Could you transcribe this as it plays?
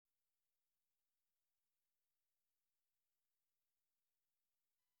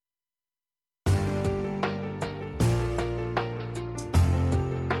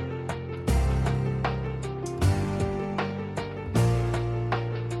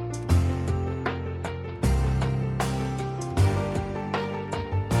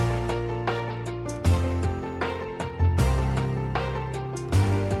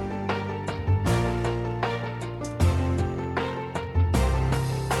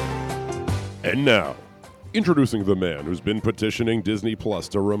And now, introducing the man who's been petitioning Disney Plus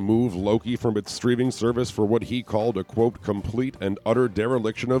to remove Loki from its streaming service for what he called a, quote, complete and utter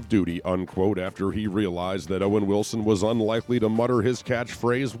dereliction of duty, unquote, after he realized that Owen Wilson was unlikely to mutter his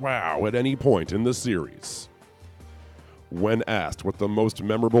catchphrase, wow, at any point in the series. When asked what the most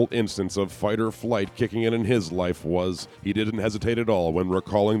memorable instance of fight or flight kicking in his life was, he didn't hesitate at all when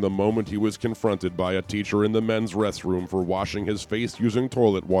recalling the moment he was confronted by a teacher in the men's restroom for washing his face using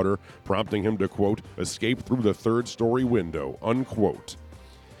toilet water, prompting him to, quote, escape through the third-story window, unquote.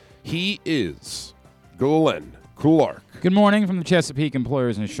 He is Glenn Clark. Good morning from the Chesapeake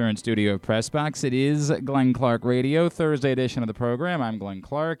Employers Insurance Studio Press Box. It is Glenn Clark Radio, Thursday edition of the program. I'm Glenn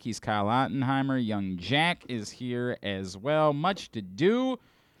Clark. He's Kyle Ottenheimer. Young Jack is here as well. Much to do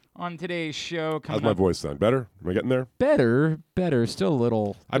on today's show. How's my voice sound? Better? Am I getting there? Better. Still a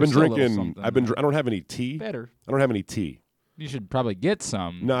little. I've been drinking. I don't have any tea. Better. I don't have any tea. You should probably get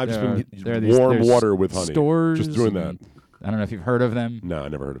some. No, I've just been warm water with honey. Stores. Just doing that. I don't know if you've heard of them. No, I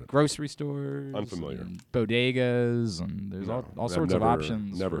never heard of it. Grocery stores. Unfamiliar. And bodegas, and there's all sorts of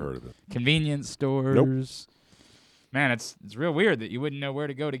options. Never heard of it. Convenience stores. Nope. Man, it's real weird that you wouldn't know where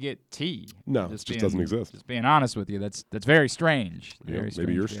to go to get tea. No, it just doesn't exist. Just being honest with you, that's very strange. Yeah,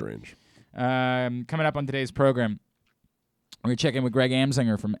 maybe you're strange. Coming up on today's program, we're gonna check in with Greg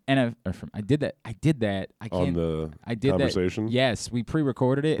Amsinger from I did that. I can't. On the I did conversation? that. Yes, we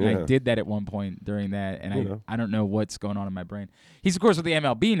pre-recorded it, and Yeah. I did that at one point during that, and I don't know what's going on in my brain. He's of course with the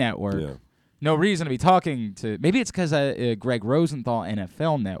MLB Network. Yeah. No reason to be talking to. Maybe it's because Greg Rosenthal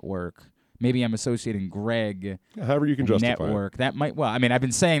NFL Network. Maybe I'm associating Greg However you can justify Network. That might. Well, I mean, I've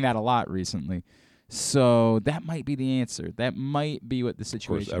been saying that a lot recently. So that might be the answer. That might be what the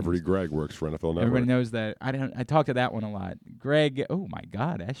situation is. Of course, every Greg works for NFL Network. Everybody knows that. I talk to that one a lot. Greg, oh my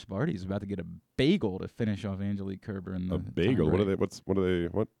God, Ash Barty's about to get a bagel to finish off Angelique Kerber in the A bagel? What are they?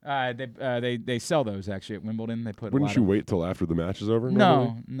 What? They sell those actually at Wimbledon. They put. Wouldn't you wait till after the match is over?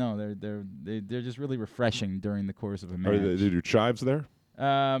 No, they're just really refreshing during the course of a match. They do chives there?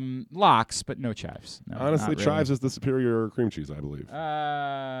 Lox, but no chives. No, Honestly, not chives really. is the superior cream cheese, I believe.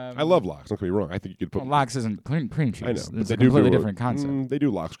 I love Lox. Don't get me wrong. I think you could put. Lox isn't cream cheese. I know. But It's they a completely do different concept. They do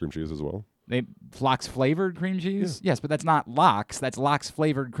Lox cream cheese as well. Lox flavored cream cheese? Yes, but that's not Lox. That's Lox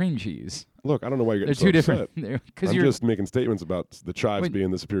flavored cream cheese. Look, I don't know why you're They're getting two so upset. different. I'm just making statements about the chives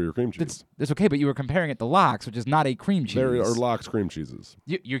being the superior cream cheese. That's okay, but you were comparing it to Lox, which is not a cream cheese. There are Lox cream cheeses.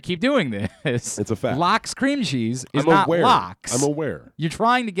 You keep doing this. It's a fact. Lox cream cheese is I'm not aware. Lox. I'm aware. You're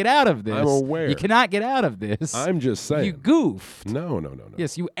trying to get out of this. I'm aware. You cannot get out of this. I'm just saying. You goofed. No.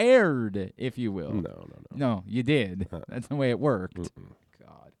 Yes, you erred, if you will. No. No, you did. That's the way it worked.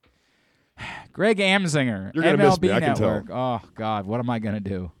 God. Greg Amsinger, You're gonna MLB miss me, I can Network. tell. Oh, God, what am I going to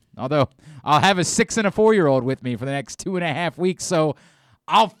do? Although, I'll have a 6 and a 4-year-old with me for the next 2.5 weeks, so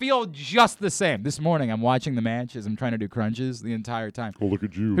I'll feel just the same. This morning, I'm watching the match as I'm trying to do crunches the entire time. Well, look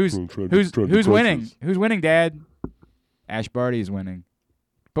at you. Who's winning? Who's winning, Dad? Ash Barty's winning.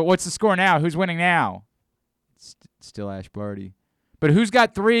 But what's the score now? Who's winning now? It's still Ash Barty. But who's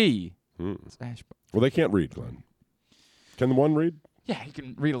got 3? It's Ash Barty. Well, they can't read, Glenn. Can the one read? Yeah, he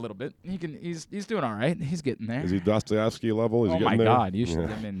can read a little bit. He's doing all right. He's getting there. Is he Dostoevsky level? Is Oh he my getting there? God! You should.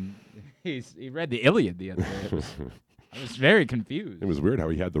 I mean, he read the Iliad the other day. I was very confused. It was weird how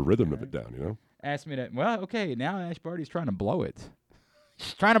he had the rhythm of it down. You know. Asked me to. Well, okay. Now Ash Barty's trying to blow it.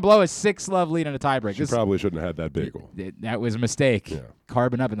 He's trying to blow a 6-love lead in a tiebreak. She probably shouldn't have had that bagel. That was a mistake. Yeah.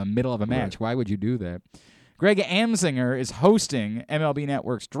 Carbon up in the middle of a match. Right. Why would you do that? Greg Amsinger is hosting MLB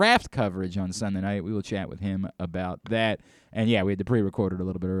Network's draft coverage on Sunday night. We will chat with him about that. And, yeah, we had to pre-record it a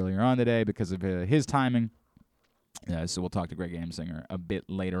little bit earlier on today because of his timing. So we'll talk to Greg Amsinger a bit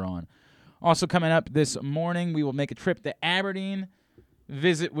later on. Also coming up this morning, we will make a trip to Aberdeen,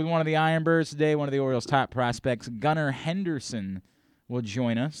 visit with one of the Ironbirds today, one of the Orioles' top prospects. Gunnar Henderson will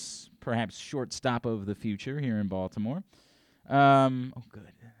join us, perhaps shortstop of the future here in Baltimore. Good.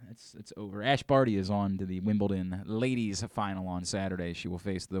 It's over. Ash Barty is on to the Wimbledon ladies final on Saturday. She will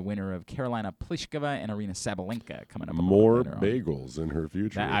face the winner of Carolina Pliskova and Arena Sabalenka coming up. More bagels in her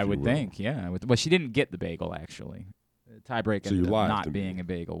future. I would think, yeah. Well, she didn't get the bagel, actually. Tiebreak ended up not being a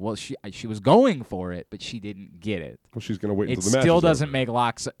bagel. Well, she was going for it, but she didn't get it. Well, she's going to wait until the match. It still doesn't make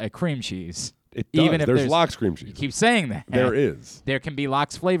Lox a cream cheese. It does. Even if there's Lox cream cheese. You keep saying that. There is. There can be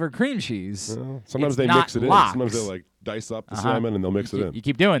Lox flavored cream cheese. Well, sometimes they not mix it Lox. in. Sometimes they like dice up the salmon and they'll mix it in. You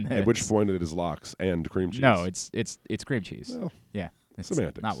keep doing that. At which point it is Lox and cream cheese. No, it's cream cheese. Well, yeah, it's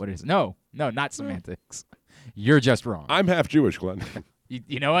semantics. not what it is. No, not semantics. You're just wrong. I'm half Jewish, Glenn.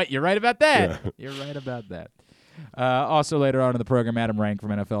 You know what? You're right about that. Yeah. You're right about that. Also later on in the program, Adam Rank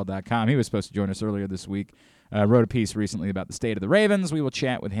from NFL.com. He was supposed to join us earlier this week. wrote a piece recently about the state of the Ravens. We will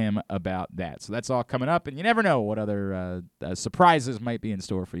chat with him about that. So that's all coming up, and you never know what other surprises might be in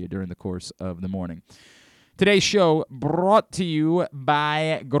store for you during the course of the morning. Today's show brought to you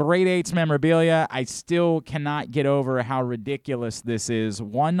by Great 8's Memorabilia. I still cannot get over how ridiculous this is.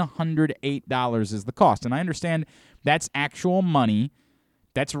 $108 is the cost. And I understand that's actual money.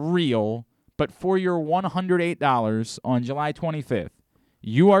 That's real. But for your $108 on July 25th,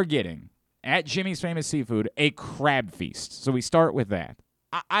 you are getting, at Jimmy's Famous Seafood, a crab feast. So we start with that.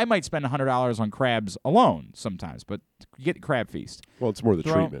 I might spend $100 on crabs alone sometimes, but you get the crab feast. Well, it's more the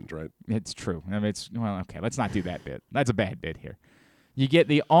treatment, right? It's true. I mean, okay, let's not do that bit. That's a bad bit here. You get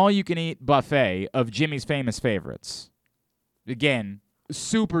the all-you-can-eat buffet of Jimmy's Famous Favorites. Again,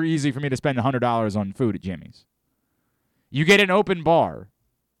 super easy for me to spend $100 on food at Jimmy's. You get an open bar.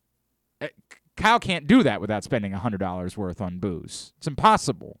 Kyle can't do that without spending $100 worth on booze. It's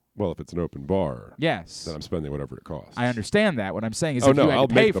impossible. Well, if it's an open bar, yes, then I'm spending whatever it costs. I understand that. What I'm saying is, oh if no, you had I'll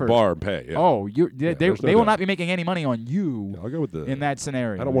to pay make for the bar and pay. Yeah. Oh, they no will doubt. not be making any money on you. I'll go with the in that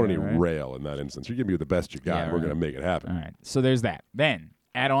scenario. I don't want any right? rail in that instance. You give me the best you got, Yeah, and we're right. going to make it happen. All right. So there's that. Then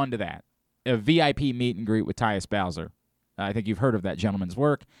add on to that a VIP meet and greet with Tyus Bowser. I think you've heard of that gentleman's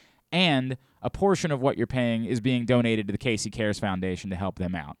work, and a portion of what you're paying is being donated to the Casey Cares Foundation to help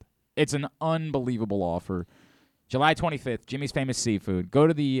them out. It's an unbelievable offer. July 25th, Jimmy's Famous Seafood. Go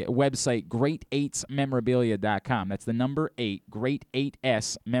to the website, great8smemorabilia.com. That's the number 8,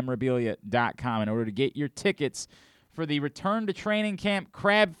 great8smemorabilia.com in order to get your tickets for the Return to Training Camp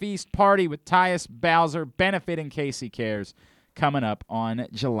Crab Feast Party with Tyus Bowser, benefiting Casey Cares, coming up on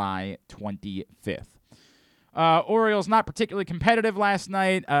July 25th. Orioles not particularly competitive last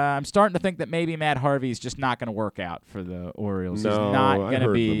night. I'm starting to think that maybe Matt Harvey's just not going to work out for the Orioles. No, He's not I going to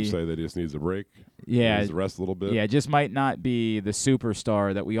heard be. them say that he just needs a break. Yeah, Needs to rest a little bit. Yeah, just might not be the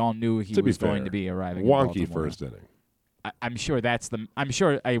superstar that we all knew he To be was going fair, to be arriving. Wonky in Baltimore. first inning. I'm sure I'm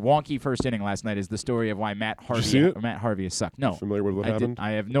sure a wonky first inning last night is the story of why Matt see it? Harvey has sucked. No, Familiar with what happened?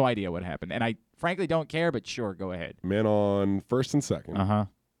 I have no idea what happened, and I frankly don't care. But sure, go ahead. Man on first and second.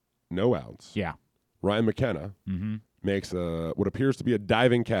 No outs. Yeah. Ryan McKenna makes what appears to be a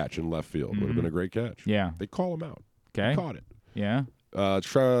diving catch in left field. Would have been a great catch. Yeah. They call him out. Okay. He caught it. Yeah.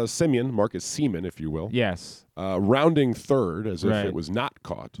 Simeon, Marcus Seaman, if you will. Yes. Rounding third as if Right. it was not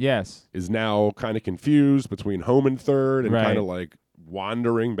caught. Yes. Is now kind of confused between home and third and Right. kind of like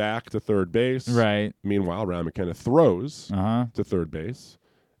wandering back to third base. Right. Meanwhile, Ryan McKenna throws to third base.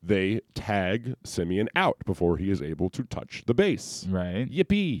 They tag Simeon out before he is able to touch the base. Right.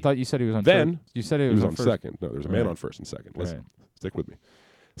 Yippee. I thought you said he was on Then first. You said he He was was on first. second. No, there's a man Right. on first and second. Listen, Right. stick with me.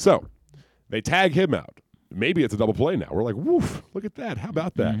 So they tag him out. Maybe it's a double play now. We're like, woof, look at that. How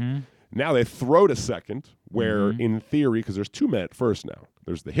about that? Now they throw to second, where in theory, because there's two men at first now.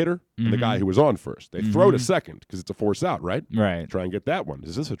 There's the hitter and the guy who was on first. They throw to second because it's a force out, right? Right. Try and get that one.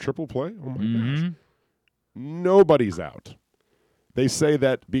 Is this a triple play? Oh, my gosh. Nobody's out. They say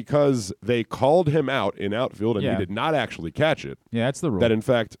that because they called him out in outfield and Yeah. he did not actually catch it, Yeah, that's the rule. that in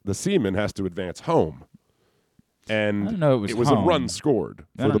fact the Seaman has to advance home. And I don't know it was a home. run scored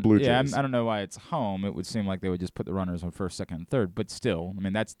I for the don't- Blue Jays. Yeah, I don't know why it's home. It would seem like they would just put the runners on first, second, and third. But still, I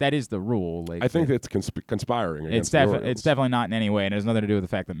mean, that is the rule. Like, I think it's conspiring it's against the Orioles. it's definitely not in any way, and it has nothing to do with the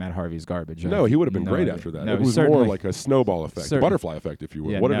fact that Matt Harvey's garbage. No, he would have been No great idea. after that. No, it was certainly- more like a snowball effect, a Certain- butterfly effect, if you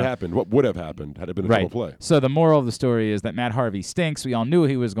will. Yeah, What had no. happened? What would have happened had it been a Right. triple play? So the moral of the story is that Matt Harvey stinks. We all knew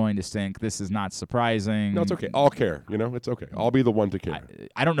he was going to stink. This is not surprising. No, it's okay. I'll care. It's okay. I'll be the one to care.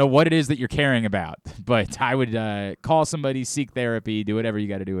 I don't know what it is that you're caring about, but I would call somebody, seek therapy, do whatever you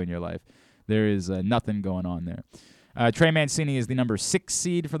got to do in your life. There is nothing going on there. Trey Mancini is the number 6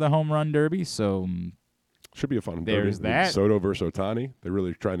 seed for the home run derby, so Should be a fun There's derby. that. Soto versus Ohtani. They're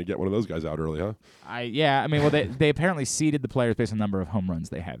really trying to get one of those guys out early, huh? they apparently seeded the players based on the number of home runs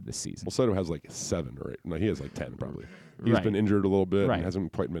they had this season. Well, Soto has like 7 or 8. No, he has like 10 probably. He's Right. been injured a little bit Right. and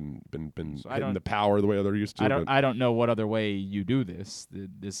hasn't quite been I hitting don't- the power the way they're used to. but I don't know what other way you do this.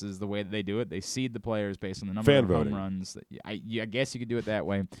 This is the way that they do it. They seed the players based on the number Fan of voting. home runs. I guess you could do it that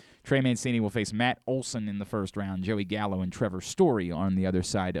way. Trey Mancini will face Matt Olson in the first round, Joey Gallo and Trevor Story on the other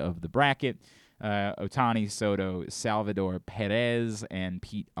side of the bracket. Ohtani, Soto, Salvador Perez, and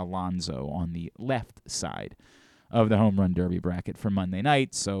Pete Alonso on the left side of the home run derby bracket for Monday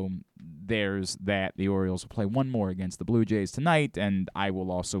night. So there's that. The Orioles will play one more against the Blue Jays tonight, and I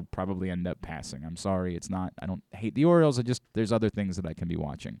will also probably end up passing. I'm sorry. I don't hate the Orioles. There's other things that I can be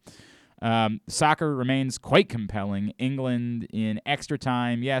watching. Soccer remains quite compelling. England in extra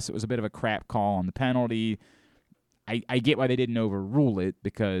time. Yes, it was a bit of a crap call on the penalty. I get why they didn't overrule it,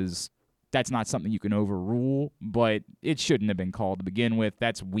 because that's not something you can overrule, but it shouldn't have been called to begin with.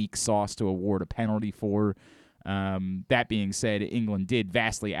 That's weak sauce to award a penalty for. That being said, England did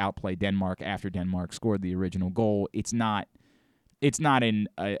vastly outplay Denmark after Denmark scored the original goal. It's not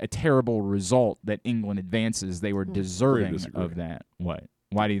a terrible result that England advances. They were deserving of that. What?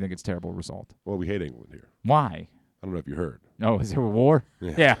 Why do you think it's a terrible result? Well, we hate England here. Why? I don't know if you heard. Oh, is there a war?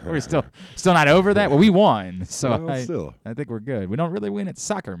 Yeah, we're still not over that. Well, we won, so still. I think we're good. We don't really win at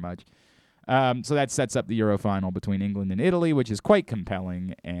soccer much. So that sets up the Euro final between England and Italy, which is quite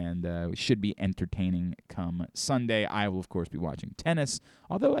compelling and should be entertaining come Sunday. I will, of course, be watching tennis,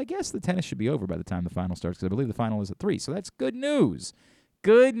 although I guess the tennis should be over by the time the final starts because I believe the final is at 3, so that's good news.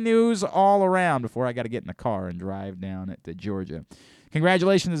 Good news all around before I got to get in the car and drive down to Georgia.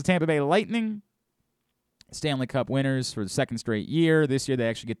 Congratulations to Tampa Bay Lightning, Stanley Cup winners for the second straight year. This year they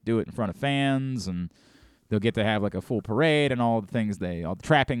actually get to do it in front of fans, and they'll get to have like a full parade and all the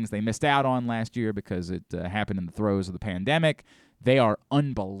trappings they missed out on last year because it happened in the throes of the pandemic. They are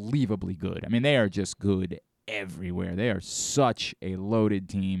unbelievably good. I mean, they are just good everywhere. They are such a loaded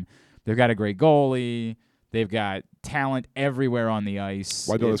team. They've got a great goalie. They've got talent everywhere on the ice.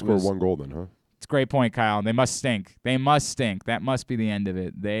 Why don't they score one goal then, huh? It's a great point, Kyle. They must stink. They must stink. That must be the end of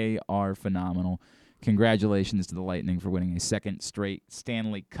it. They are phenomenal. Congratulations to the Lightning for winning a second straight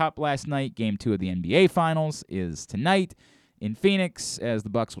Stanley Cup last night. Game 2 of the NBA Finals is tonight in Phoenix as the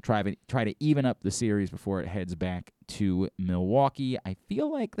Bucks will try to even up the series before it heads back to Milwaukee. I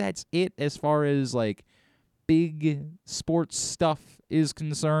feel like that's it as far as like big sports stuff is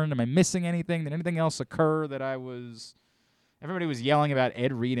concerned. Am I missing anything? Did anything else occur that Everybody was yelling about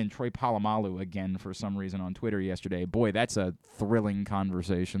Ed Reed and Troy Polamalu again for some reason on Twitter yesterday. Boy, that's a thrilling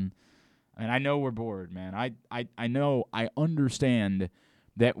conversation. And I know we're bored, man. I know, I understand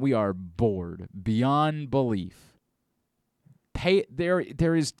that we are bored beyond belief. There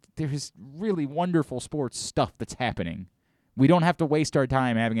is really wonderful sports stuff that's happening. We don't have to waste our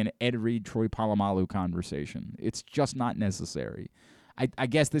time having an Ed Reed, Troy Polamalu conversation. It's just not necessary. I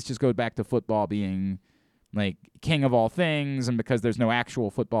guess this just goes back to football being like king of all things, and because there's no actual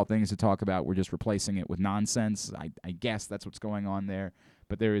football things to talk about, we're just replacing it with nonsense. I guess that's what's going on there.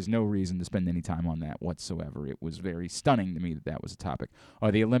 But there is no reason to spend any time on that whatsoever. It was very stunning to me that was a topic.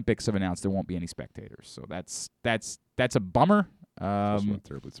 The Olympics have announced there won't be any spectators, so that's a bummer. That's not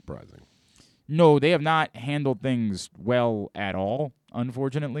terribly surprising. No, they have not handled things well at all,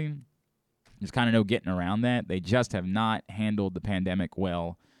 unfortunately. There's kind of no getting around that. They just have not handled the pandemic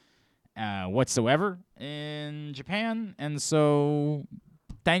well whatsoever in Japan, and so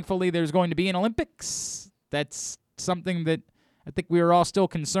thankfully there's going to be an Olympics. That's something that I think we were all still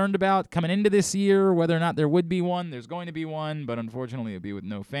concerned about coming into this year, whether or not there would be one. There's going to be one, but unfortunately it'll be with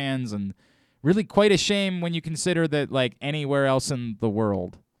no fans, and really quite a shame when you consider that like anywhere else in the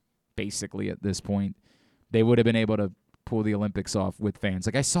world, basically at this point, they would have been able to pull the Olympics off with fans.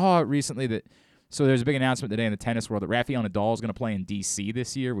 Like I saw recently that, so there's a big announcement today in the tennis world that Rafael Nadal is going to play in D.C.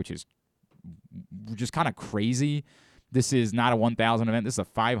 this year, which is just kind of crazy. This is not a 1,000 event. This is a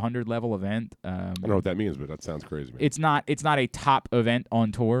 500 level event. I don't know what that means, but that sounds crazy. Man. It's not a top event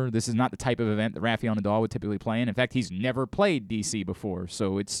on tour. This is not the type of event that Rafael Nadal would typically play in. In fact, he's never played D.C. before,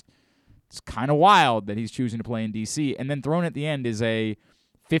 so it's kind of wild that he's choosing to play in D.C. And then thrown at the end is a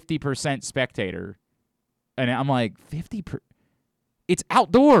 50% spectator, and I'm like 50%. It's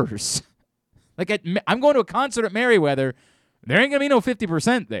outdoors. Like I'm going to a concert at Merriweather. There ain't gonna be no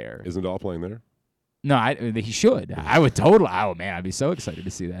 50% there. Isn't Nadal playing there? No, he should. I would totally. Oh man, I'd be so excited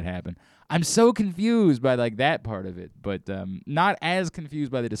to see that happen. I'm so confused by like that part of it, but not as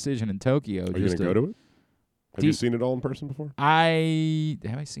confused by the decision in Tokyo. Are you gonna go to it? Have you seen Nadal in person before? Have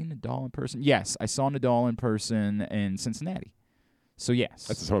I seen Nadal in person? Yes, I saw Nadal in person in Cincinnati. So yes,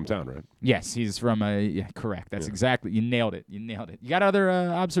 that's his hometown, right? Yes, he's from correct. That's exactly. You nailed it. You got other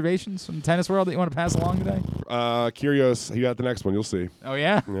observations from the tennis world that you want to pass along today? Curious. He got the next one. You'll see. Oh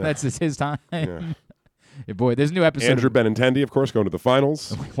yeah? That's his time. Yeah. Yeah, boy, there's a new episode. Andrew Benintendi, of course, going to the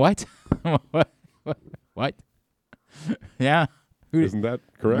finals. What? What? Yeah. Isn't that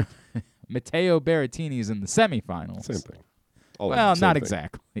correct? Matteo Berrettini's in the semifinals. Same thing. Well, not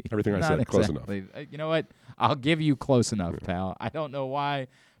exactly. Everything I said, close enough. You know what? I'll give you close enough, pal. I don't know why,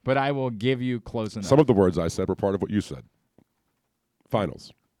 but I will give you close enough. Some of the words I said were part of what you said.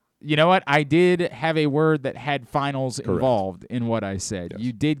 Finals. You know what? I did have a word that had finals involved in what I said. Yes.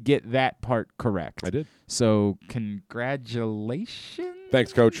 You did get that part correct. I did. So congratulations.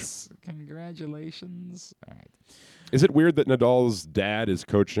 Thanks, Coach. Congratulations. All right. Is it weird that Nadal's dad is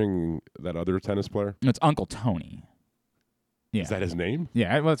coaching that other tennis player? No, it's Uncle Tony. Yeah. Is that his name?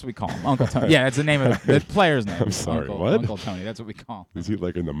 Yeah, that's what we call him. Uncle Tony. Yeah, that's the name of the player's name. I'm sorry, Uncle Tony. That's what we call him. Is he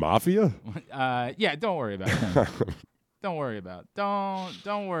like in the mafia? Yeah, don't worry about him. Don't worry about.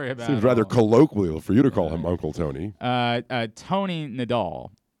 Don't worry about. Seems rather colloquial for you to call him Uncle Tony. Tony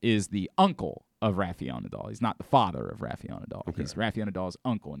Nadal is the uncle of Rafael Nadal. He's not the father of Rafael Nadal. Okay. He's Rafael Nadal's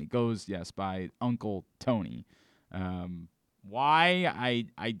uncle, and he goes, by Uncle Tony. Why?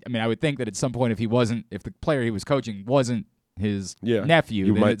 I mean, I would think that at some point, if the player he was coaching wasn't his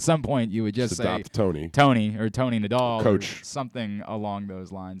nephew, then at some point you would just say adopt Tony or Tony Nadal, coach, or something along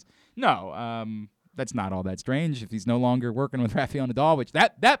those lines. No, that's not all that strange if he's no longer working with Rafael Nadal, which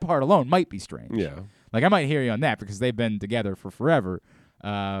that part alone might be strange. Yeah. Like, I might hear you on that because they've been together for forever.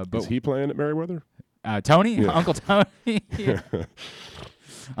 But is he playing at Merriweather? Tony? Yeah. Uncle Tony?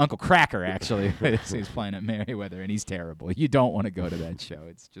 Uncle Cracker, actually, is playing at Merriweather, and he's terrible. You don't want to go to that show.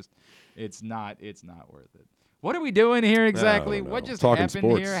 It's not worth it. What are we doing here exactly? What just Talking happened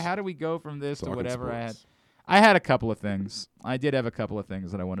sports. here? How do we go from this Talking to whatever sports. I had a couple of things. I did have a couple of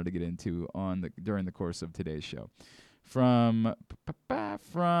things that I wanted to get into during the course of today's show.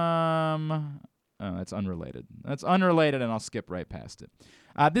 That's unrelated. That's unrelated, and I'll skip right past it.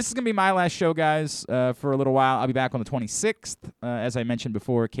 This is going to be my last show, guys, for a little while. I'll be back on the 26th. As I mentioned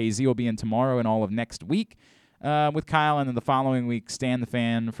before, KZ will be in tomorrow and all of next week with Kyle, and then the following week, Stan the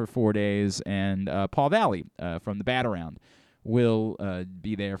Fan for 4 days, and Paul Valley from the Bat Around will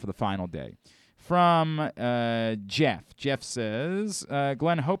be there for the final day. From Jeff. Jeff says,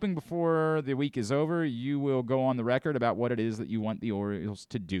 Glenn, hoping before the week is over, you will go on the record about what it is that you want the Orioles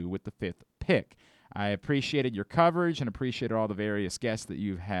to do with the 5th pick. I appreciated your coverage and appreciated all the various guests that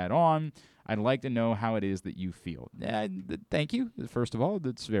you've had on. I'd like to know how it is that you feel. Thank you, first of all.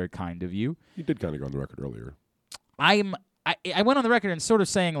 That's very kind of you. You did kind of go on the record earlier. I went on the record and sort of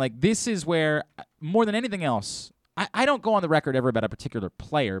saying, like, this is where, more than anything else, I don't go on the record ever about a particular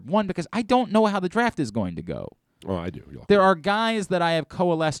player. One, because I don't know how the draft is going to go. Oh, I do. There are guys that I have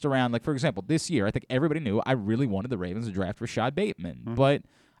coalesced around. Like, for example, this year, I think everybody knew I really wanted the Ravens to draft Rashad Bateman. Mm-hmm. But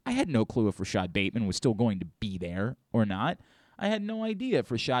I had no clue if Rashad Bateman was still going to be there or not. I had no idea if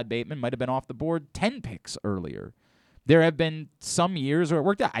Rashad Bateman might have been off the board 10 picks earlier. There have been some years where it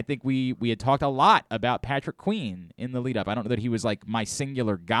worked out. I think we had talked a lot about Patrick Queen in the lead-up. I don't know that he was like my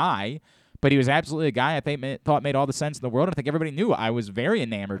singular guy, but he was absolutely a guy I thought made all the sense in the world. I think everybody knew I was very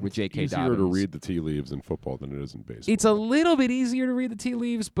enamored with J.K. Dobbins. It's easier to read the tea leaves in football than it is in baseball. It's a little bit easier to read the tea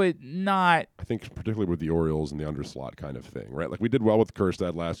leaves, but not. I think particularly with the Orioles and the underslot kind of thing, right? Like we did well with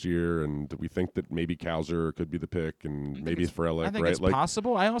Kerstad last year, and we think that maybe Kowser could be the pick, and maybe Frelick, I think right? it's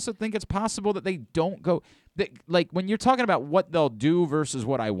possible. I also think it's possible that they don't go. Like when you're talking about what they'll do versus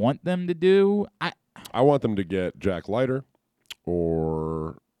what I want them to do, I want them to get Jack Leiter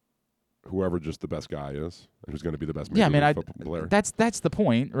or whoever just the best guy is, and who's going to be the best football player. That's the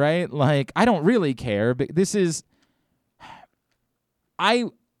point, right? Like, I don't really care, but this is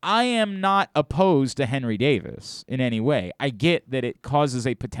I am not opposed to Henry Davis in any way. I get that it causes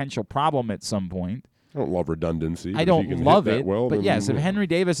a potential problem at some point. I don't love redundancy. I don't love it, well, but yes, if Henry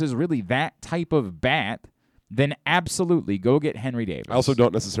Davis is really that type of bat, then absolutely go get Henry Davis. I also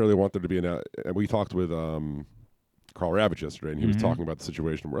don't necessarily want there to be we talked with Carl Ravitch yesterday, and he was talking about the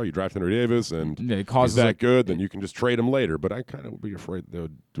situation where you draft Henry Davis, and he's that good, then you can just trade him later. But I kind of would be afraid they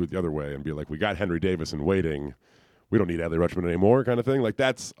would do it the other way and be like, we got Henry Davis in waiting. We don't need Adley Rutschman anymore, kind of thing. Like,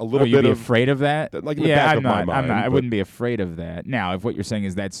 that's a little bit you'd be of afraid of that? Like in the back of my mind. I wouldn't be afraid of that. Now, if what you're saying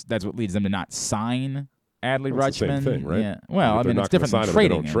is that's what leads them to not sign Adley Rutschman. It's the same thing, right? Yeah. Well, I mean, it's different than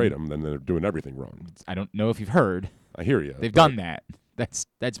trading him. They don't trade him, then they're doing everything wrong. I don't know if you've heard. I hear you. They've done that.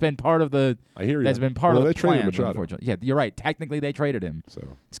 That's been part of the. I hear you. That's been part of the plan. Machado. Unfortunately, yeah, you're right. Technically, they traded him. So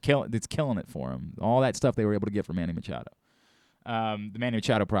it's killing it for him. All that stuff they were able to get for Manny Machado. The Manny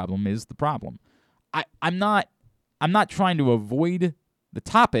Machado problem is the problem. I'm not trying to avoid the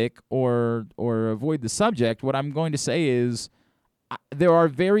topic or avoid the subject. What I'm going to say is there are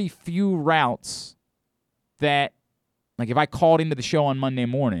very few routes that, like, if I called into the show on Monday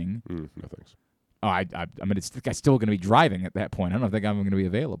morning. No thanks. Oh, I mean, it's still going to be driving at that point. I don't think I'm going to be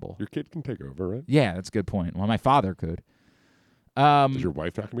available. Your kid can take over, right? Yeah, that's a good point. Well, my father could. Is your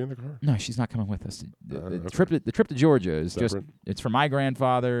wife not going to be in the car? No, she's not coming with us. The Okay. trip to Georgia is Separate? it's for my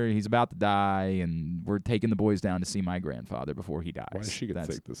grandfather. He's about to die, and we're taking the boys down to see my grandfather before he dies. Why is she going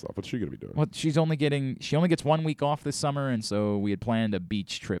to take this off? What's she going to be doing? Well, she only gets 1 week off this summer, and so we had planned a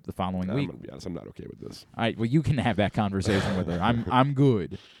beach trip the following week. I'm going to be honest, I'm not okay with this. All right, well, you can have that conversation with her. I'm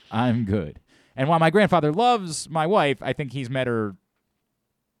good. I'm good. And while my grandfather loves my wife, I think he's met her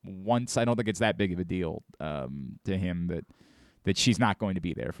once. I don't think it's that big of a deal to him that she's not going to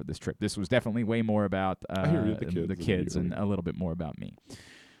be there for this trip. This was definitely way more about the kids and a little bit more about me.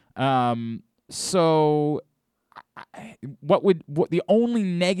 So what the only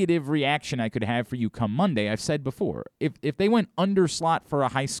negative reaction I could have for you come Monday, I've said before, if they went under slot for a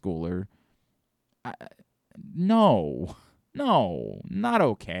high schooler, no, not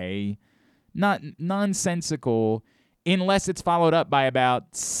okay, not nonsensical, unless it's followed up by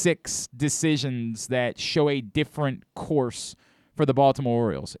about 6 decisions that show a different course for the Baltimore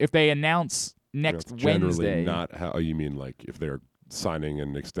Orioles. If they announce next Wednesday, not how you mean, like if they're signing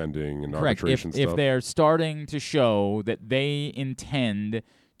and extending and correct. arbitration stuff. If they're starting to show that they intend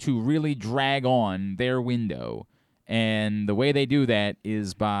to really drag on their window, and the way they do that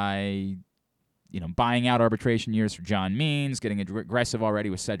is by buying out arbitration years for John Means, getting aggressive already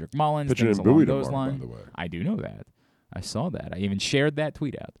with Cedric Mullins, pitching things in along Bowie those tomorrow, lines. by the way. I do know that. I saw that. I even shared that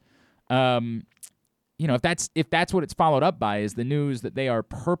tweet out. If that's what it's followed up by is the news that they are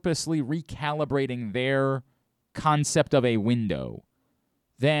purposely recalibrating their concept of a window,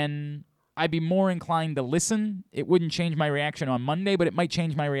 then I'd be more inclined to listen. It wouldn't change my reaction on Monday, but it might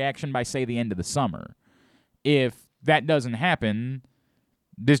change my reaction by, say, the end of the summer. If that doesn't happen,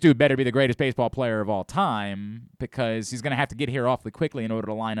 this dude better be the greatest baseball player of all time, because he's going to have to get here awfully quickly in order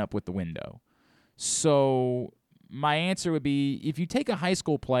to line up with the window. So my answer would be, if you take a high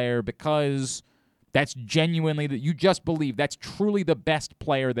school player because that's genuinely that you just believe that's truly the best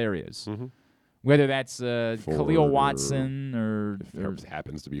player there is, whether that's Khalil Watson or it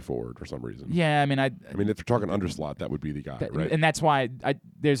happens to be Ford for some reason. Yeah, I mean, if you're talking underslot, that would be the guy, right? And that's why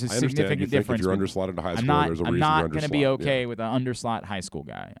there's a significant difference. If you're underslotted to high school, there's a reason I'm not going to be underslot. okay with an underslot high school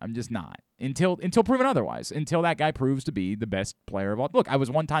guy. I'm just not. Until proven otherwise. Until that guy proves to be the best player of all. Look, I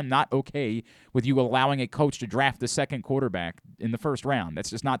was one time not okay with you allowing a coach to draft the second quarterback in the first round. That's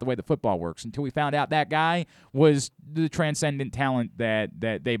just not the way the football works. Until we found out that guy was the transcendent talent that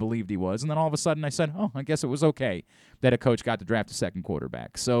they believed he was. And then all of a sudden I said, oh, I guess it was okay that a coach got to draft a second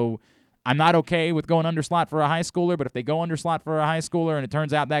quarterback. So I'm not okay with going underslot for a high schooler, but if they go underslot for a high schooler and it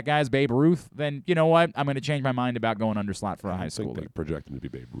turns out that guy's Babe Ruth, then you know what? I'm going to change my mind about going underslot for a high schooler. I think they project him to be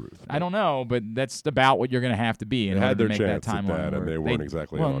Babe Ruth. I don't know, but that's about what you're going to have to be in order to make that timeline work. And they weren't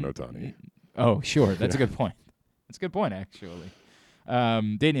exactly on Ohtani. Oh, sure. That's a good point. That's a good point, actually.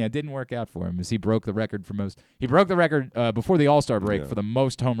 Didn't work out for him as he broke the record for most. He broke the record before the All-Star break for the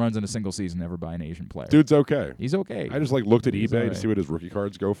most home runs in a single season ever by an Asian player. Dude's okay. He's okay. I just looked at eBay to see what his rookie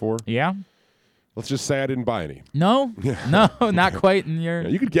cards go for. Yeah. Let's just say I didn't buy any. No, no, not quite in your. Yeah,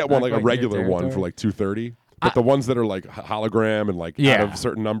 you could get one a regular one for $230, but the ones that are hologram and out of a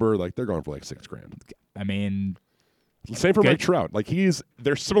certain number, they're going for $6,000. I mean, same for Mike Trout.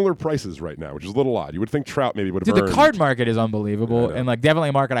 They're similar prices right now, which is a little odd. You would think Trout maybe would have earned. The card market is unbelievable, and definitely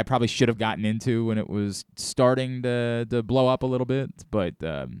a market I probably should have gotten into when it was starting to blow up a little bit, but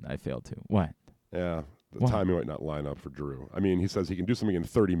I failed to. What? Yeah. The timing might not line up for Drew. I mean, he says he can do something in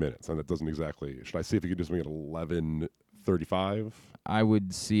 30 minutes, and that doesn't exactly. Should I see if he could do something at 11:35? I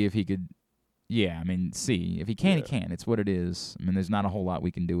would see if he could. Yeah, I mean, see if he can, he can. It's what it is. I mean, there's not a whole lot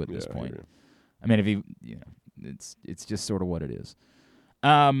we can do at this point. I mean, if he, it's just sort of what it is.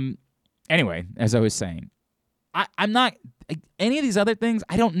 Anyway, as I was saying, I'm not any of these other things.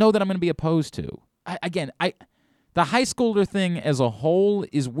 I don't know that I'm going to be opposed to. The high schooler thing as a whole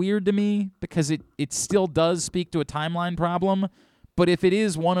is weird to me because it still does speak to a timeline problem. But if it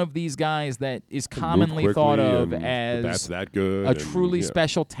is one of these guys that is commonly thought of as that's that good a truly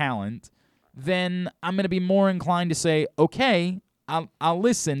special talent, then I'm going to be more inclined to say, okay, I'll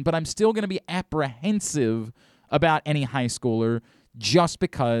listen, but I'm still going to be apprehensive about any high schooler just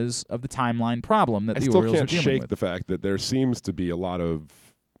because of the timeline problem that the Orioles are dealing with. I still can't shake the fact that there seems to be a lot of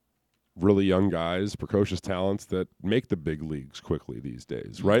really young guys, precocious talents that make the big leagues quickly these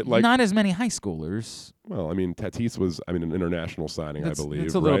days, right? Not as many high schoolers. Well, I mean, Tatis was, an international signing, I believe.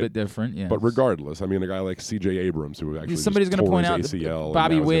 It's a little bit different, yeah. But regardless, a guy like C.J. Abrams, who actually somebody's going to point out ACL that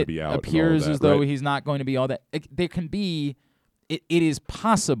Bobby Witt appears as though right? he's not going to be all that. There can be, it is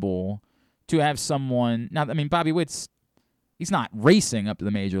possible to have someone. Now, Bobby Witt's, he's not racing up to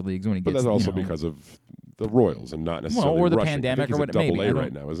the major leagues when he gets. But that's also because of the Royals and not necessarily or the rushing. pandemic or what it may be. Double A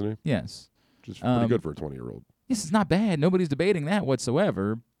right now, isn't he? Yes. Which is pretty good for a 20-year-old. Yes, it's not bad. Nobody's debating that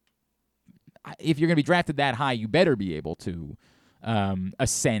whatsoever. If you're going to be drafted that high, you better be able to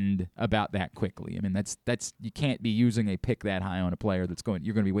ascend about that quickly. That's you can't be using a pick that high on a player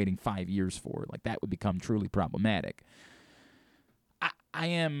you're going to be waiting 5 years for. That would become truly problematic.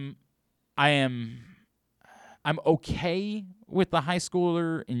 I'm okay with the high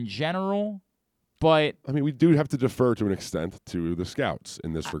schooler in general. But we do have to defer to an extent to the scouts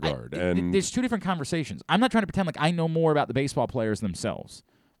in this regard. And there's two different conversations. I'm not trying to pretend like I know more about the baseball players themselves.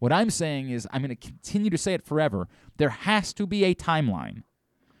 What I'm saying is I'm going to continue to say it forever. There has to be a timeline.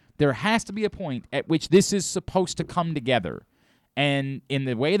 There has to be a point at which this is supposed to come together. And in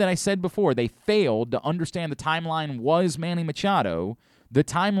the way that I said before, they failed to understand the timeline was Manny Machado. The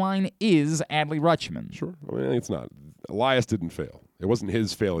timeline is Adley Rutschman. Sure. I mean, it's not. Elias didn't fail. It wasn't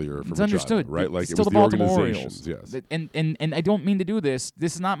his failure for It's Machado, understood. right? Like It's it still was the the Baltimore organizations. Orioles. Yes. And I don't mean to do this.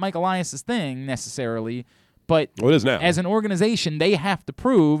 This is not Mike Elias' thing necessarily, but Well, it is now. as an organization, they have to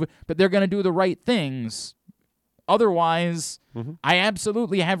prove that they're going to do the right things. Otherwise, I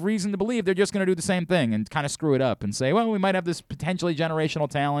absolutely have reason to believe they're just going to do the same thing and kind of screw it up and say, well, we might have this potentially generational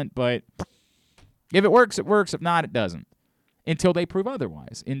talent, but if it works, it works. If not, it doesn't. Until they prove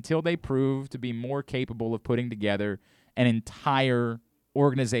otherwise. Until they prove to be more capable of putting together an entire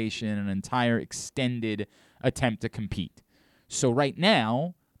organization, an entire extended attempt to compete. So right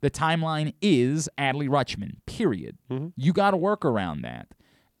now, the timeline is Adley Rutschman, period. You got to work around that.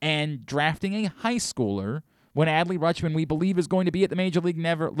 And drafting a high schooler when Adley Rutschman, we believe, is going to be at the Major League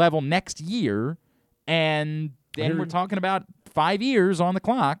level next year, and then we're talking about 5 years on the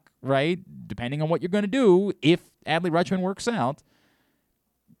clock, right, depending on what you're going to do, if Adley Rutschman works out,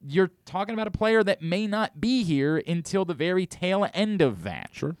 you're talking about a player that may not be here until the very tail end of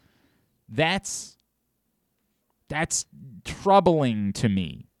that. Sure. That's troubling to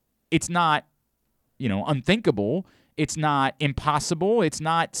me. It's not, unthinkable. It's not impossible. It's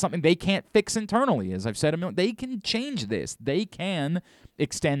not something they can't fix internally. As I've said a million, they can change this. They can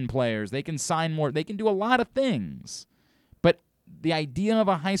extend players. They can sign more. They can do a lot of things. But the idea of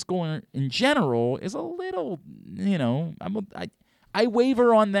a high schooler in general is a little, I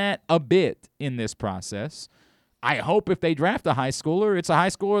waver on that a bit in this process. I hope if they draft a high schooler, it's a high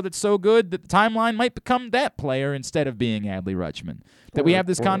schooler that's so good that the timeline might become that player instead of being Adley Rutschman. That we have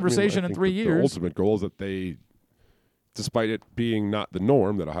this conversation in 3 years. The ultimate goal is that they, despite it being not the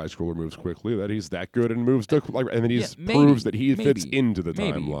norm that a high schooler moves quickly, that he's that good and moves and then he proves that he fits into the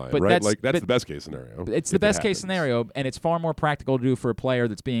timeline, but right? That's the best case scenario. It's the best case scenario, and it's far more practical to do for a player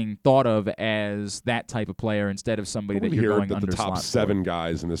that's being thought of as that type of player instead of somebody that you're going under the top slot 7 for.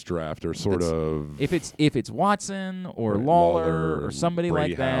 guys in this draft are sort of if it's Watson or Right, Lawler or somebody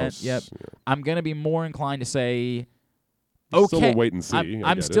Brady like that. House, Yep, yeah. I'm gonna be more inclined to say, Still okay, a wait and see.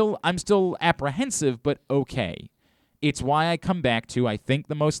 I'm still apprehensive, but okay. It's why I come back to I think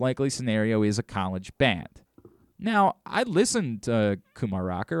the most likely scenario is a college bat. Now, I listened to Kumar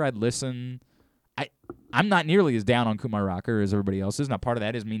Rocker. I'm not nearly as down on Kumar Rocker as everybody else is. Now, part of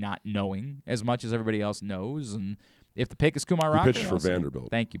that is me not knowing as much as everybody else knows. And if the pick is Kumar Rocker, pitched for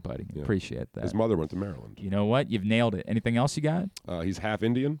Vanderbilt. Thank you, buddy. Yeah. Appreciate that. His mother went to Maryland. You know what? You've nailed it. Anything else you got? He's half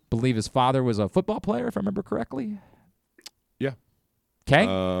Indian. Believe his father was a football player, if I remember correctly. Yeah. Okay.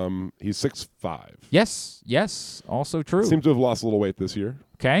 He's 6'5". Yes. Also true. Seems to have lost a little weight this year.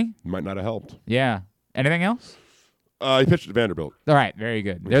 Okay. Might not have helped. Yeah. Anything else? He pitched at Vanderbilt. All right, very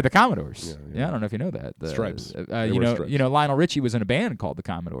good. They're the Commodores. Yeah. I don't know if you know that. Stripes. You know, Lionel Richie was in a band called the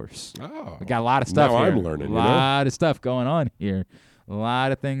Commodores. Oh. We got a lot of stuff Now here. I'm learning. A lot of stuff going on here. A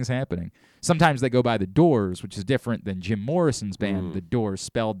lot of things happening. Sometimes they go by the Doors, which is different than Jim Morrison's band. The Doors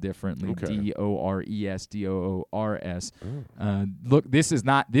spelled differently. Okay. Dores, Doors. Look, this is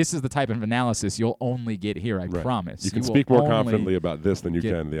the type of analysis you'll only get here, I promise. You can will speak more only confidently about this than you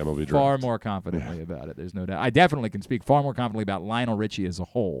get can the MLB draft. far more confidently about it. There's no doubt. I definitely can speak far more confidently about Lionel Richie as a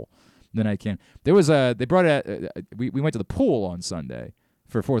whole than I can. There was they brought we went to the pool on Sunday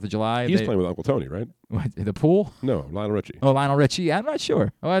for 4th of July. He's playing with Uncle Tony, right? What, the pool? No, Lionel Richie. Oh, Lionel Richie? I'm not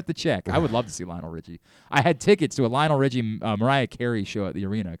sure. I'll have to check. I would love to see Lionel Richie. I had tickets to a Lionel Richie Mariah Carey show at the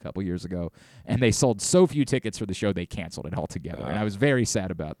arena a couple years ago, and they sold so few tickets for the show they canceled it altogether. And I was very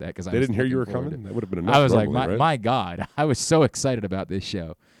sad about that because They didn't hear you were coming? That would have been enough. I was like, right? my God, I was so excited about this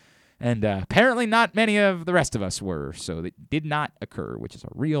show. And apparently not many of the rest of us were, so it did not occur, which is a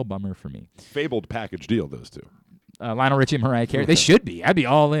real bummer for me. Fabled package deal, those two. Lionel Richie and Mariah Carey. They should be. I'd be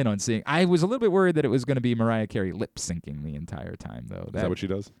all in on seeing. I was a little bit worried that it was going to be Mariah Carey lip syncing the entire time, though. Is that what she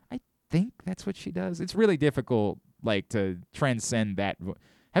does? I think that's what she does. It's really difficult, to transcend that.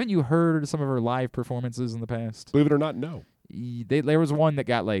 Haven't you heard some of her live performances in the past? Believe it or not, no. There was one that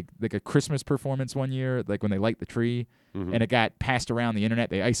got like a Christmas performance one year, like when they light the tree, and it got passed around the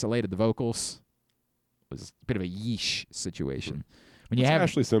internet. They isolated the vocals. It was a bit of a yeesh situation. When you What's have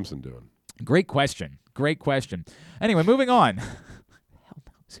Ashley Simpson doing? Great question. Anyway, moving on. Hell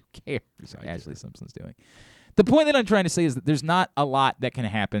knows who cares what Ashley Simpson's doing. The point that I'm trying to say is that there's not a lot that can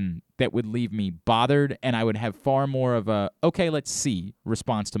happen that would leave me bothered, and I would have far more of a, okay, let's see,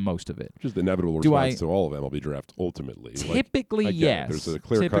 response to most of it. Which is the inevitable response to all of MLB draft, ultimately. Typically, yes. There's a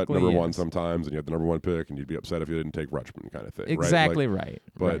clear-cut number one sometimes, and you have the number one pick, and you'd be upset if you didn't take Rutschman kind of thing. Exactly right.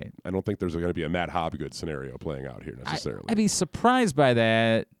 But I don't think there's going to be a Matt Hobgood scenario playing out here necessarily. I'd be surprised by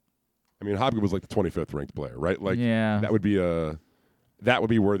that. I mean, Hopkins was like the 25th ranked player, right? Like, yeah. that would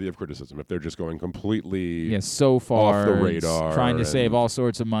be worthy of criticism if they're just going completely so far off the radar, trying to save all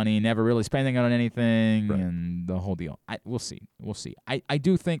sorts of money, never really spending on anything, Right. and the whole deal. We'll see. I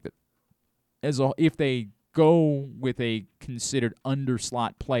do think that if they go with a considered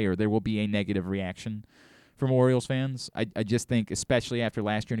underslot player, there will be a negative reaction from Orioles fans. I just think, especially after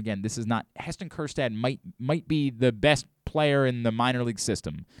last year, and again, this is not Heston Kjerstad might be the best player in the minor league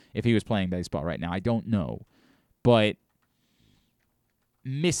system if he was playing baseball right now. I don't know, but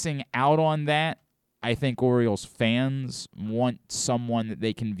missing out on that, I think Orioles fans want someone that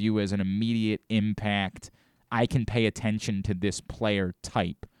they can view as an immediate impact. I can pay attention to this player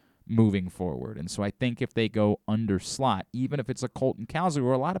type moving forward. And so I think if they go under slot, even if it's a Colton Cowser,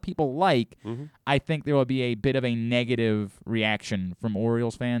 who a lot of people like, I think there will be a bit of a negative reaction from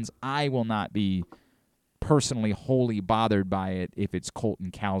Orioles fans. I will not be personally wholly bothered by it if it's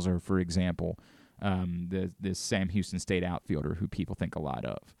Colton Cowser, for example, this Sam Houston State outfielder who people think a lot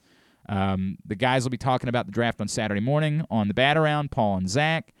of. The guys will be talking about the draft on Saturday morning on the Bat Around, Paul and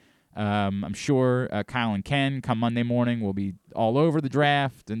Zach. I'm sure Kyle and Ken come Monday morning will be all over the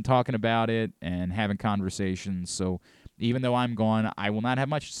draft and talking about it and having conversations. So even though I'm gone, I will not have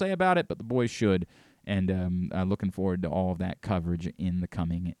much to say about it, but the boys should. And looking forward to all of that coverage in the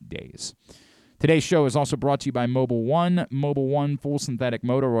coming days. Today's show is also brought to you by Mobil 1. Mobil 1 full synthetic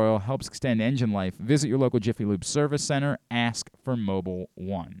motor oil helps extend engine life. Visit your local Jiffy Lube service center. Ask for Mobil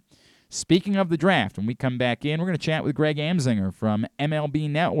 1. Speaking of the draft, when we come back in, we're going to chat with Greg Amsinger from MLB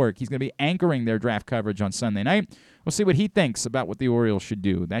Network. He's going to be anchoring their draft coverage on Sunday night. We'll see what he thinks about what the Orioles should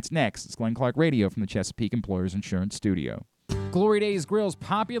do. That's next. It's Glenn Clark Radio from the Chesapeake Employers Insurance Studio. Glory Days Grill's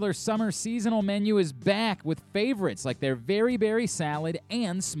popular summer seasonal menu is back with favorites like their Very Berry Salad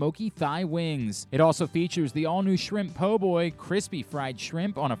and Smoky Thigh Wings. It also features the all-new Shrimp Po' Boy, crispy fried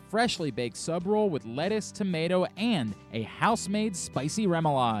shrimp on a freshly baked sub roll with lettuce, tomato, and a house-made spicy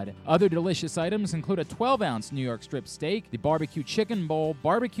remoulade. Other delicious items include a 12-ounce New York strip steak, the barbecue chicken bowl,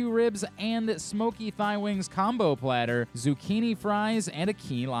 barbecue ribs, and Smoky Thigh Wings combo platter, zucchini fries, and a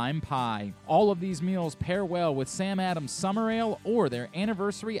key lime pie. All of these meals pair well with Sam Adams Summer Ale or their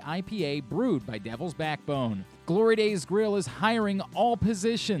anniversary IPA brewed by Devil's Backbone. Glory Days Grill is hiring all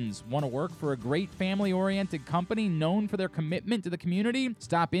positions. Want to work for a great family-oriented company known for their commitment to the community?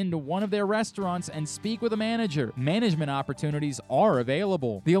 Stop into one of their restaurants and speak with a manager. Management opportunities are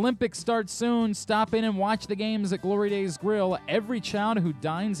available. The Olympics start soon. Stop in and watch the games at Glory Days Grill. Every child who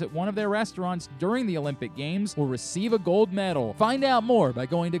dines at one of their restaurants during the Olympic Games will receive a gold medal. Find out more by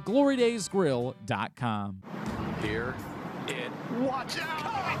going to glorydaysgrill.com. Here it. Watch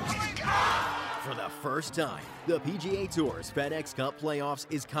out! For the first time, the PGA Tour's FedEx Cup Playoffs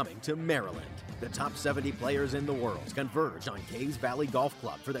is coming to Maryland. The top 70 players in the world converge on Caves Valley Golf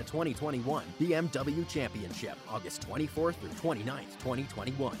Club for the 2021 BMW Championship, August 24th through 29th,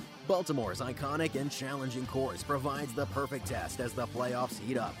 2021. Baltimore's iconic and challenging course provides the perfect test as the playoffs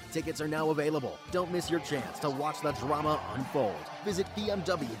heat up. Tickets are now available. Don't miss your chance to watch the drama unfold. Visit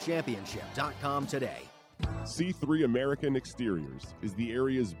BMWChampionship.com today. C3 American Exteriors is the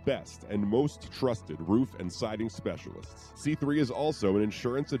area's best and most trusted roof and siding specialists. C3 is also an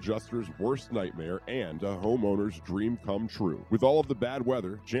insurance adjuster's worst nightmare and a homeowner's dream come true. With all of the bad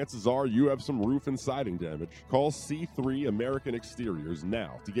weather, chances are you have some roof and siding damage. Call C3 American Exteriors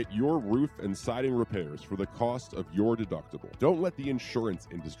now to get your roof and siding repairs for the cost of your deductible. Don't let the insurance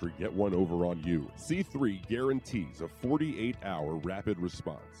industry get one over on you. C3 guarantees a 48-hour rapid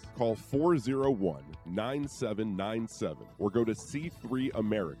response. Call 401-9797 or go to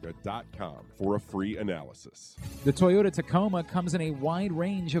c3america.com for a free analysis. The Toyota Tacoma comes in a wide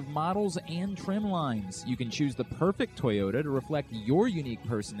range of models and trim lines. You can choose the perfect Toyota to reflect your unique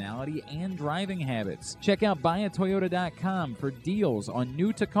personality and driving habits. Check out buyatoyota.com for deals on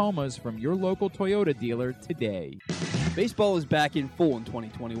new Tacomas from your local Toyota dealer today. Baseball is back in full in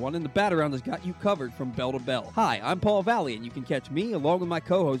 2021, and the Bat Around has got you covered from bell to bell. Hi, I'm Paul Valley, and you can catch me along with my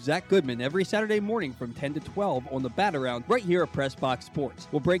co-host Zach Goodman every Saturday morning from 10 to 12 on the Bat Around right here at Press Box Sports.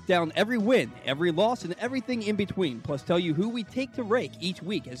 We'll break down every win, every loss, and everything in between, plus tell you who we take to rake each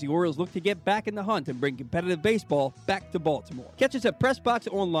week as the Orioles look to get back in the hunt and bring competitive baseball back to Baltimore. Catch us at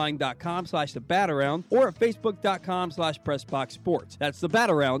PressBoxOnline.com/theBatAround or at Facebook.com/PressBoxSports. That's the Bat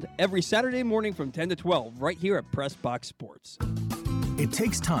Around every Saturday morning from 10 to 12 right here at Press Box Sports. It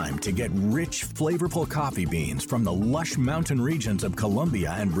takes time to get rich, flavorful coffee beans from the lush mountain regions of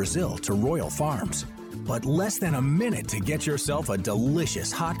Colombia and Brazil to Royal Farms. but less than a minute to get yourself a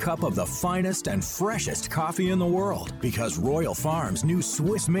delicious hot cup of the finest and freshest coffee in the world. Because Royal Farms' new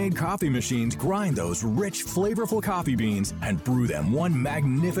Swiss-made coffee machines grind those rich, flavorful coffee beans and brew them one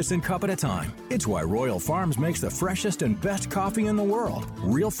magnificent cup at a time. It's why Royal Farms makes the freshest and best coffee in the world.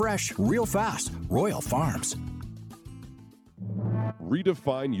 Real fresh, real fast. Royal Farms.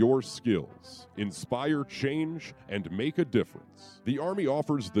 Redefine your skills, inspire change, and make a difference. The Army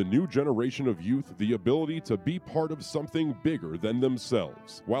offers the new generation of youth the ability to be part of something bigger than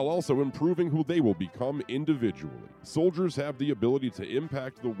themselves, while also improving who they will become individually. Soldiers have the ability to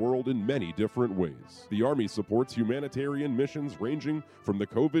impact the world in many different ways. The Army supports humanitarian missions ranging from the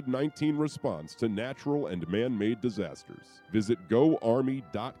COVID-19 response to natural and man-made disasters. Visit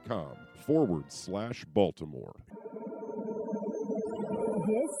goarmy.com/Baltimore.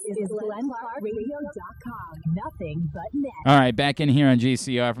 This is GlenClarkRadio.com. Nothing but net. All right, back in here on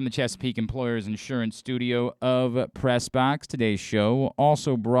GCR from the Chesapeake Employers Insurance Studio of Pressbox. Today's show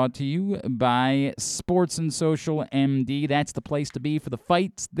also brought to you by Sports and Social MD. That's the place to be for the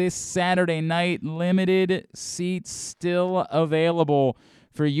fights this Saturday night. Limited seats still available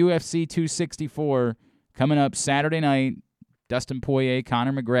for UFC 264 coming up Saturday night. Dustin Poirier,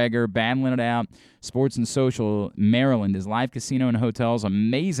 Conor McGregor, battling it out. Sports and Social Maryland is live casino and hotels.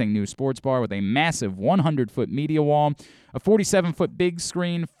 Amazing new sports bar with a massive 100-foot media wall, a 47-foot big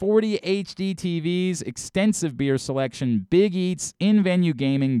screen, 40 HD TVs, extensive beer selection, big eats, in-venue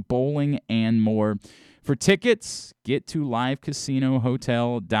gaming, bowling, and more. For tickets, get to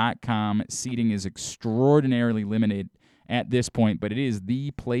livecasinohotel.com. Seating is extraordinarily limited at this point, but it is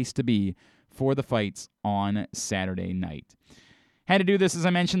the place to be for the fights on Saturday night. Had to do this, as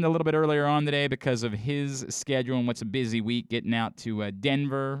I mentioned a little bit earlier on today, because of his schedule and what's a busy week getting out to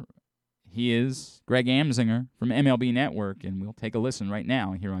Denver. He is Greg Amsinger from MLB Network, and we'll take a listen right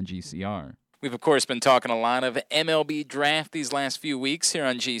now here on GCR. We've, of course, been talking a lot of MLB draft these last few weeks here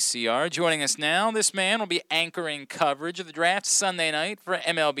on GCR. Joining us now, this man will be anchoring coverage of the draft Sunday night for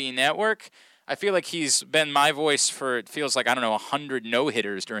MLB Network. I feel like he's been my voice for, it feels like, 100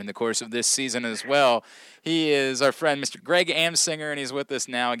 no-hitters during the course of this season as well. He is our friend, Mr. Greg Amsinger, and he's with us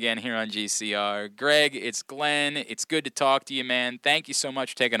now again here on GCR. Greg, it's Glenn. It's good to talk to you, man. Thank you so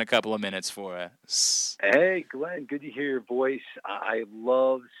much for taking a couple of minutes for us. Hey, Glenn. Good to hear your voice. I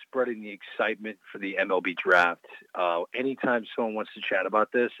love spreading the excitement for the MLB draft. Anytime someone wants to chat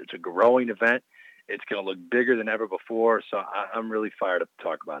about this, it's a growing event. It's going to look bigger than ever before, so I'm really fired up to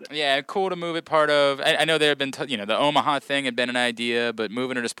talk about it. Yeah, cool to move it part of. I know there have been, the Omaha thing had been an idea, but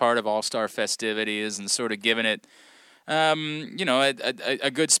moving it as part of All-Star festivities and sort of giving it,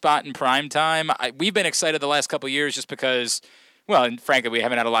 a good spot in prime time. We've been excited the last couple of years just because, well, and frankly, we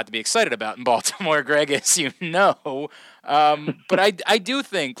haven't had a lot to be excited about in Baltimore, Greg, as you know. But I do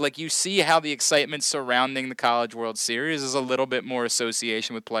think, you see how the excitement surrounding the College World Series is a little bit more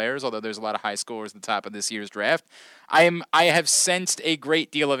association with players, although there's a lot of high scorers at the top of this year's draft. I have sensed a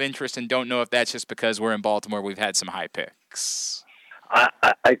great deal of interest and don't know if that's just because we're in Baltimore. We've had some high picks.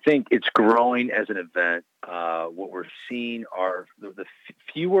 I think it's growing as an event. What we're seeing are the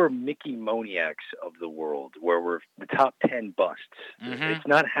fewer Mickey Moniacs of the world, where we're the top 10 busts. Mm-hmm. It's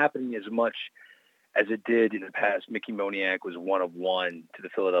not happening as much as it did in the past. Mickey Moniak was one of one to the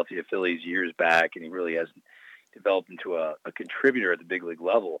Philadelphia Phillies years back, and he really hasn't developed into a contributor at the big league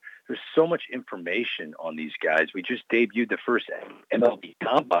level. There's so much information on these guys. We just debuted the first MLB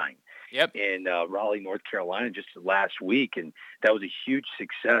Combine in Raleigh, North Carolina, just last week, and that was a huge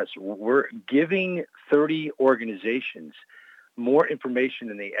success. We're giving 30 organizations more information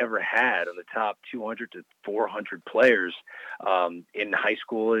than they ever had on the top 200 to 400 players in high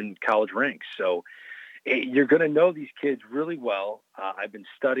school and college ranks. So you're going to know these kids really well. I've been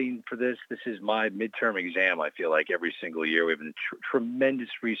studying for this. This is my midterm exam, I feel like, every single year. We have a tremendous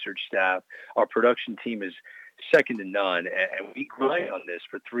research staff. Our production team is second to none, and we grind on this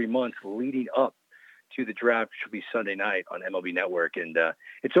for 3 months leading up to the draft, which will be Sunday night on MLB Network. And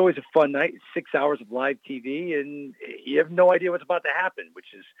it's always a fun night. It's 6 hours of live TV, and you have no idea what's about to happen,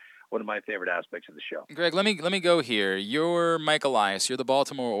 which is one of my favorite aspects of the show. Greg, let me go here. You're Mike Elias. You're the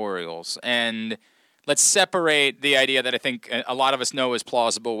Baltimore Orioles. And let's separate the idea that I think a lot of us know is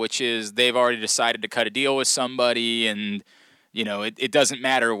plausible, which is they've already decided to cut a deal with somebody, and it doesn't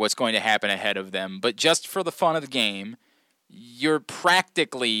matter what's going to happen ahead of them. But just for the fun of the game, you're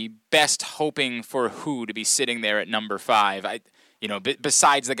practically best hoping for who to be sitting there at number 5.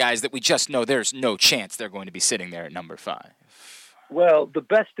 Besides the guys that we just know there's no chance they're going to be sitting there at number 5. Well, the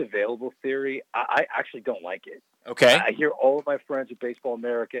best available theory, I actually don't like it. Okay. I hear all of my friends at Baseball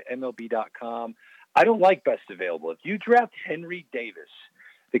America, MLB.com. I don't like best available. If you draft Henry Davis,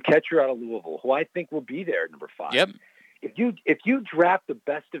 the catcher out of Louisville, who I think will be there at number 5. Yep. If you draft the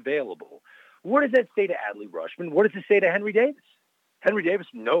best available, what does that say to Adley Rutschman? What does it say to Henry Davis? Henry Davis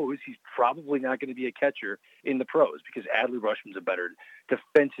knows he's probably not going to be a catcher in the pros because Adley Rutschman's a better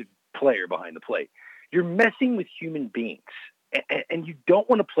defensive player behind the plate. You're messing with human beings, and you don't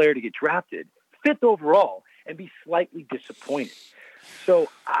want a player to get drafted 5th overall and be slightly disappointed. So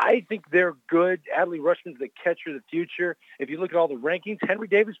I think they're good. Adley Rutschman's the catcher of the future. If you look at all the rankings, Henry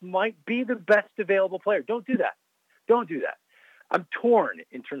Davis might be the best available player. Don't do that. Don't do that. I'm torn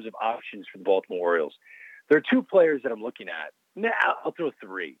in terms of options for the Baltimore Orioles. There are 2 players that I'm looking at. Now, I'll throw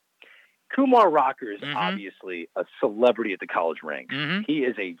 3. Kumar Rocker is obviously a celebrity at the college ranks. He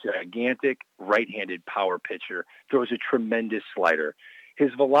is a gigantic right-handed power pitcher, throws a tremendous slider.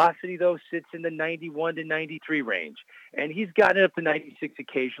 His velocity, though, sits in the 91 to 93 range, and he's gotten up to 96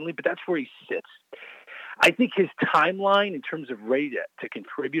 occasionally, but that's where he sits. I think his timeline in terms of ready to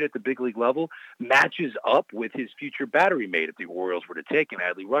contribute at the big league level matches up with his future battery mate if the Orioles were to take him,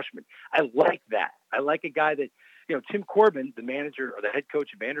 Adley Rutschman. I like that. I like a guy that, Tim Corbin, the manager or the head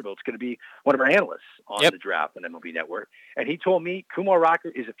coach of Vanderbilt, is going to be one of our analysts on the draft on MLB Network. And he told me Kumar Rocker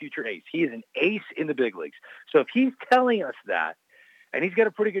is a future ace. He is an ace in the big leagues. So if he's telling us that, and he's got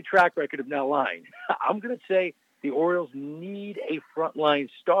a pretty good track record of not lying, I'm going to say the Orioles need a frontline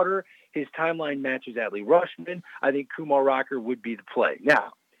starter. His timeline matches Adley Rutschman. I think Kumar Rocker would be the play.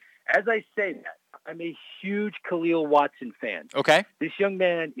 Now, as I say that, I'm a huge Khalil Watson fan. Okay. This young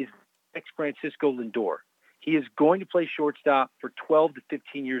man is next Francisco Lindor. He is going to play shortstop for 12 to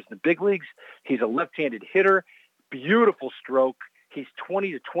 15 years in the big leagues. He's a left-handed hitter, beautiful stroke. He's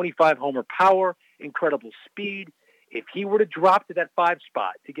 20 to 25 homer power, incredible speed. If he were to drop to that 5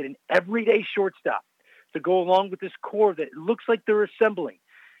 spot to get an everyday shortstop to go along with this core that looks like they're assembling,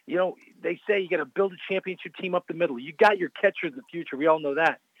 they say you got to build a championship team up the middle. You got your catcher of the future. We all know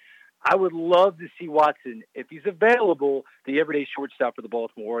that. I would love to see Watson, if he's available, the everyday shortstop for the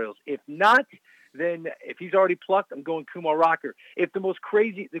Baltimore Orioles. If not, then if he's already plucked, I'm going Kumar Rocker. If the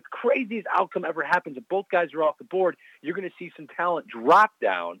craziest outcome ever happens, if both guys are off the board, you're going to see some talent drop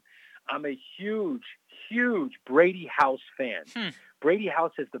down. I'm a huge Brady House fan. Brady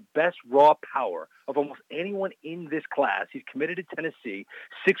House has the best raw power of almost anyone in this class. He's committed to Tennessee,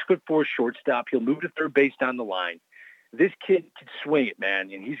 6'4" shortstop. He'll move to third base down the line. This kid can swing it, man,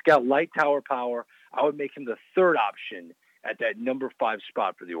 and he's got light tower power. I would make him the 3rd option at that number 5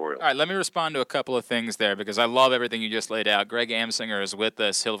 spot for the Orioles. All right, let me respond to a couple of things there because I love everything you just laid out. Greg Amsinger is with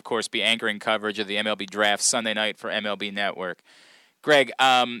us. He'll, of course, be anchoring coverage of the MLB Draft Sunday night for MLB Network. Greg,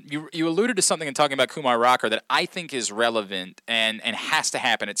 you alluded to something in talking about Kumar Rocker that I think is relevant and has to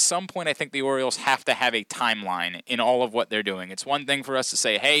happen. At some point, I think the Orioles have to have a timeline in all of what they're doing. It's one thing for us to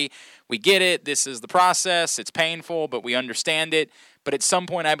say, hey, we get it, this is the process, it's painful, but we understand it. But at some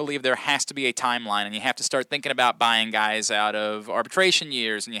point, I believe there has to be a timeline, and you have to start thinking about buying guys out of arbitration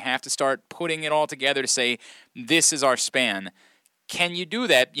years, and you have to start putting it all together to say, this is our span. Can you do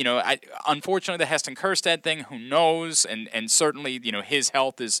that? Unfortunately, the Heston Kjerstad thing, who knows? And certainly, his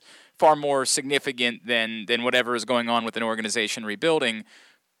health is far more significant than whatever is going on with an organization rebuilding.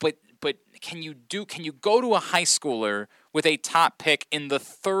 But can you go to a high schooler with a top pick in the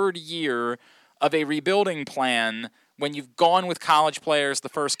 3rd year of a rebuilding plan when you've gone with college players the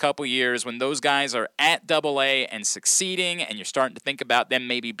first couple years, when those guys are at AA and succeeding, and you're starting to think about them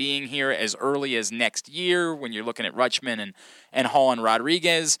maybe being here as early as next year when you're looking at Rutschman and Hall and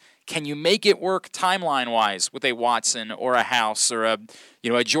Rodriguez? Can you make it work timeline-wise with a Watson or a House or a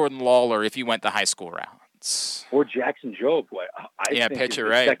Jordan Lawler if you went the high school route? Or Jackson Jobe, who I think pitcher, is the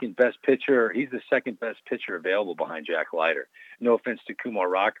right? second best pitcher. He's the second best pitcher available behind Jack Leiter. No offense to Kumar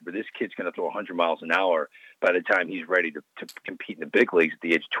Rocker, but this kid's going to throw 100 miles an hour by the time he's ready to compete in the big leagues at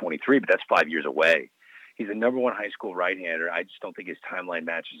the age of 23, but that's 5 years away. He's a number 1 high school right-hander. I just don't think his timeline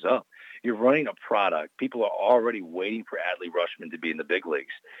matches up. You're running a product. People are already waiting for Adley Rutschman to be in the big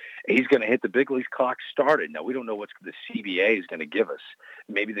leagues. He's going to hit the big leagues clock started. Now, we don't know what the CBA is going to give us.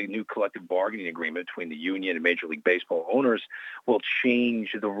 Maybe the new collective bargaining agreement between the union and Major League Baseball owners will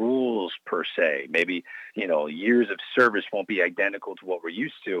change the rules per se. Maybe, years of service won't be identical to what we're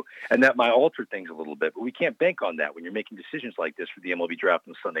used to, and that might alter things a little bit. But we can't bank on that when you're making decisions like this for the MLB draft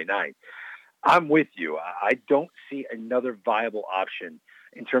on Sunday night. I'm with you. I don't see another viable option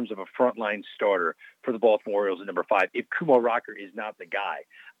in terms of a frontline starter for the Baltimore Orioles at number 5 if Kumar Rocker is not the guy.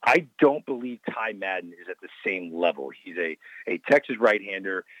 I don't believe Ty Madden is at the same level. He's a Texas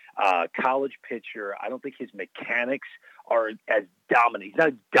right-hander, college pitcher. I don't think his mechanics are as dominant. He's not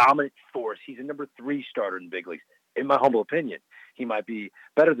a dominant force. He's a number 3 starter in the big leagues, in my humble opinion. he might be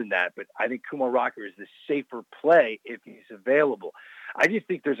better than that. But I think Kumar Rocker is the safer play if he's available. I just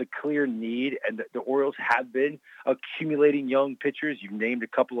think there's a clear need, and the Orioles have been accumulating young pitchers. You've named a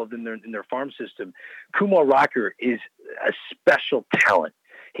couple of them in their farm system. Kumar Rocker is a special talent.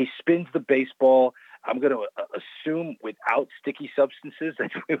 He spins the baseball, I'm going to assume, without sticky substances.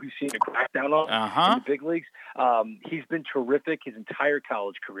 That's what we've seen a crackdown on in the big leagues. He's been terrific his entire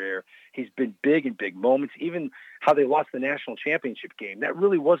college career. He's been big in big moments. Even how they lost the national championship game, that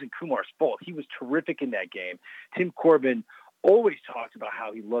really wasn't Kumar's fault. He was terrific in that game. Tim Corbin always talks about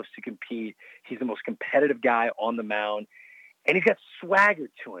how he loves to compete. He's the most competitive guy on the mound. And he's got swagger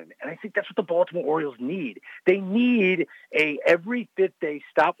to him. And I think that's what the Baltimore Orioles need. They need every fifth day,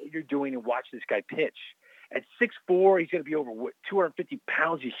 stop what you're doing and watch this guy pitch. At 6'4", he's going to be over 250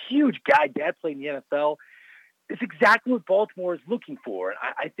 pounds. He's a huge guy. Dad played in the NFL. It's exactly what Baltimore is looking for. And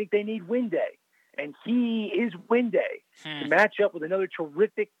I think they need win day. And he is win day to match up with another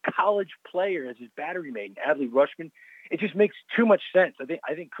terrific college player as his battery mate, Adley Rutschman. It just makes too much sense.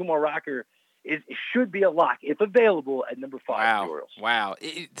 I think Kumar Rocker it should be a lock, if available, at number 5 for the Orioles. Wow.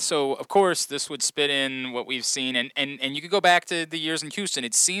 So, of course, this would spit in what we've seen. And you could go back to the years in Houston.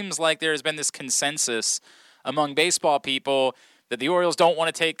 It seems like there has been this consensus among baseball people that the Orioles don't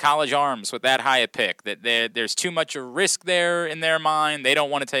want to take college arms with that high a pick, that there's too much a risk there in their mind. They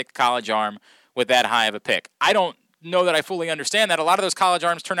don't want to take a college arm with that high of a pick. I don't know that I fully understand that. A lot of those college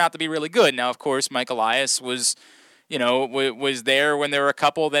arms turn out to be really good. Now, of course, Mike Elias was there when there were a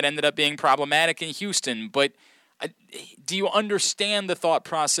couple that ended up being problematic in Houston. But do you understand the thought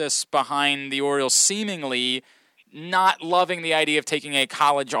process behind the Orioles seemingly not loving the idea of taking a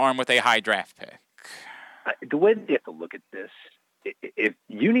college arm with a high draft pick? The way that you have to look at this, if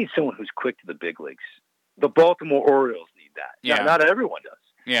you need someone who's quick to the big leagues, the Baltimore Orioles need that. Yeah. Now, not everyone does.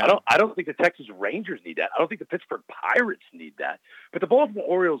 Yeah. I don't think the Texas Rangers need that. I don't think the Pittsburgh Pirates need that. But the Baltimore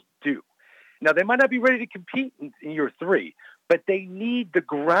Orioles do. Now, they might not be ready to compete in year 3, but they need the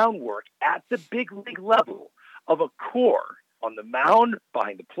groundwork at the big league level of a core on the mound,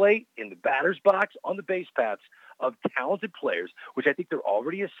 behind the plate, in the batter's box, on the base paths of talented players, which I think they're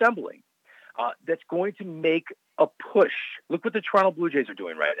already assembling, that's going to make a push. Look what the Toronto Blue Jays are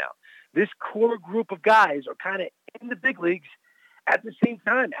doing right now. This core group of guys are kind of in the big leagues at the same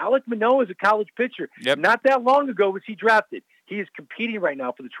time. Alek Manoah is a college pitcher. Yep. Not that long ago was he drafted. He is competing right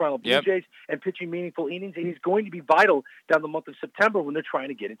now for the Toronto Blue Jays and pitching meaningful innings, and he's going to be vital down the month of September when they're trying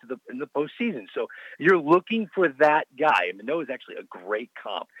to get into the postseason. So you're looking for that guy. And Manoah is actually a great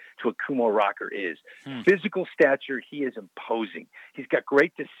comp to what Kumar Rocker is. Physical stature, he is imposing. He's got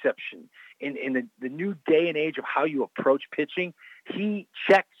great deception. In the new day and age of how you approach pitching, he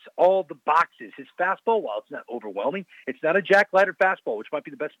checks all the boxes. His fastball, while it's not overwhelming, it's not a Jack Leiter fastball, which might be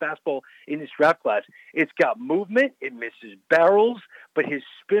the best fastball in this draft class. It's got movement. It misses barrels, but his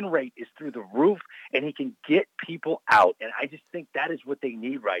spin rate is through the roof, and he can get people out. And I just think that is what they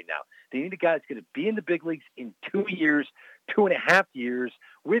need right now. They need a guy that's going to be in the big leagues in 2 years, 2.5 years,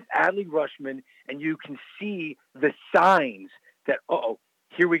 with Adley Rutschman, and you can see the signs that,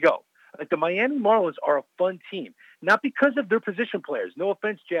 here we go. Like the Miami Marlins are a fun team, not because of their position players. No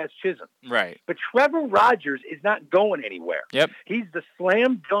offense, Jazz Chisholm. Right. But Trevor Rogers is not going anywhere. Yep. He's the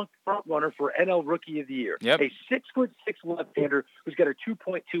slam dunk front runner for NL Rookie of the Year. Yep. A 6'6" left-hander who's got a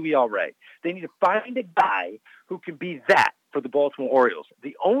 2.2 ERA. They need to find a guy who can be that for the Baltimore Orioles.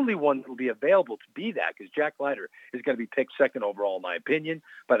 The only one that will be available to be that, because Jack Leiter is going to be picked 2nd overall, in my opinion,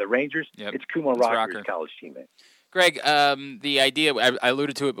 by the Rangers. Yep. It's Kumar Rocker, his college teammate. Greg, the idea, I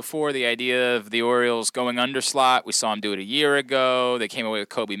alluded to it before, the idea of the Orioles going underslot. We saw them do it a year ago. They came away with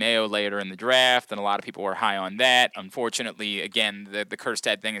Kobe Mayo later in the draft, and a lot of people were high on that. Unfortunately, again, the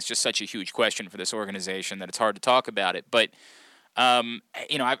Kjerstad thing is just such a huge question for this organization that it's hard to talk about it. But,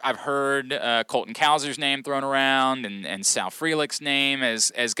 I've heard Colton Cowser's name thrown around and Sal Frelick's name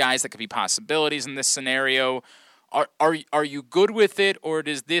as guys that could be possibilities in this scenario. Are you good with it, or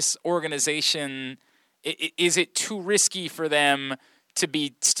does this organization... Is it too risky for them to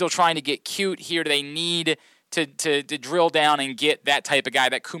be still trying to get cute here? Do they need to drill down and get that type of guy,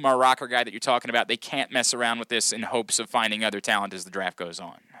 that Kumar Rocker guy that you're talking about? They can't mess around with this in hopes of finding other talent as the draft goes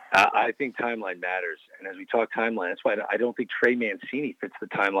on. I think timeline matters. And as we talk timeline, that's why I don't think Trey Mancini fits the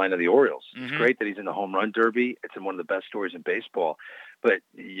timeline of the Orioles. It's great that he's in the home run derby. It's in one of the best stories in baseball. But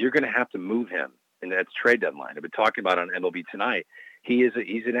you're going to have to move him, and that's trade deadline. I've been talking about it on MLB Tonight. He's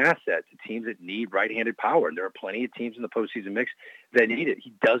an asset to teams that need right-handed power, and there are plenty of teams in the postseason mix that need it.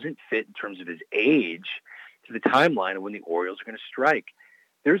 He doesn't fit in terms of his age to the timeline of when the Orioles are going to strike.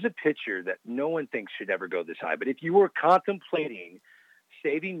 There's a pitcher that no one thinks should ever go this high, but if you were contemplating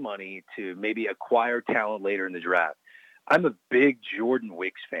saving money to maybe acquire talent later in the draft, I'm a big Jordan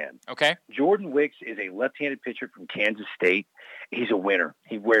Wicks fan. Okay. Jordan Wicks is a left-handed pitcher from Kansas State. He's a winner.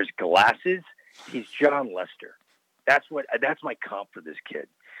 He wears glasses. He's John Lester. That's my comp for this kid.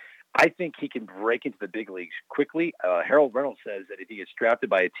 I think he can break into the big leagues quickly. Harold Reynolds says that if he gets drafted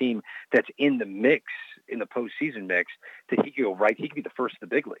by a team that's in the mix, in the postseason mix, that he could go right. He could be the first of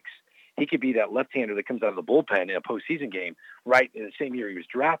the big leagues. He could be that left-hander that comes out of the bullpen in a postseason game right in the same year he was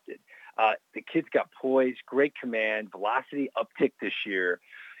drafted. The kid's got poise, great command, velocity uptick this year.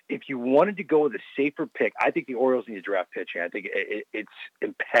 If you wanted to go with a safer pick, I think the Orioles need to draft pitching. I think it's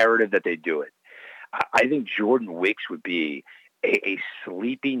imperative that they do it. I think Jordan Wicks would be a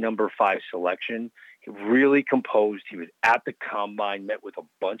sleepy number 5 selection. He really composed. He was at the combine, met with a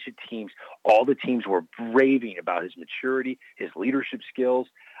bunch of teams. All the teams were raving about his maturity, his leadership skills.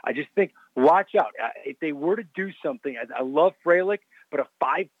 I just think, watch out. If they were to do something, I love Frelick, but a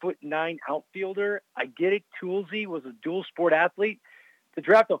 5'9" outfielder, I get it. Toolsy was a dual sport athlete. To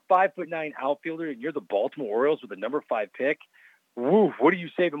draft a 5'9" outfielder and you're the Baltimore Orioles with a number 5 pick, woo, what are you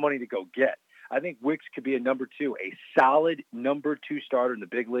saving money to go get? I think Wicks could be a number 2, a solid number 2 starter in the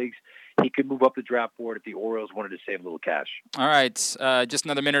big leagues. He could move up the draft board if the Orioles wanted to save a little cash. All right, just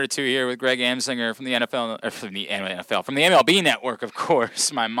another minute or two here with Greg Amsinger from the from the MLB Network, of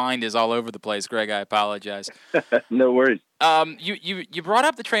course. My mind is all over the place, Greg. I apologize. No worries. You brought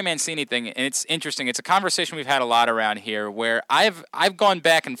up the Trey Mancini thing, and it's interesting. It's a conversation we've had a lot around here where I've gone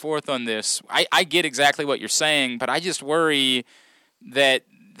back and forth on this. I get exactly what you're saying, but I just worry that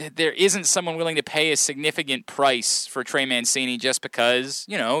there isn't someone willing to pay a significant price for Trey Mancini just because,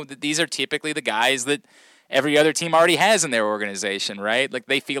 these are typically the guys that every other team already has in their organization, right? Like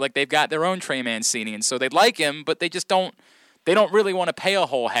they feel like they've got their own Trey Mancini, and so they like him, but they don't really want to pay a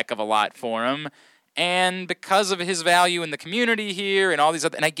whole heck of a lot for him. And because of his value in the community here and all these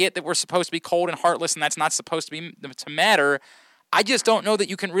other, and I get that we're supposed to be cold and heartless and that's not supposed to matter, I just don't know that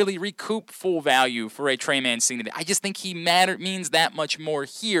you can really recoup full value for a Trey Mancini. I just think he means that much more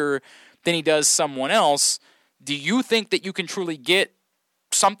here than he does someone else. Do you think that you can truly get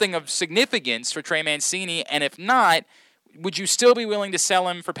something of significance for Trey Mancini? And if not, would you still be willing to sell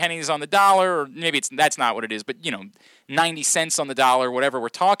him for pennies on the dollar? Or maybe that's not what it is, but 90 cents on the dollar, whatever we're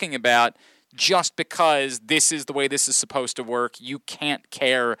talking about, just because this is the way this is supposed to work. You can't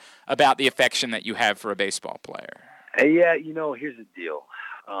care about the affection that you have for a baseball player. Yeah, here's the deal.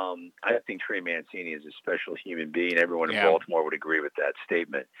 I think Trey Mancini is a special human being. Everyone in Baltimore would agree with that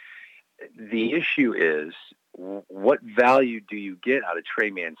statement. The issue is, what value do you get out of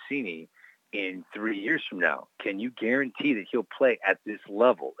Trey Mancini in 3 years from now? Can you guarantee that he'll play at this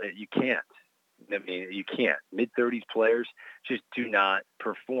level? You can't. I mean, you can't. Mid-30s players just do not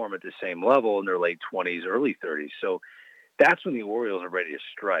perform at the same level in their late 20s, early 30s. So that's when the Orioles are ready to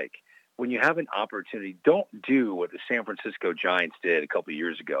strike. When you have an opportunity, don't do what the San Francisco Giants did a couple of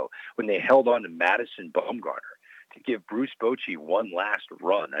years ago when they held on to Madison Bumgarner to give Bruce Bochy one last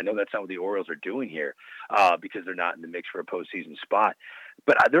run. I know that's not what the Orioles are doing here because they're not in the mix for a postseason spot.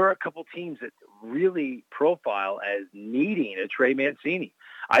 But there are a couple teams that really profile as needing a Trey Mancini.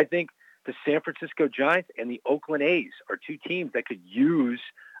 I think the San Francisco Giants and the Oakland A's are two teams that could use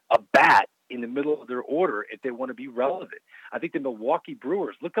a bat in the middle of their order if they want to be relevant. I think the Milwaukee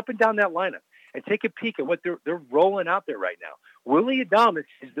Brewers, look up and down that lineup and take a peek at what they're rolling out there right now. Willie Adames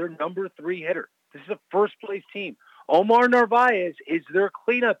is their number 3 hitter. This is a first-place team. Omar Narvaez is their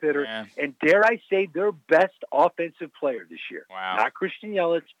cleanup hitter, and dare I say, their best offensive player this year. Wow. Not Christian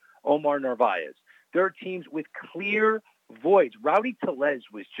Yelich, Omar Narvaez. There are teams with clear voids. Rowdy Tellez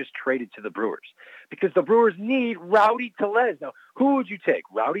was just traded to the Brewers because the Brewers need Rowdy Tellez. Now, who would you take,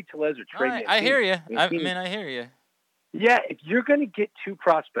 Rowdy Tellez or Trey Mancini? I hear you. I hear you. Yeah, if you're going to get 2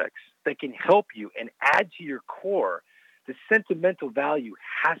 prospects that can help you and add to your core, the sentimental value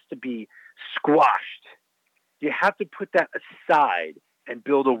has to be squashed. You have to put that aside and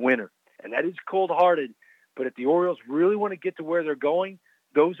build a winner. And that is cold-hearted. But if the Orioles really want to get to where they're going,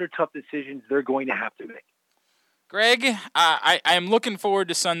 those are tough decisions they're going to have to make. Greg, I am looking forward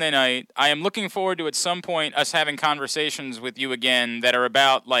to Sunday night. I am looking forward to, at some point, us having conversations with you again that are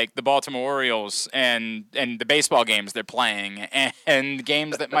about, like, the Baltimore Orioles and the baseball games they're playing and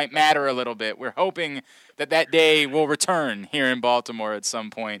games that might matter a little bit. We're hoping that day will return here in Baltimore at some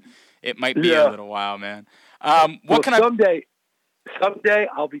point. It might be a little while, man. Someday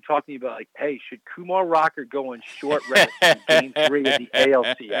I'll be talking about, like, hey, should Kumar Rocker go on short rest in Game 3 of the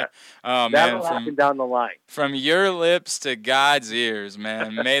ALCS? That'll happen down the line. From your lips to God's ears,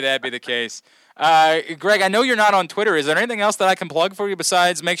 man. May that be the case. Greg, I know you're not on Twitter. Is there anything else that I can plug for you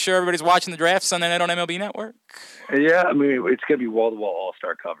besides make sure everybody's watching the draft Sunday night on MLB Network? Yeah, I mean, it's going to be wall-to-wall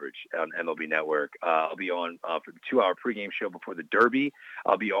all-star coverage on MLB Network. I'll be on for the 2-hour pregame show before the Derby.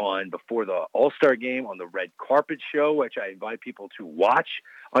 I'll be on before the All-Star game on the Red Carpet Show, which I invite people to watch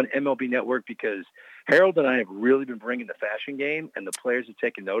on MLB Network because Harold and I have really been bringing the fashion game, and the players have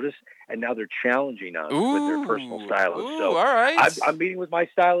taken notice, and now they're challenging us with their personal stylists. So all right. I'm meeting with my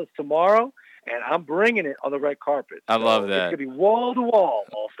stylist tomorrow, and I'm bringing it on the red carpet. I love that. It's going to be wall-to-wall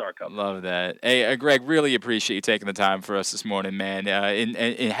all-star coverage. Love that. Hey, Greg, really appreciate you taking the time for us this morning, man. And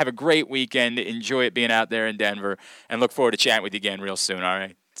have a great weekend. Enjoy it being out there in Denver, and look forward to chatting with you again real soon, all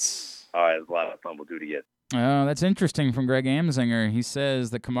right? All right, it was a lot of fun. We'll do it again. Oh, that's interesting from Greg Amsinger. He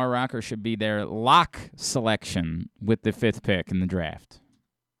says that Kumar Rocker should be their lock selection with the 5th pick in the draft.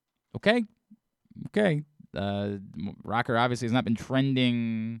 Okay. Rocker obviously has not been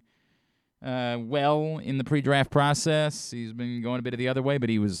trending well in the pre-draft process. He's been going a bit of the other way, but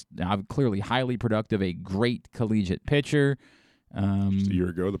he was clearly highly productive, a great collegiate pitcher. Just a year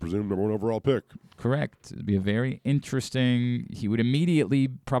ago, the presumed number 1 overall pick. Correct. It'd be a very interesting. He would immediately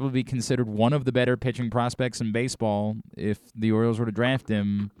probably be considered one of the better pitching prospects in baseball if the Orioles were to draft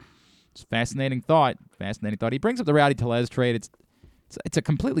him. It's a fascinating thought. He brings up the Rowdy Tellez trade. It's a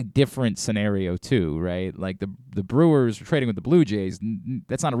completely different scenario too, right? Like the Brewers were trading with the Blue Jays.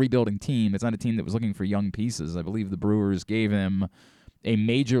 That's not a rebuilding team. It's not a team that was looking for young pieces. I believe the Brewers gave him a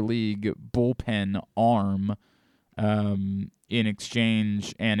major league bullpen arm in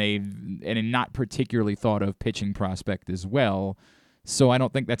exchange and a not particularly thought of pitching prospect as well. So I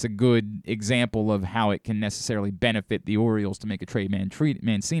don't think that's a good example of how it can necessarily benefit the Orioles to make a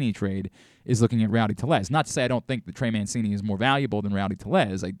Mancini trade, is looking at Rowdy Tellez. Not to say I don't think that Trey Mancini is more valuable than Rowdy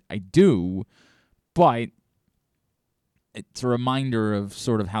Tellez. I do, but it's a reminder of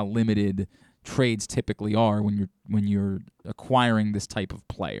sort of how limited trades typically are when you're acquiring this type of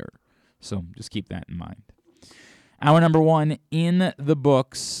player. So just keep that in mind. Hour number 1 in the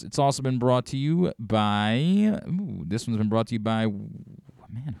books. It's also been brought to you by, this one's been brought to you by,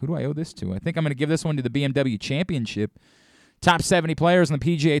 man, who do I owe this to? I think I'm going to give this one to the BMW Championship. Top 70 players on the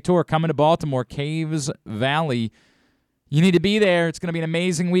PGA Tour coming to Baltimore, Caves Valley. You need to be there. It's going to be an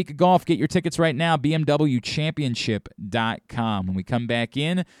amazing week of golf. Get your tickets right now, bmwchampionship.com. When we come back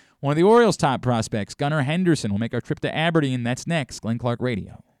in, one of the Orioles' top prospects, Gunnar Henderson, will make our trip to Aberdeen. That's next. Glenn Clark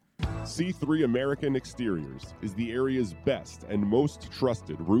Radio. C3 American Exteriors is the area's best and most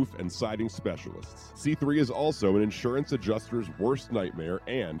trusted roof and siding specialists. C3 is also an insurance adjuster's worst nightmare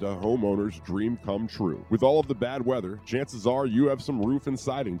and a homeowner's dream come true. With all of the bad weather, chances are you have some roof and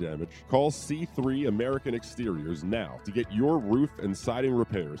siding damage. Call C3 American Exteriors now to get your roof and siding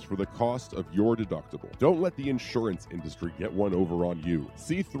repairs for the cost of your deductible. Don't let the insurance industry get one over on you.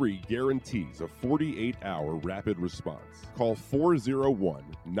 C3 guarantees a 48-hour rapid response. Call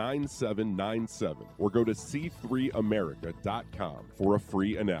 401-9797 or go to c3america.com for a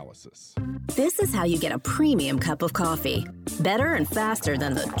free analysis. This is how you get a premium cup of coffee. Better and faster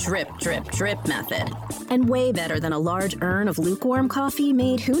than the drip, drip, drip method. And way better than a large urn of lukewarm coffee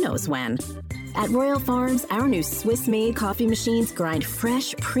made who knows when. At Royal Farms, our new Swiss-made coffee machines grind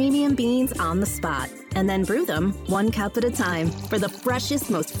fresh, premium beans on the spot and then brew them 1 cup at a time for the freshest,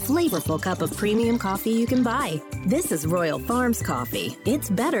 most flavorful cup of premium coffee you can buy. This is Royal Farms coffee. It's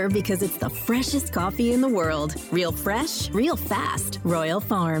better because it's the freshest coffee in the world. Real fresh, real fast. Royal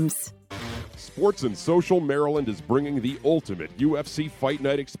Farms. Sports and Social Maryland is bringing the ultimate UFC Fight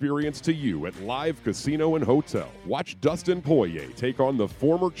Night experience to you at Live Casino and Hotel. Watch Dustin Poirier take on the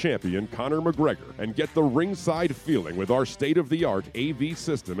former champion Conor McGregor and get the ringside feeling with our state-of-the-art AV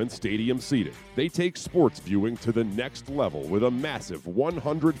system and stadium seating. They take sports viewing to the next level with a massive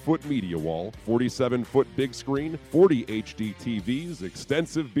 100-foot media wall, 47-foot big screen, 40 HD TVs,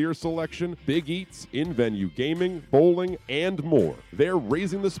 extensive beer selection, big eats, in-venue gaming, bowling, and more. They're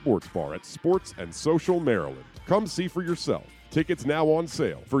raising the sports bar at Sports and Social Maryland. Come see for yourself. Tickets now on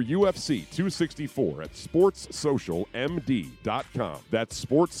sale for UFC 264 at SportsSocialMD.com. That's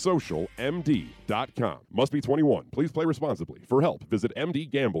SportsSocialMD.com. Must be 21. Please play responsibly. For help, visit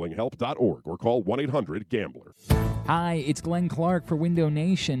mdgamblinghelp.org or call 1-800-GAMBLER. Hi, it's Glenn Clark for Window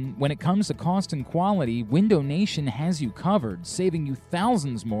Nation. When it comes to cost and quality, Window Nation has you covered, saving you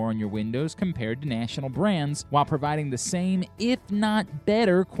thousands more on your windows compared to national brands while providing the same, if not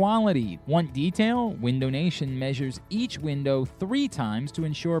better, quality. Want detail? Window Nation measures each window 3 times to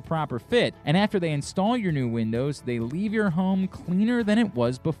ensure proper fit, and after they install your new windows, they leave your home cleaner than it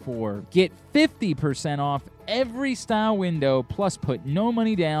was before. Get 50% off every style window, plus put no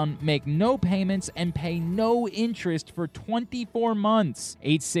money down, make no payments, and pay no interest for 24 months.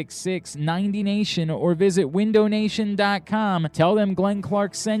 866-90-NATION or visit windownation.com. Tell them Glenn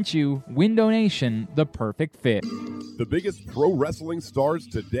Clark sent you. Window Nation, the perfect fit. The biggest pro wrestling stars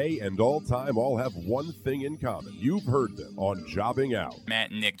today and all time all have one thing in common. You've heard them on Jobbing Out.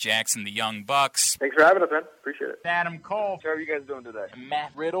 Matt and Nick Jackson, the Young Bucks. Thanks for having us, man. Appreciate it. Adam Cole. How are you guys doing today?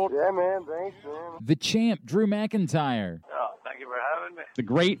 Matt Riddle. Yeah, man. Thanks, man. The champ, Drew McIntyre. Oh, thank you for having me. The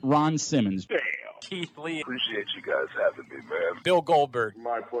great Ron Simmons. Damn. Keith Lee. Appreciate you guys having me, man. Bill Goldberg.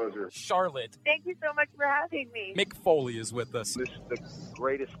 My pleasure. Charlotte. Thank you so much for having me. Mick Foley is with us. This is the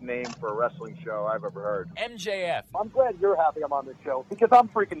greatest name for a wrestling show I've ever heard. MJF. I'm glad you're happy I'm on this show because I'm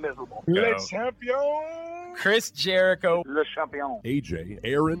freaking miserable. Le champion. Chris Jericho. Le champion. AJ,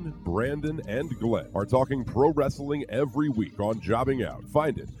 Aaron, Brandon, and Glenn are talking pro wrestling every week on Jobbing Out.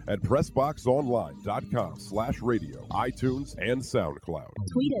 Find it at PressBoxOnline.com/radio, iTunes, and SoundCloud.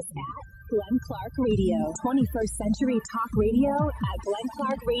 Tweet us at Glenn Clark Radio. 21st Century Talk Radio at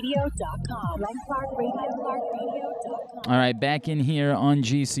GlennClarkRadio.com. GlennClarkRadio.com. All right, back in here on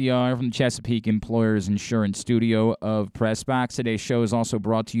GCR from the Chesapeake Employers Insurance Studio of PressBox. Today's show is also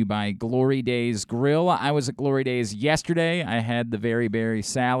brought to you by Glory Days Grill. I was at Glory Days yesterday. I had the Very Berry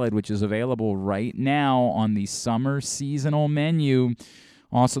Salad, which is available right now on the summer seasonal menu.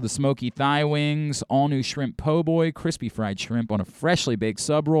 Also, the smoky thigh wings, all-new shrimp po' boy, crispy fried shrimp on a freshly baked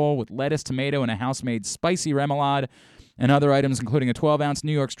sub roll with lettuce, tomato, and a house-made spicy remoulade, and other items including a 12-ounce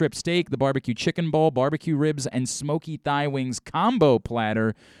New York strip steak, the barbecue chicken bowl, barbecue ribs, and smoky thigh wings combo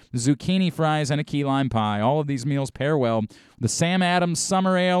platter, zucchini fries, and a key lime pie. All of these meals pair well with the Sam Adams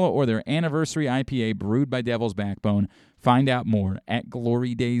Summer Ale or their anniversary IPA brewed by Devil's Backbone. Find out more at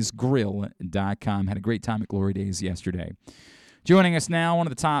GloryDaysGrill.com. Had a great time at Glory Days yesterday. Joining us now, one of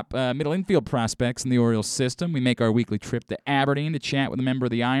the top middle infield prospects in the Orioles system. We make our weekly trip to Aberdeen to chat with a member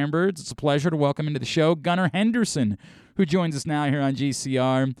of the Ironbirds. It's a pleasure to welcome into the show Gunnar Henderson, who joins us now here on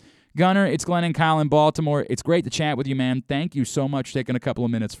GCR. Gunnar, it's Glenn and Kyle in Baltimore. It's great to chat with you, man. Thank you so much for taking a couple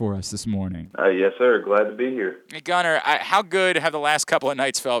of minutes for us this morning. Yes, sir. Glad to be here. Hey, Gunnar, how good have the last couple of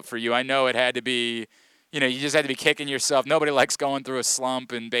nights felt for you? I know it had to be, you just had to be kicking yourself. Nobody likes going through a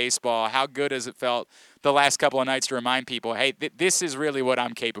slump in baseball. How good has it felt the last couple of nights to remind people, hey, this is really what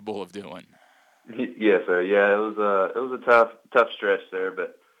I'm capable of doing? Yes, sir. Yeah, it was a tough stretch there,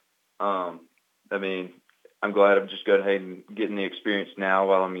 but I mean, I'm glad I'm just going ahead and getting the experience now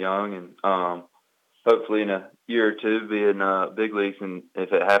while I'm young, and hopefully in a year or two be in big leagues. And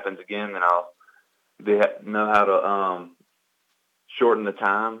if it happens again, then I'll know how to shorten the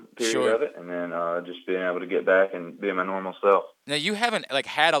time period of it, and then just being able to get back and be my normal self. Now, you haven't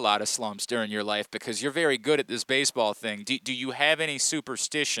had a lot of slumps during your life because you're very good at this baseball thing. Do you have any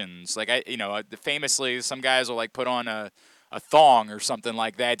superstitions? Famously, some guys will put on a thong or something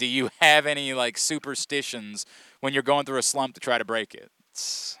like that. Do you have any superstitions when you're going through a slump to try to break it?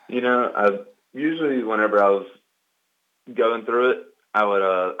 Usually whenever I was going through it, I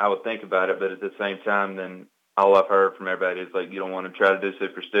would think about it, but at the same time, then all I've heard from everybody is you don't want to try to do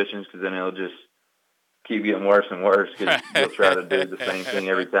superstitions because then it'll just keep getting worse and worse because you'll try to do the same thing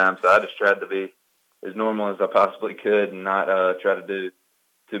every time. So I just tried to be as normal as I possibly could and not try to do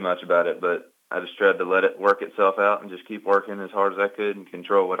too much about it. But I just tried to let it work itself out and just keep working as hard as I could and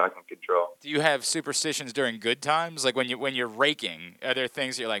control what I can control. Do you have superstitions during good times? Like when you're raking, are there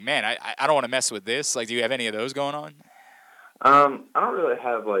things you're like, man, I don't want to mess with this? Do you have any of those going on? I don't really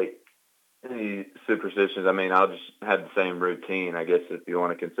have any superstitions. I mean, I'll just have the same routine, I guess, if you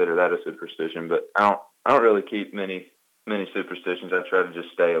want to consider that a superstition. But I don't really keep many superstitions. I try to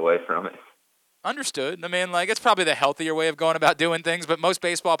just stay away from it. Understood. I mean, it's probably the healthier way of going about doing things, but most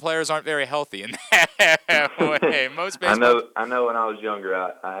baseball players aren't very healthy in that way. I know. When I was younger,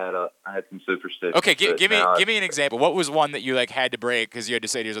 I had some superstitions. Okay, give me an example. What was one that you had to break because you had to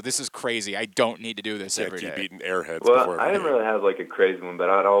say to yourself, "This is crazy. I don't need to do this every day." Keep eating Airheads. Well, I didn't really have a crazy one, but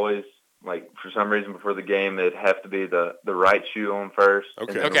I'd always for some reason before the game it'd have to be the right shoe on first, and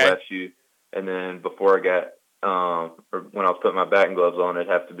then the left shoe, and then before I got or when I was putting my batting gloves on, it'd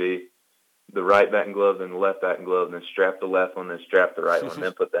have to be the right batting glove, then the left batting glove, and then strap the left one, then strap the right one,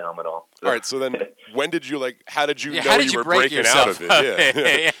 then put the helmet on. So. All right, so then when did you how did you know how did you were break breaking out of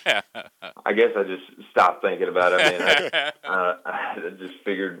it? Yeah. I guess I just stopped thinking about it. I just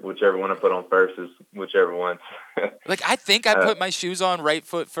figured whichever one I put on first is whichever one. I think I put my shoes on right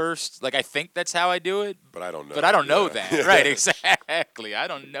foot first. I think that's how I do it. But I don't know. But I don't know that. Right, exactly. I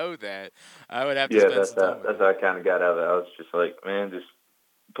don't know that. I would have to spend some time. That's how I kind of got out of it. I was just man, just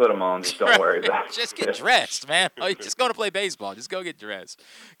put them on. Just don't worry about it. Just get dressed, man. Oh, you're just going to play baseball. Just go get dressed.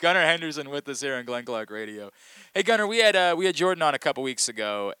 Gunnar Henderson with us here on Glenn Clark Radio. Hey, Gunnar, we had Jordan on a couple weeks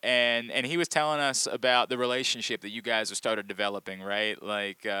ago, and he was telling us about the relationship that you guys have started developing, right?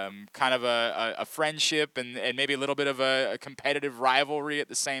 Like kind of a friendship and maybe a little bit of a competitive rivalry at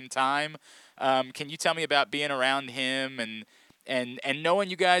the same time. Can you tell me about being around him and knowing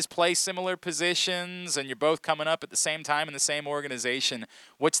you guys play similar positions and you're both coming up at the same time in the same organization?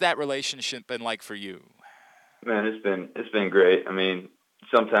 What's that relationship been like for you? Man, it's been great. I mean,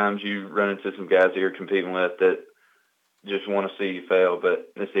 sometimes you run into some guys that you're competing with that just want to see you fail,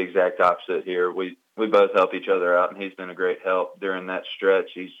 but it's the exact opposite here. We both help each other out, and he's been a great help during that stretch.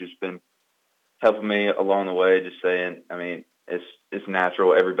 He's just been helping me along the way, just saying, I mean, it's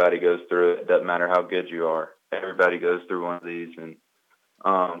natural. Everybody goes through it. It doesn't matter how good you are. Everybody goes through one of these, and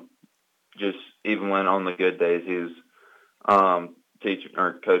just even when on the good days, he was teaching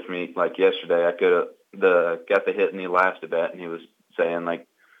or coaching me. Like yesterday, I could have got the hit in the last at bat, and he was saying like,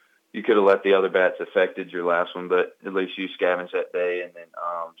 you could have let the other bats affected your last one, but at least you scavenged that day. And then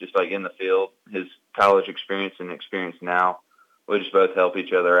just like in the field, his college experience and experience now, we just both help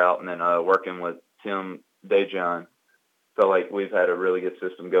each other out. And then working with Tim Dejan, felt like we've had a really good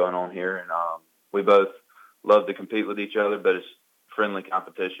system going on here, and we both love to compete with each other, but it's friendly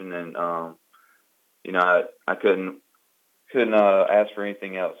competition, and I couldn't ask for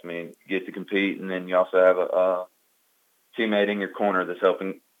anything else. I mean, you get to compete, and then you also have a teammate in your corner that's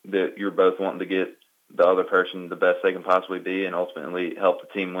helping, that you're both wanting to get the other person the best they can possibly be, and ultimately help the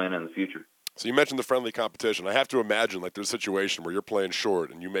team win in the future. So you mentioned the friendly competition. I have to imagine like there's a situation where you're playing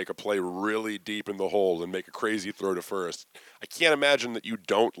short and you make a play really deep in the hole and make a crazy throw to first. I can't imagine that you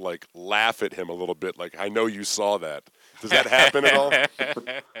don't like laugh at him a little bit. Like, I know you saw that. Does that happen at all?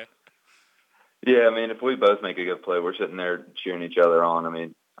 Yeah, I mean, if we both make a good play, we're sitting there cheering each other on. I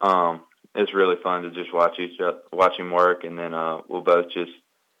mean, it's really fun to just watch him work, and then we'll both just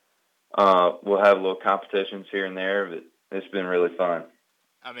we'll have little competitions here and there, but it's been really fun.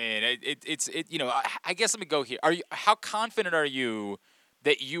 I mean, it's I guess let me go here. How confident are you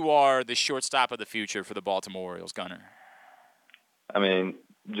that you are the shortstop of the future for the Baltimore Orioles, Gunnar? I mean,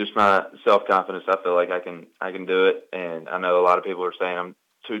 just my self-confidence. I feel like I can do it, and I know a lot of people are saying I'm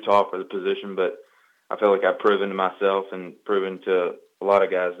too tall for the position, but I feel like I've proven to myself and proven to a lot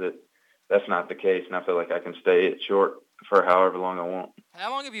of guys that that's not the case, and I feel like I can stay at short for however long I want.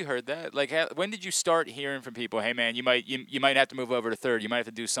 How long have you heard that? Like, when did you start hearing from people, hey, man, you might have to move over to third, you might have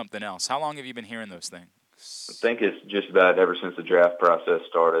to do something else? How long have you been hearing those things? I think it's just about ever since the draft process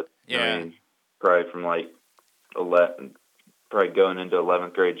started. Yeah. I mean, probably from like 11, probably going into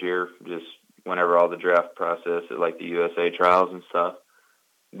 11th grade year, just whenever all the draft process at like the USA trials and stuff.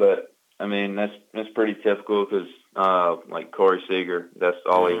 But I mean, that's pretty typical because like Corey Seager, that's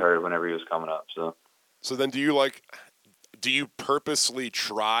all he heard whenever he was coming up. So then do you purposely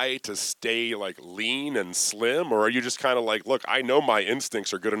try to stay like lean and slim, or are you just kind of like, look, I know my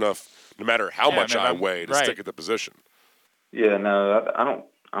instincts are good enough no matter how much I weigh to stick at the position? Yeah, no, I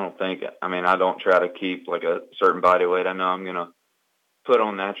don't think. I mean, I don't try to keep like a certain body weight. I know I'm gonna put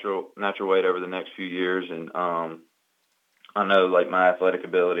on natural weight over the next few years, and I know like my athletic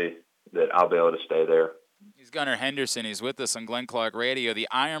ability that I'll be able to stay there. He's Gunnar Henderson. He's with us on Glenn Clark Radio. The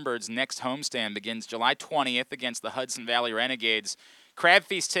Ironbirds' next homestand begins July 20th against the Hudson Valley Renegades. Crab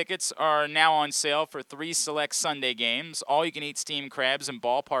Feast tickets are now on sale for 3 select Sunday games. All-you-can-eat steamed crabs and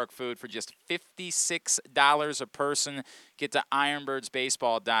ballpark food for just $56 a person. Get to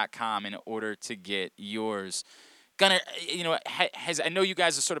ironbirdsbaseball.com in order to get yours. Gunnar, I know you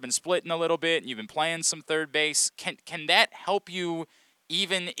guys have sort of been splitting a little bit, and you've been playing some third base. Can that help you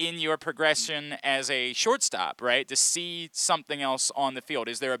even in your progression as a shortstop, right, to see something else on the field?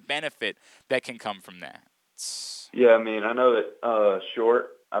 Is there a benefit that can come from that? Yeah, I mean, I know that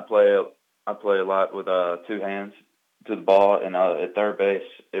short, I play a lot with 2 hands to the ball, and at third base,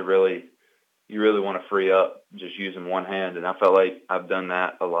 you really want to free up just using one hand, and I felt like I've done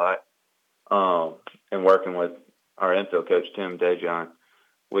that a lot. And working with our infield coach, Tim Dejan,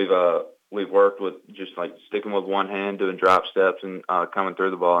 we've worked with just like sticking with one hand, doing drop steps and coming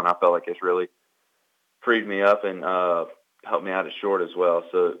through the ball, and I felt like it's really freed me up and helped me out at short as well.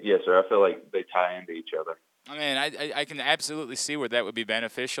 So, yes, sir, I feel like they tie into each other. I mean, I can absolutely see where that would be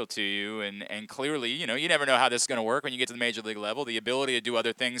beneficial to you, and clearly, you never know how this is going to work when you get to the major league level. The ability to do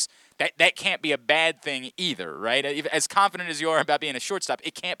other things, that can't be a bad thing either, right? As confident as you are about being a shortstop,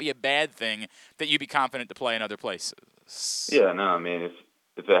 it can't be a bad thing that you be confident to play in other places. Yeah, no, I mean,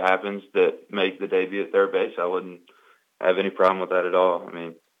 if it happens that make the debut at third base, I wouldn't have any problem with that at all. I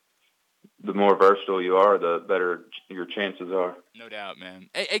mean, the more versatile you are, the better your chances are. No doubt, man.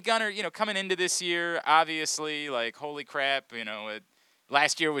 Hey, Gunnar, coming into this year, obviously, like, holy crap,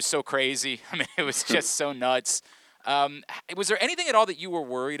 last year was so crazy. I mean, it was just so nuts. Was there anything at all that you were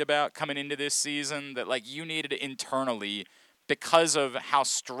worried about coming into this season that, like, you needed internally because of how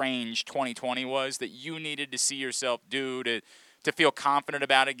strange 2020 was, that you needed to see yourself do to feel confident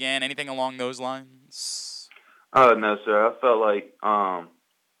about again? Anything along those lines? No, sir. I felt like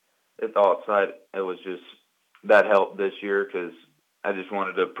at the outside, it was just that helped this year because I just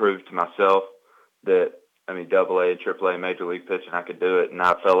wanted to prove to myself that, AA and AAA Major League pitching, I could do it. And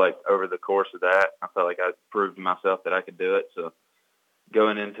I felt like over the course of that, I felt like I proved to myself that I could do it. So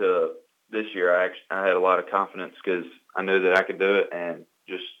going into this year, I had a lot of confidence because I knew that I could do it, and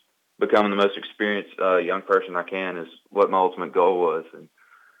just becoming the most experienced young person I can is what my ultimate goal was. And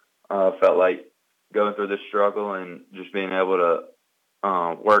I felt like going through this struggle and just being able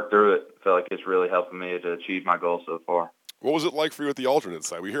to work through it, felt like it's really helping me to achieve my goal so far. What was it like for you at the alternate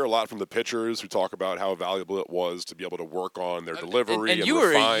side? We hear a lot from the pitchers who talk about how valuable it was to be able to work on their delivery and you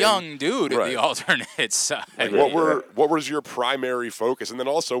refine. Were a young dude right. at the alternate side. Like, what was your primary focus? And then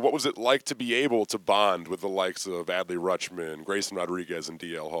also, what was it like to be able to bond with the likes of Adley Rutschman, Grayson Rodriguez, and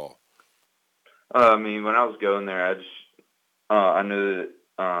DL Hall? When I was going there, I knew that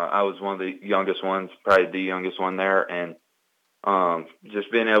I was one of the youngest ones, probably the youngest one there, and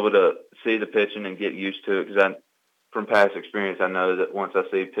just being able to see the pitching and get used to it, because from past experience, I know that once I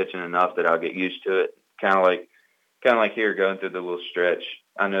see pitching enough that I'll get used to it. Kind of like here going through the little stretch.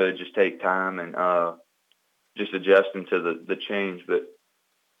 I know it just take time and just adjusting to the change, but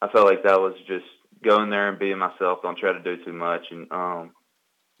I felt like that was just going there and being myself. Don't try to do too much, and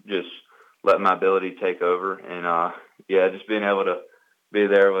just let my ability take over. And just being able to be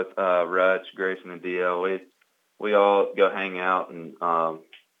there with Rutch, Grayson, and DL. We all go hang out and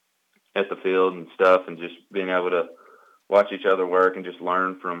at the field and stuff, and just being able to watch each other work and just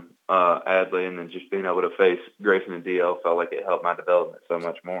learn from Adley, and then just being able to face Grayson and DL felt like it helped my development so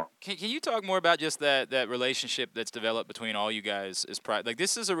much more. Can you talk more about just that relationship that's developed between all you guys? Like,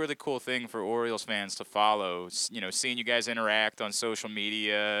 this is a really cool thing for Orioles fans to follow. Seeing you guys interact on social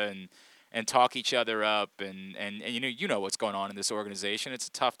media and talk each other up, and you know what's going on in this organization. It's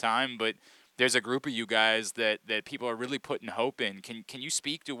a tough time, but there's a group of you guys that people are really putting hope in. Can you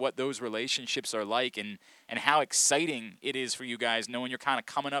speak to what those relationships are like and how exciting it is for you guys knowing you're kind of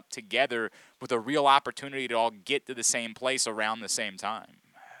coming up together with a real opportunity to all get to the same place around the same time?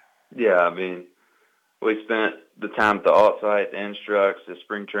 Yeah, we spent the time at the alt site, the instructs, the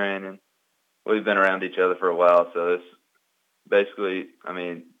spring training. We've been around each other for a while, so it's basically,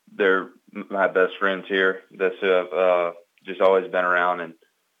 they're my best friends here. That's who I've just always been around, and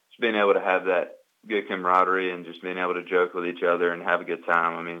just being able to have that good camaraderie and just being able to joke with each other and have a good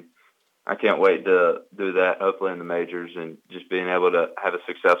time. I can't wait to do that, hopefully in the majors, and just being able to have a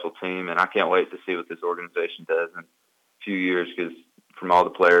successful team. And I can't wait to see what this organization does in a few years, because from all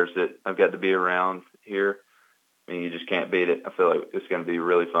the players that I've got to be around here, you just can't beat it. I feel like it's going to be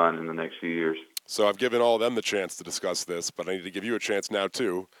really fun in the next few years. So I've given all of them the chance to discuss this, but I need to give you a chance now,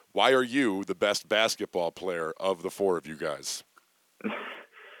 too. Why are you the best basketball player of the four of you guys?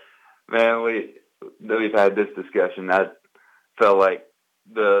 Man, we've had this discussion. I felt like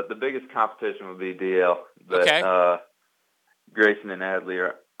the biggest competition would be DL. But okay. Grayson and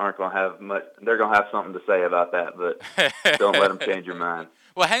Adley aren't going to have much. They're going to have something to say about that, but don't let them change your mind.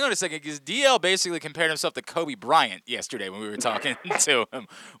 Well, hang on a second, because DL basically compared himself to Kobe Bryant yesterday when we were talking to him,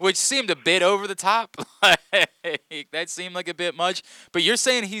 which seemed a bit over the top. That seemed like a bit much. But you're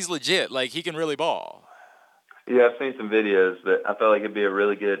saying he's legit, like he can really ball. Yeah, I've seen some videos, but I felt like it'd be a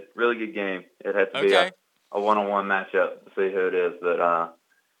really good game. It had to be a one-on-one matchup to see who it is. But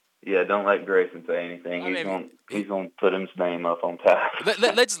don't let Grayson say anything. He's going to put his name up on top.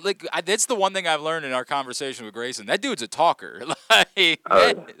 That's the one thing I've learned in our conversation with Grayson. That dude's a talker.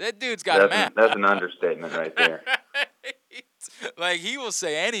 That dude's got a map. That's an understatement right there. Like, he will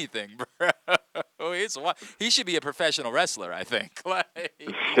say anything, bro. He should be a professional wrestler, I think.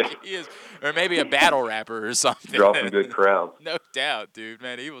 He is, or maybe a battle rapper or something. Draw some good crowds. No doubt, dude.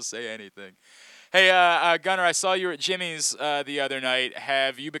 Man, he will say anything. Hey, Gunnar, I saw you were at Jimmy's the other night.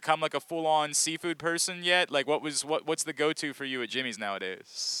 Have you become like a full-on seafood person yet? Like, what's the go-to for you at Jimmy's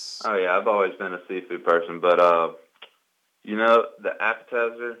nowadays? Oh yeah, I've always been a seafood person, but the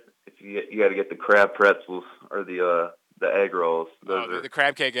appetizer, you got to get the crab pretzels or the egg rolls. The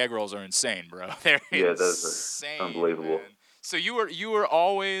crab cake egg rolls are insane, bro. They're insane, those are unbelievable. Man. So you were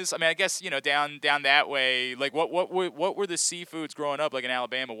always, I guess, down that way. Like, what were the seafoods growing up, like in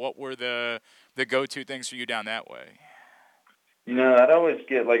Alabama? What were the go-to things for you down that way? I'd always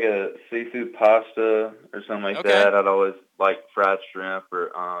get like a seafood pasta or something like that. I'd always like fried shrimp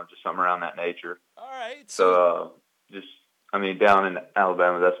or just something around that nature. All right. So down in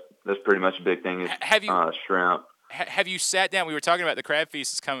Alabama, that's pretty much a big thing is shrimp. Have you sat down? We were talking about the crab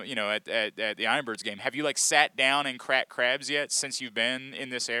feast coming, at the Ironbirds game. Have you sat down and cracked crabs yet since you've been in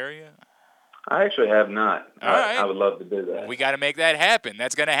this area? I actually have not. All right. I would love to do that. We got to make that happen.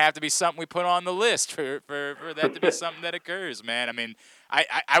 That's going to have to be something we put on the list for that to be something that occurs, man. I mean,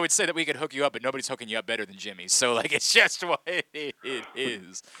 I would say that we could hook you up, but nobody's hooking you up better than Jimmy. So, it's just what it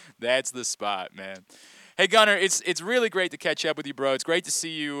is. That's the spot, man. Hey, Gunnar, it's really great to catch up with you, bro. It's great to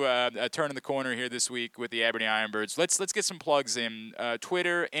see you turning the corner here this week with the Aberdeen Ironbirds. Let's get some plugs in.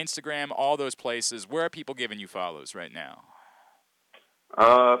 Twitter, Instagram, all those places. Where are people giving you follows right now?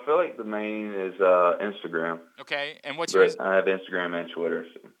 I feel like the main is Instagram. Okay, and what's I have Instagram and Twitter.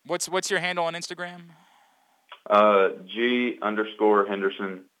 So. What's your handle on Instagram?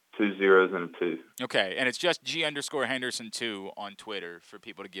 G_Henderson, 2 zeros and a 2. Okay, and it's just G_Henderson2 on Twitter for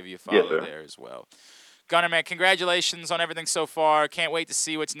people to give you a follow there as well. Gunnar, man, congratulations on everything so far. Can't wait to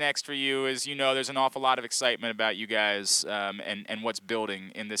see what's next for you. As you know, there's an awful lot of excitement about you guys and what's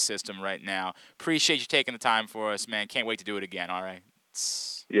building in this system right now. Appreciate you taking the time for us, man. Can't wait to do it again, all right?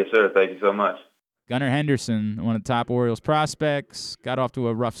 Yes, sir. Thank you so much. Gunnar Henderson, one of the top Orioles prospects. Got off to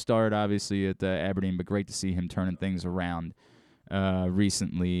a rough start, obviously, at Aberdeen, but great to see him turning things around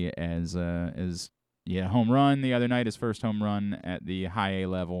recently as home run the other night, his first home run at the high A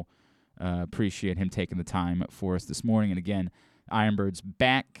level. Appreciate him taking the time for us this morning. And again, Ironbirds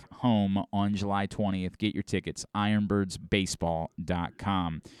back home on July 20th. Get your tickets,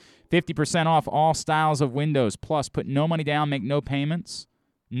 ironbirdsbaseball.com. 50% off all styles of windows. Plus, put no money down, make no payments,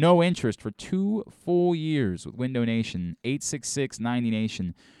 no interest for 2 full years with Window Nation,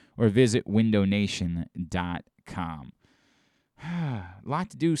 866-90Nation, or visit windownation.com. A lot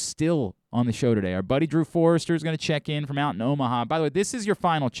to do still on the show today. Our buddy Drew Forrester is going to check in from out in Omaha. By the way, this is your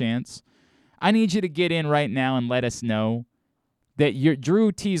final chance. I need you to get in right now and let us know that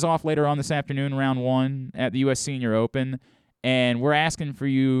Drew tees off later on this afternoon, round 1 at the U.S. Senior Open, and we're asking for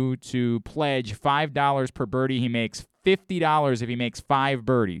you to pledge $5 per birdie he makes, $50 if he makes 5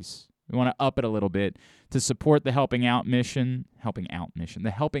 birdies. We want to up it a little bit to support the Helping Up mission,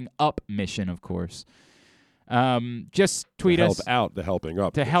 of course. Just tweet us. To help out the Helping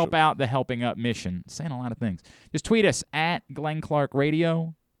Up. To help out the Helping Up mission. Saying a lot of things. Just tweet us at Glenn Clark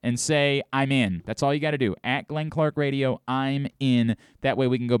Radio and say, I'm in. That's all you got to do. At Glenn Clark Radio, I'm in. That way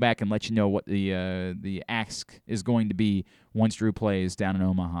we can go back and let you know what the ask is going to be once Drew plays down in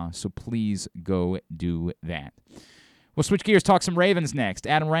Omaha. So please go do that. We'll switch gears, talk some Ravens next.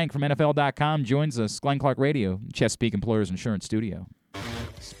 Adam Rank from NFL.com joins us. Glenn Clark Radio, Chesapeake Employers Insurance Studio.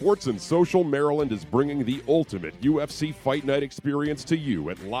 Sports and Social Maryland is bringing the ultimate UFC Fight Night experience to you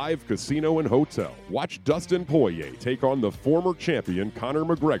at Live Casino and Hotel. Watch Dustin Poirier take on the former champion Conor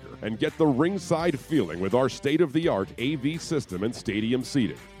McGregor and get the ringside feeling with our state-of-the-art AV system and stadium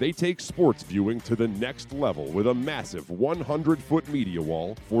seating. They take sports viewing to the next level with a massive 100-foot media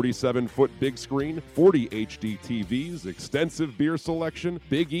wall, 47-foot big screen, 40 HD TVs, extensive beer selection,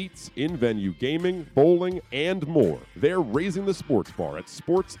 big eats, in-venue gaming, bowling, and more. They're raising the sports bar at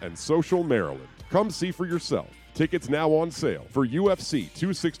Sports and Social Maryland. Come see for yourself. Tickets now on sale for UFC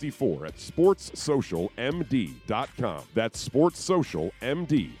 264 at sportssocialmd.com. That's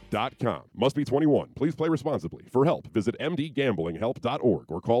sportssocialmd.com. Must be 21. Please play responsibly. For help, visit mdgamblinghelp.org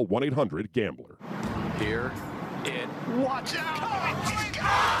or call 1-800-GAMBLER. Here it. Watch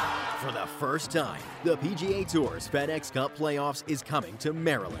out! For the first time, the PGA Tour's FedEx Cup Playoffs is coming to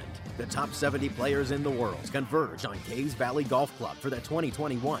Maryland. The top 70 players in the world converge on Caves Valley Golf Club for the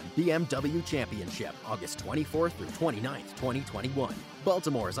 2021 BMW Championship, August 24th through 29th, 2021.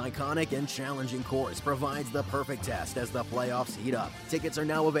 Baltimore's iconic and challenging course provides the perfect test as the playoffs heat up. Tickets are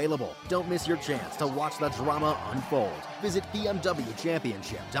now available. Don't miss your chance to watch the drama unfold. Visit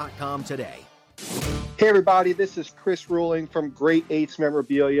BMWChampionship.com today. Hey everybody, this is Chris Ruling from Great 8's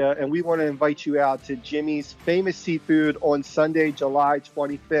Memorabilia, and we want to invite you out to Jimmy's Famous Seafood on Sunday, July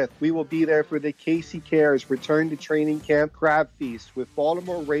 25th. We will be there for the Casey Cares Return to Training Camp Crab Feast with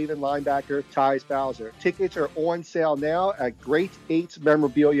Baltimore Raven linebacker Tyus Bowser. Tickets are on sale now at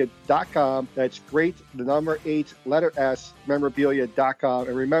great8memorabilia.com. That's great, the number 8, letter S, memorabilia.com.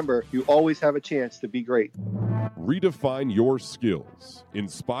 And remember, you always have a chance to be great. Redefine your skills,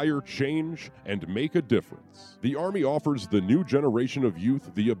 inspire change, and make a difference. The Army offers the new generation of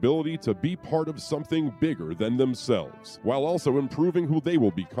youth the ability to be part of something bigger than themselves, while also improving who they will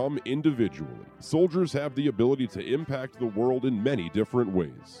become individually. Soldiers have the ability to impact the world in many different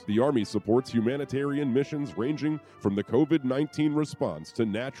ways. The Army supports humanitarian missions ranging from the COVID-19 response to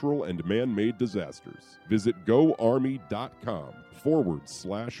natural and man-made disasters. Visit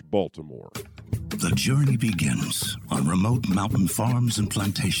goarmy.com/Baltimore. The journey begins on remote mountain farms and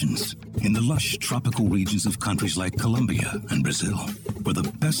plantations in the lush tropical regions of countries like Colombia and Brazil, where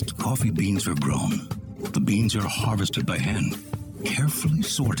the best coffee beans are grown. The beans are harvested by hand, carefully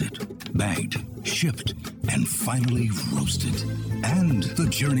sorted, bagged, shipped, and finally roasted. And the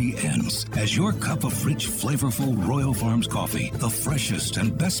journey ends as your cup of rich, flavorful Royal Farms coffee, the freshest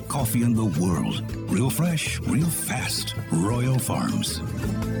and best coffee in the world. Real fresh, real fast. Royal Farms.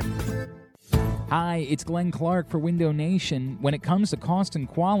 Hi, it's Glenn Clark for Window Nation. When it comes to cost and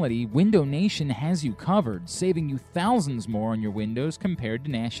quality, Window Nation has you covered, saving you thousands more on your windows compared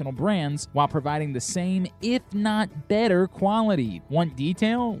to national brands while providing the same, if not better, quality. Want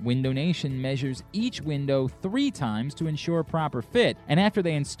detail? Window Nation measures each window 3 times to ensure proper fit, and after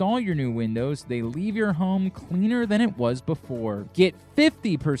they install your new windows, they leave your home cleaner than it was before. Get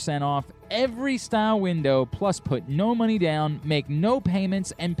 50% off every style window, plus put no money down, make no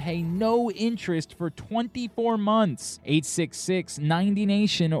payments, and pay no interest for 24 months.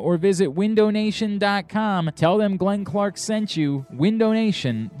 866-90-NATION or visit windownation.com. Tell them Glenn Clark sent you. Window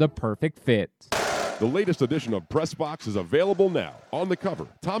Nation, the perfect fit. The latest edition of Press Box is available now. On the cover,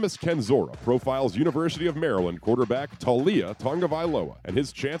 Thomas Kenzora profiles University of Maryland quarterback Taulia Tagovailoa and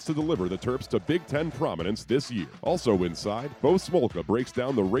his chance to deliver the Terps to Big Ten prominence this year. Also inside, Bo Smolka breaks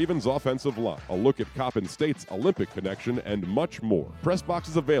down the Ravens' offensive line, a look at Coppin State's Olympic connection, and much more. Press Box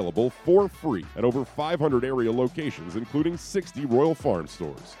is available for free at over 500 area locations, including 60 Royal Farm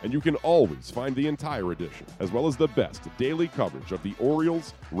stores. And you can always find the entire edition, as well as the best daily coverage of the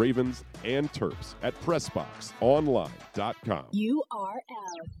Orioles, Ravens, and Terps at PressBoxOnline.com. URL.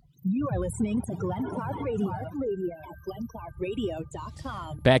 You are listening to Glenn Clark Radio at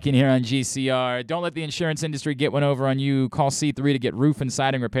glennclarkradio.com. Back in here on GCR. Don't let the insurance industry get one over on you. Call C3 to get roof and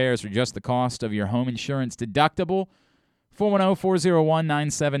siding repairs for just the cost of your home insurance deductible.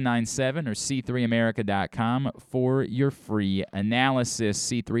 410-401-9797 or c3america.com for your free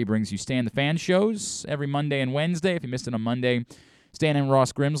analysis. C3 brings you Stan the Fan shows every Monday and Wednesday. If you missed it on Monday, Stan and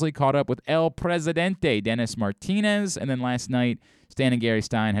Ross Grimsley caught up with El Presidente, Dennis Martinez. And then last night, Stan and Gary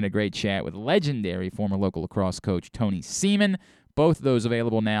Stein had a great chat with legendary former local lacrosse coach Tony Seaman. Both of those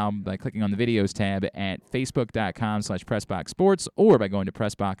available now by clicking on the videos tab at facebook.com/PressBoxSports or by going to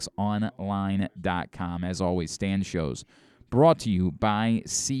PressBoxOnline.com. As always, Stan shows brought to you by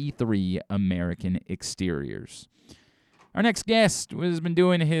C3 American Exteriors. Our next guest has been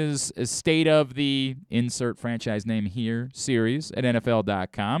doing his State of the Insert Franchise Name Here series at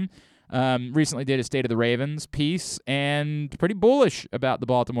NFL.com. Recently did a State of the Ravens piece and pretty bullish about the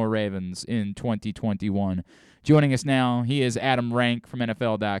Baltimore Ravens in 2021. Joining us now, he is Adam Rank from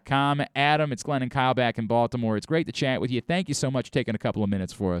NFL.com. Adam, it's Glenn and Kyle back in Baltimore. It's great to chat with you. Thank you so much for taking a couple of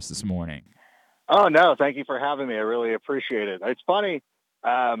minutes for us this morning. Oh, no, thank you for having me. I really appreciate it. It's funny.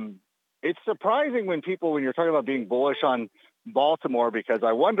 It's surprising when you're talking about being bullish on Baltimore, because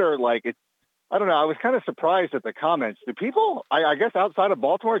I wonder, I don't know, I was kind of surprised at the comments. Do people, I guess, outside of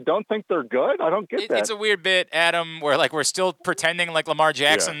Baltimore don't think they're good? I don't get that. It's a weird bit, Adam, where we're still pretending like Lamar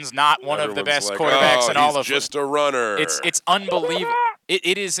Jackson's not one of the best quarterbacks in all of he's just a runner. It's unbelievable.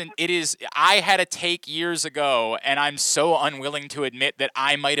 It is. I had a take years ago, and I'm so unwilling to admit that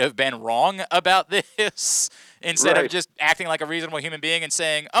I might have been wrong about this. Instead of just acting like a reasonable human being and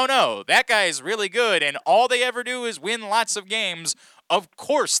saying, oh, no, that guy's really good, and all they ever do is win lots of games. Of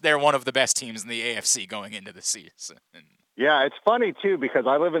course they're one of the best teams in the AFC going into the season. Yeah, it's funny, too, because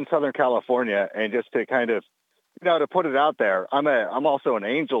I live in Southern California, and just to kind of, to put it out there, I'm also an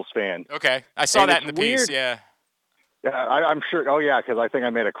Angels fan. Okay, I saw that in the piece, yeah. Yeah, I'm sure. Oh, yeah, because I think I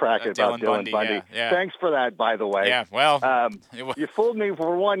made a crack about Dylan Bundy. Yeah. Thanks for that, by the way. Yeah, well. You fooled me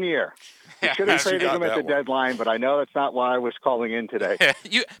for 1 year. You should have traded him at the deadline, but I know that's not why I was calling in today.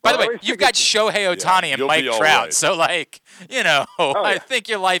 By the way, you've got Shohei Ohtani and Mike Trout, right. so I think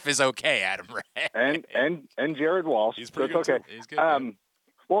your life is okay, Adam Ray. And Jared Walsh. He's pretty good. Okay. He's good.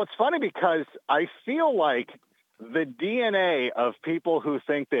 Well, it's funny because I feel like the DNA of people who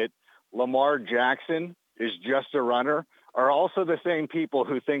think that Lamar Jackson is just a runner are also the same people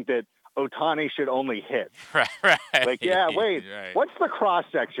who think that Ohtani should only hit. Right. What's the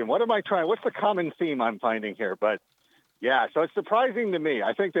cross-section? What's the common theme I'm finding here? But, yeah, so it's surprising to me.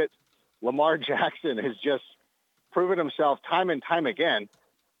 I think that Lamar Jackson is just proven himself time and time again.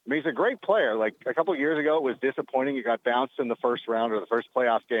 I mean, he's a great player. Like a couple of years ago, it was disappointing. He got bounced in the first round or the first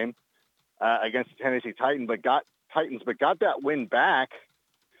playoff game against the Tennessee Titans, but got that win back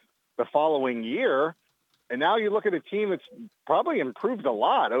the following year. And now you look at a team that's probably improved a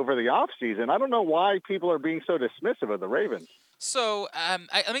lot over the offseason. I don't know why people are being so dismissive of the Ravens. So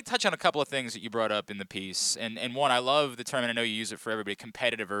let me touch on a couple of things that you brought up in the piece. And one, I love the term, and I know you use it for everybody,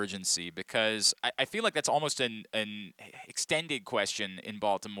 competitive urgency, because I feel like that's almost an extended question in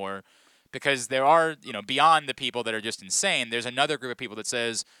Baltimore, because there are, beyond the people that are just insane, there's another group of people that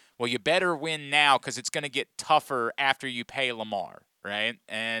says, well, you better win now because it's going to get tougher after you pay Lamar, right?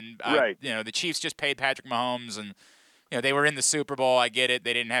 And, the Chiefs just paid Patrick Mahomes, and they were in the Super Bowl. I get it.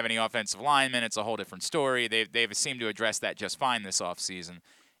 They didn't have any offensive linemen. It's a whole different story. They've seemed to address that just fine this offseason.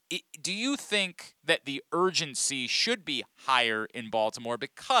 Do you think that the urgency should be higher in Baltimore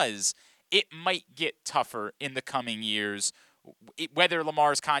because it might get tougher in the coming years? Whether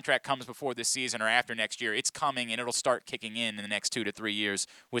Lamar's contract comes before this season or after next year, it's coming, and it'll start kicking in the next 2 to 3 years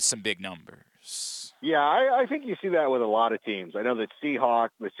with some big numbers. Yeah, I think you see that with a lot of teams. I know that the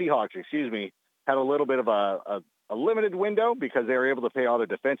Seahawks, had a little bit of a limited window because they were able to pay all their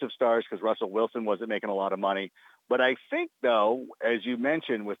defensive stars because Russell Wilson wasn't making a lot of money. But I think, though, as you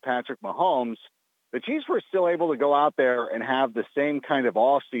mentioned with Patrick Mahomes, the Chiefs were still able to go out there and have the same kind of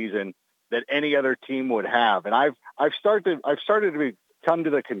off season that any other team would have. And I've started to come to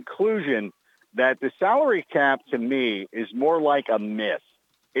the conclusion that the salary cap to me is more like a myth.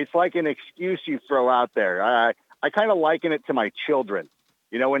 It's like an excuse you throw out there. I kind of liken it to my children.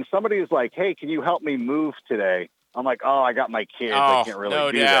 When somebody is like, hey, can you help me move today? I'm like, oh, I got my kids. I can't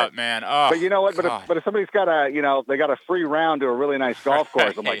really do that. Man. Oh, but you know what? But if somebody's got they got a free round to a really nice golf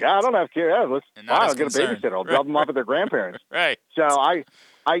course, I'm like, I don't have kids. Yeah, I'll get a babysitter. I'll drop them off at their grandparents. Right. So I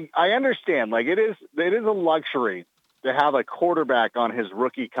understand. Like it is a luxury to have a quarterback on his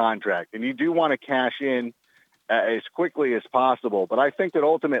rookie contract, and you do want to cash in as quickly as possible. But I think that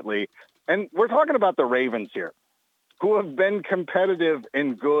ultimately, and we're talking about the Ravens here, who have been competitive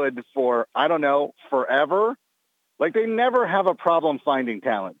and good for, I don't know, forever. Like they never have a problem finding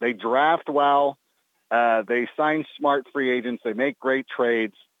talent. They draft well. They sign smart free agents. They make great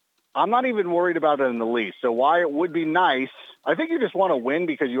trades. I'm not even worried about it in the least. So why it would be nice, I think you just want to win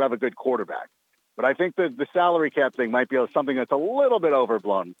because you have a good quarterback. But I think that the salary cap thing might be something that's a little bit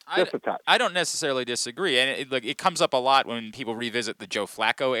overblown, just a touch. I don't necessarily disagree. And it comes up a lot when people revisit the Joe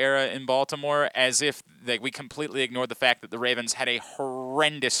Flacco era in Baltimore, as if we completely ignored the fact that the Ravens had a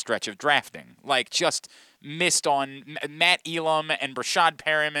horrendous stretch of drafting. Just missed on Matt Elam and Brashad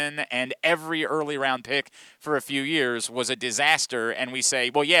Perriman, and every early round pick for a few years was a disaster. And we say,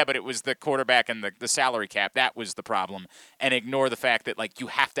 well, yeah, but it was the quarterback and the salary cap. That was the problem. And ignore the fact that you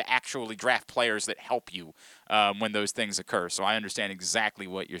have to actually draft players that help you when those things occur. So I understand exactly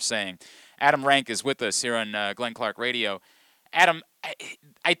what you're saying. Adam Rank is with us here on Glenn Clark Radio. Adam,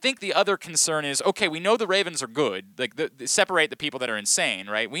 I think the other concern is, okay, we know the Ravens are good. Separate the people that are insane,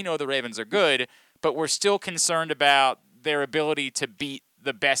 right? We know the Ravens are good, but we're still concerned about their ability to beat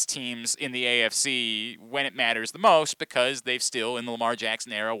the best teams in the AFC when it matters the most, because they've still, in the Lamar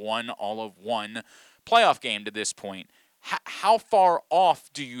Jackson era, won all of one playoff game to this point. How far off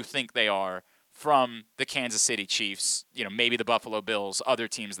do you think they are from the Kansas City Chiefs, maybe the Buffalo Bills, other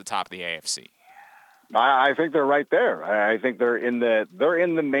teams at the top of the AFC? I think they're right there. I think they're in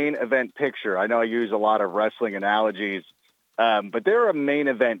the main event picture. I know I use a lot of wrestling analogies, but they're a main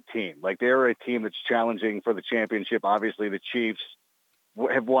event team. They're a team that's challenging for the championship. Obviously, the Chiefs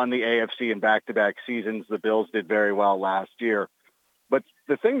have won the AFC in back-to-back seasons. The Bills did very well last year. But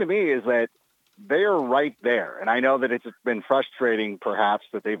the thing to me is that they are right there. And I know that it's been frustrating, perhaps,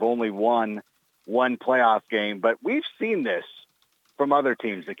 that they've only won one playoff game. But we've seen this from other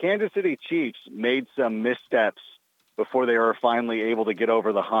teams. The Kansas City Chiefs made some missteps before they were finally able to get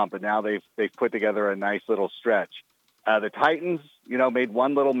over the hump, and now they've put together a nice little stretch. The Titans, made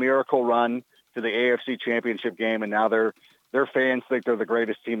one little miracle run to the AFC Championship game, and now their fans think they're the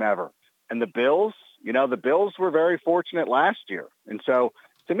greatest team ever. And the Bills, the Bills were very fortunate last year. And so,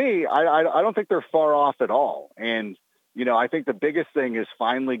 to me, I don't think they're far off at all. And, I think the biggest thing is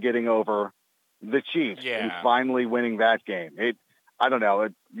finally getting over the Chiefs and finally winning that game. I don't know.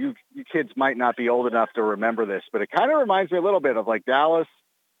 You kids might not be old enough to remember this, but it kind of reminds me a little bit of Dallas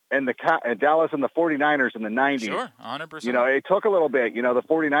and the 49ers in the 90s. Sure, 100%. It took a little bit. The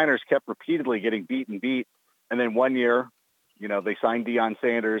 49ers kept repeatedly getting beat, and then one year, they signed Deion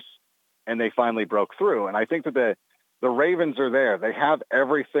Sanders, and they finally broke through. And I think that the Ravens are there. They have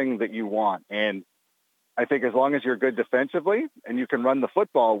everything that you want. And I think as long as you're good defensively and you can run the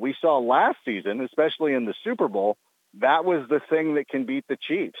football, we saw last season, especially in the Super Bowl, that was the thing that can beat the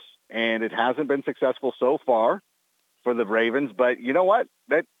Chiefs. And it hasn't been successful so far for the Ravens. But you know what?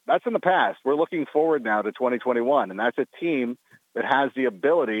 That's in the past. We're looking forward now to 2021, and that's a team that has the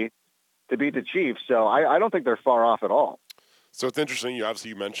ability to beat the Chiefs. So I don't think they're far off at all. So it's interesting.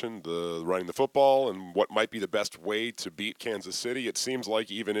 You mentioned the running the football and what might be the best way to beat Kansas City. It seems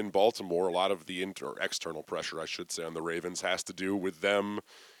like even in Baltimore, a lot of the external pressure, I should say, on the Ravens has to do with them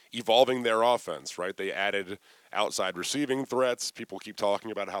evolving their offense, right? They added outside receiving threats. People keep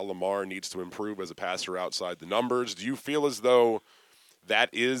talking about how Lamar needs to improve as a passer outside the numbers. Do you feel as though that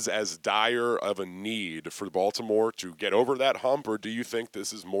is as dire of a need for Baltimore to get over that hump, or do you think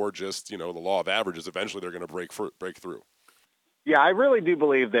this is more just, the law of averages? Eventually they're going to break through. Yeah, I really do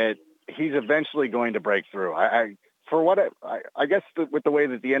believe that he's eventually going to break through. I guess with the way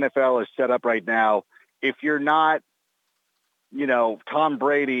that the NFL is set up right now, if you're not, Tom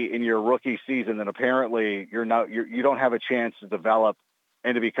Brady in your rookie season, then apparently you don't have a chance to develop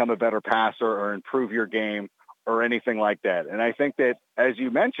and to become a better passer or improve your game or anything like that. And I think that, as you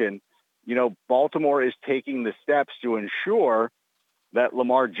mentioned, Baltimore is taking the steps to ensure that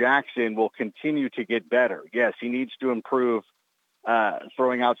Lamar Jackson will continue to get better. Yes, he needs to improve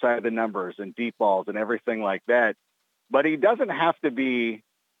throwing outside the numbers and deep balls and everything like that. But he doesn't have to be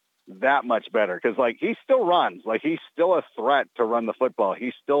that much better because, he still runs. He's still a threat to run the football.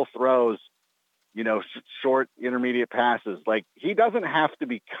 He still throws, short, intermediate passes. He doesn't have to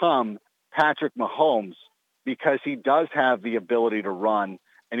become Patrick Mahomes because he does have the ability to run,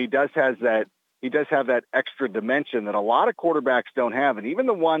 and he does have that extra dimension that a lot of quarterbacks don't have. And even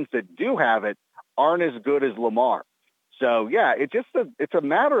the ones that do have it aren't as good as Lamar. So, yeah, it's a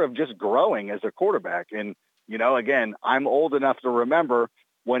matter of just growing as a quarterback. And, again, I'm old enough to remember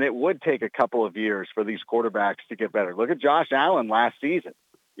when it would take a couple of years for these quarterbacks to get better. Look at Josh Allen last season.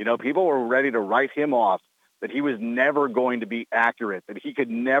 People were ready to write him off, that he was never going to be accurate, that he could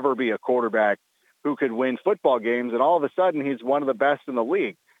never be a quarterback who could win football games. And all of a sudden, he's one of the best in the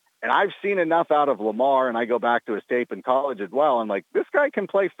league. And I've seen enough out of Lamar, and I go back to his tape in college as well. I'm like, this guy can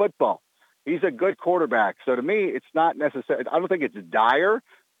play football. He's a good quarterback. So to me, it's not necessary. I don't think it's dire,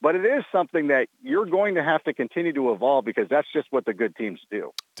 but it is something that you're going to have to continue to evolve because that's just what the good teams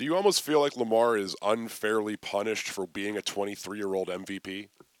do. Do you almost feel like Lamar is unfairly punished for being a 23-year-old MVP?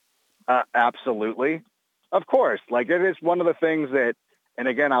 Absolutely. Of course. It is one of the things that, and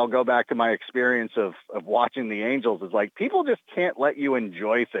again, I'll go back to my experience of watching the Angels, is people just can't let you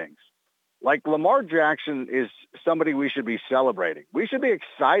enjoy things. Lamar Jackson is somebody we should be celebrating. We should be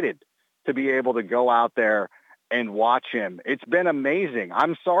excited to be able to go out there and watch him. It's been amazing.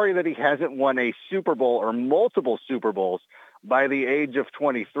 I'm sorry that he hasn't won a Super Bowl or multiple Super Bowls by the age of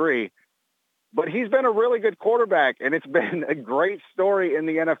 23, but he's been a really good quarterback, and it's been a great story in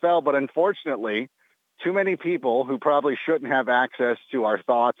the NFL. But unfortunately, too many people who probably shouldn't have access to our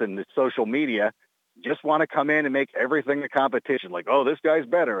thoughts and the social media just want to come in and make everything a competition. Oh, this guy's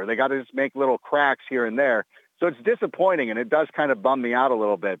better. Or they got to just make little cracks here and there. So it's disappointing, and it does kind of bum me out a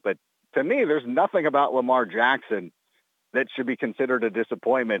little bit. But to me, there's nothing about Lamar Jackson that should be considered a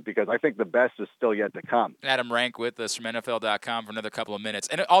disappointment because I think the best is still yet to come. Adam Rank with us from NFL.com for another couple of minutes.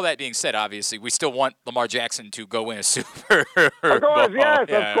 And all that being said, obviously, we still want Lamar Jackson to go win a Super Bowl. Of course, yes,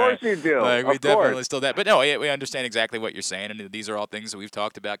 of course you do. We definitely still that. But no, we understand exactly what you're saying, and these are all things that we've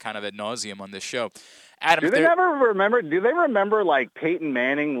talked about kind of ad nauseum on this show. Adam, do they remember Peyton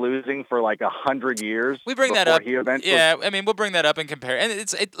Manning losing for 100 years? We bring that up. We'll bring that up and compare. And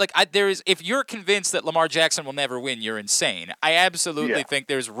if you're convinced that Lamar Jackson will never win, you're insane. I absolutely think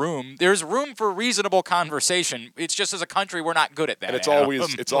there's room for reasonable conversation. It's just as a country we're not good at that. And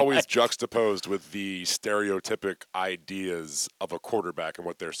it's always juxtaposed with the stereotypic ideas of a quarterback and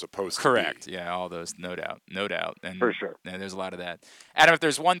what they're supposed to be. Correct. Yeah, all those, no doubt. And for sure. And there's a lot of that. Adam, if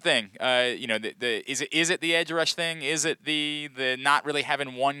there's one thing, is it the edge rush thing? Is it the not really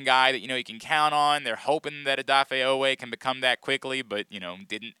having one guy that you can count on? They're hoping that Odafe Oweh can become that quickly, but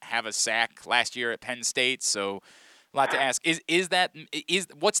didn't have a sack last year at Penn State, so a lot to ask.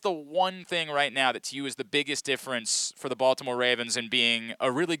 What's the one thing right now that to you is the biggest difference for the Baltimore Ravens in being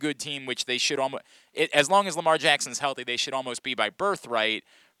a really good team, which they should almost, as long as Lamar Jackson's healthy, they should almost be by birthright,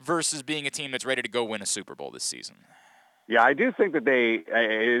 versus being a team that's ready to go win a Super Bowl this season? Yeah, I do think that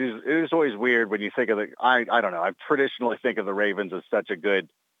it is always weird when you think of I don't know. I traditionally think of the Ravens as a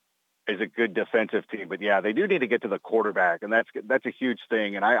good defensive team, but yeah, they do need to get to the quarterback, and that's a huge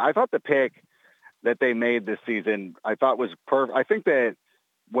thing. And I thought the pick that they made this season, I thought was perfect. I think that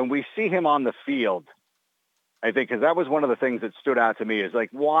when we see him on the field, I think because that was one of the things that stood out to me is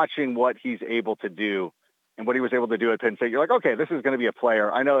watching what he's able to do and what he was able to do at Penn State, you're like, okay, this is going to be a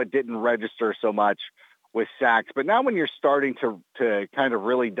player. I know it didn't register so much with sacks, but now when you're starting to kind of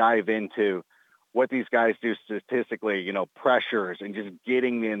really dive into what these guys do statistically, pressures and just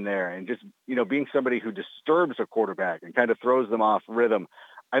getting in there and just, being somebody who disturbs a quarterback and kind of throws them off rhythm,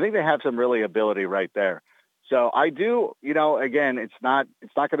 I think they have some really ability right there. So I do, again, it's not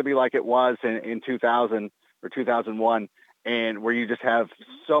going to be like it was in 2000 or 2001 and where you just have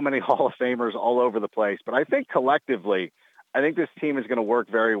so many Hall of Famers all over the place. But I think collectively, I think this team is going to work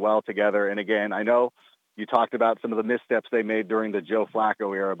very well together. And again, I know you talked about some of the missteps they made during the Joe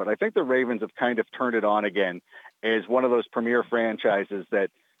Flacco era, but I think the Ravens have kind of turned it on again as one of those premier franchises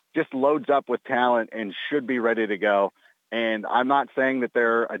that just loads up with talent and should be ready to go. And I'm not saying that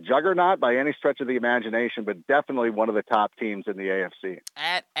they're a juggernaut by any stretch of the imagination, but definitely one of the top teams in the AFC.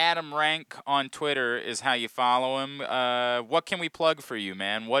 At Adam Rank on Twitter is how you follow him. What can we plug for you,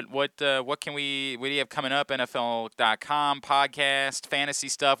 man? What do you have coming up? NFL.com, podcast, fantasy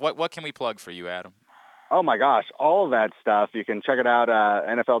stuff. What can we plug for you, Adam? Oh, my gosh, all of that stuff. You can check it out,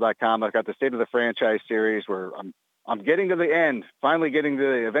 NFL.com. I've got the State of the Franchise series where I'm getting to the end, finally getting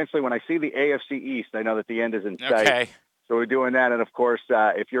to eventually when I see the AFC East, I know that the end is in sight. Okay. So we're doing that. And, of course,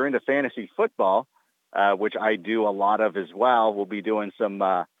 if you're into fantasy football, which I do a lot of as well, we'll be doing some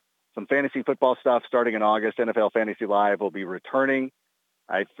fantasy football stuff starting in August. NFL Fantasy Live will be returning.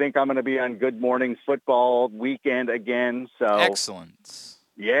 I think I'm going to be on Good Morning Football weekend again. So excellent.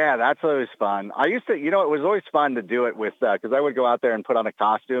 Yeah, that's always fun. I used to, it was always fun to do it with, because I would go out there and put on a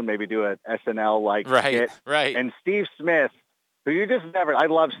costume, maybe do an SNL-like skit. Right. And Steve Smith, who you just never, I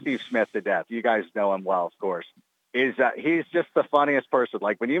love Steve Smith to death. You guys know him well, of course. He's just the funniest person.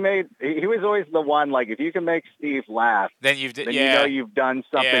 Like when he was always the one, like if you can make Steve laugh, then you know you've done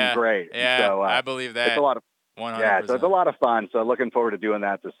something great. Yeah, so, I believe that. It's a lot of 100%. Yeah, so it's a lot of fun. So looking forward to doing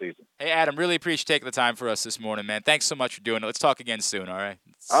that this season. Hey, Adam, really appreciate you taking the time for us this morning, man. Thanks so much for doing it. Let's talk again soon, all right?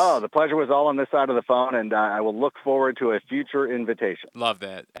 Oh, the pleasure was all on this side of the phone, and I will look forward to a future invitation. Love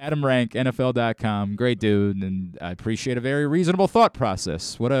that. Adam Rank, NFL.com, great dude, and I appreciate a very reasonable thought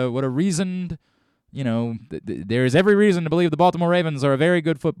process. What a reasoned, there is every reason to believe the Baltimore Ravens are a very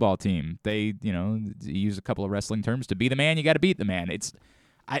good football team. They, use a couple of wrestling terms, to be the man, you got to beat the man.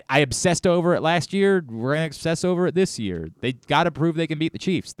 I obsessed over it last year. We're going to obsess over it this year. They got to prove they can beat the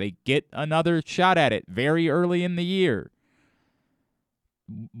Chiefs. They get another shot at it very early in the year.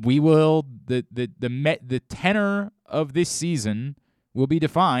 We will the tenor of this season will be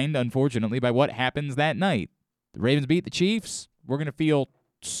defined, unfortunately, by what happens that night. The Ravens beat the Chiefs, we're going to feel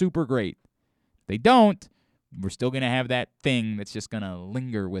super great. If they don't, we're still going to have that thing that's just going to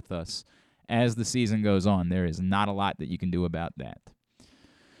linger with us as the season goes on. There is not a lot that you can do about that.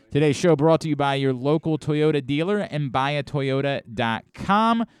 Today's show brought to you by your local Toyota dealer and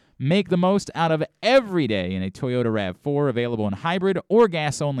buyatoyota.com. Make the most out of every day in a Toyota RAV4, available in hybrid or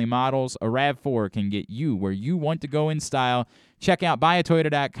gas-only models. A RAV4 can get you where you want to go in style. Check out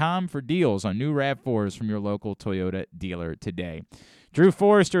buyatoyota.com for deals on new RAV4s from your local Toyota dealer today. Drew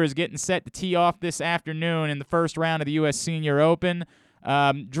Forrester is getting set to tee off this afternoon in the first round of the U.S. Senior Open.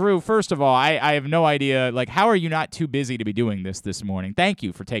 Drew, first of all, I have no idea, how are you not too busy to be doing this morning? Thank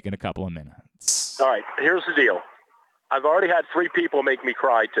you for taking a couple of minutes. All right, here's the deal. I've already had 3 people make me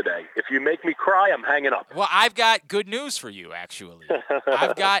cry today. If you make me cry, I'm hanging up. Well, I've got good news for you, actually.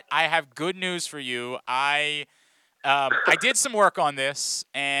 I have good news for you. I did some work on this,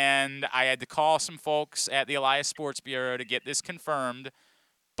 and I had to call some folks at the Elias Sports Bureau to get this confirmed,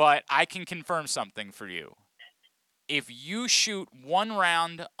 but I can confirm something for you. If you shoot 1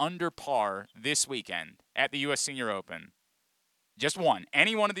 round under par this weekend at the U.S. Senior Open, just one,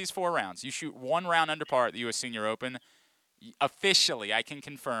 any one of these 4 rounds, you shoot 1 round under par at the U.S. Senior Open, officially, I can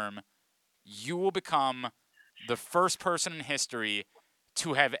confirm, you will become the first person in history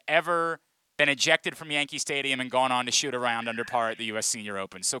to have ever been ejected from Yankee Stadium and gone on to shoot a round under par at the U.S. Senior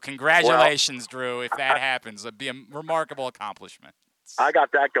Open. So congratulations, Drew, if that happens. It'd be a remarkable accomplishment. I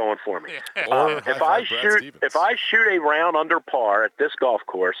got that going for me. If I shoot a round under par at this golf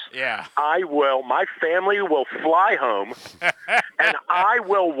course, my family will fly home and I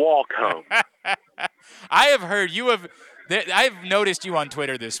will walk home. I have heard I've noticed you on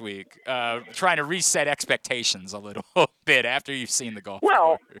Twitter this week trying to reset expectations a little bit after you've seen the golf.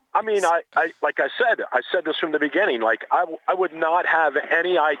 Well, I mean, I said this from the beginning. I would not have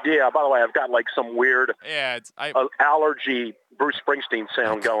any idea. By the way, I've got some weird allergy Bruce Springsteen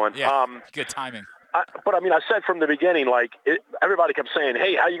sound going. Yeah, good timing. But I said from the beginning, everybody kept saying,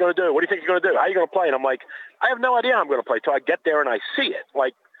 "Hey, how are you going to do? What do you think you're going to do? How are you going to play?" And I'm like, I have no idea how I'm going to play till I get there and I see it.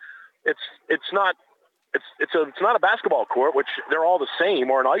 It's not a basketball court, which they're all the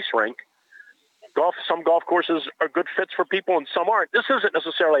same, or an ice rink. some golf courses are good fits for people and some aren't. This isn't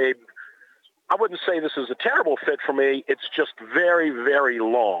necessarily I wouldn't say this is a terrible fit for me. It's just very, very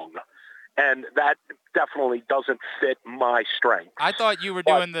long. And that definitely doesn't fit my strength. I thought you were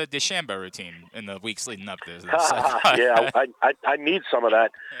doing the DeChambeau routine in the weeks leading up to this. Yeah, I need some of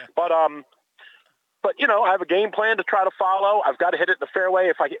that. But you know, I have a game plan to try to follow. I've got to hit it in the fairway.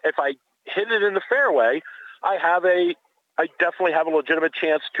 If I hit it in the fairway, I definitely have a legitimate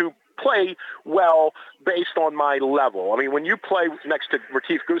chance to play well based on my level. I mean, when you play next to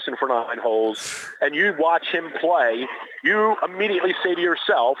Retief Goosen for 9 holes and you watch him play, you immediately say to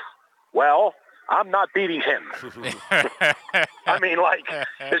yourself, well, I'm not beating him. I mean, like,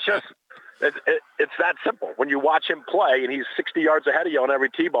 it's just, it's that simple. When you watch him play and he's 60 yards ahead of you on every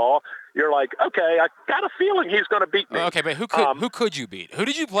tee ball, you're like, okay, I got a feeling he's going to beat me. Okay, but who could you beat? Who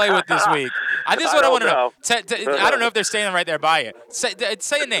did you play with this week? This is what I want to know. I don't know if they're standing right there by you. Say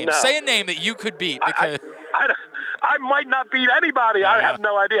a name. No. Say a name that you could beat. Because I might not beat anybody. I have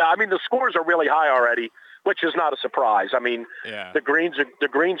no idea. I mean, the scores are really high already, which is not a surprise. I mean, the greens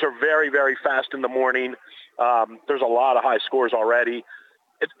are very, very fast in the morning. There's a lot of high scores already.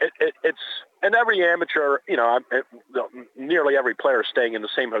 It's and every amateur, you know, nearly every player is staying in the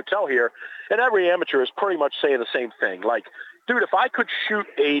same hotel here, and every amateur is pretty much saying the same thing. Like, dude, if I could shoot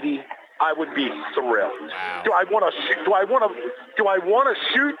 80, I would be thrilled. Wow. Do I want to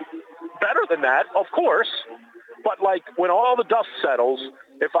shoot better than that? Of course, but like when all the dust settles,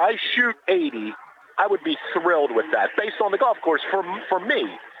 if I shoot 80, I would be thrilled with that based on the golf course for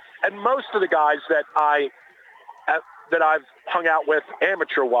me. And most of the guys that I've hung out with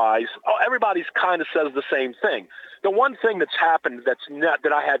amateur-wise, everybody's kind of says the same thing. The one thing that's happened that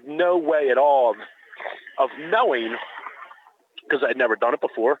I had no way at all of knowing, because I'd never done it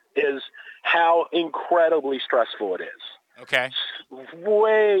before, is how incredibly stressful it is. Okay.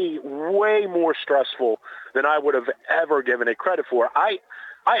 Way, way more stressful than I would have ever given it credit for. I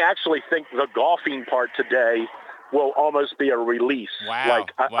actually think the golfing part today will almost be a release. Wow.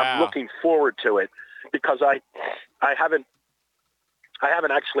 I'm looking forward to it because I haven't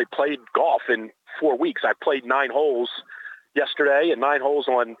actually played golf in 4 weeks. I played 9 holes yesterday and 9 holes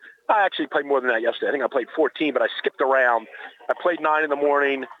on. I actually played more than that yesterday. I think I played 14, but I skipped around. I played 9 in the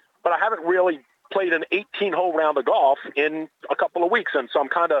morning, but I haven't really played an 18-hole round of golf in a couple of weeks, and so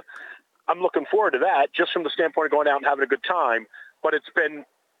I'm looking forward to that just from the standpoint of going out and having a good time. But it's been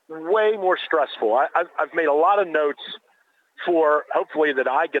way more stressful. I've made a lot of notes for hopefully that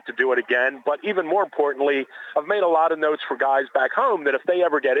I get to do it again. But even more importantly, I've made a lot of notes for guys back home that if they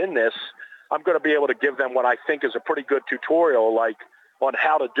ever get in this, I'm going to be able to give them what I think is a pretty good tutorial, like on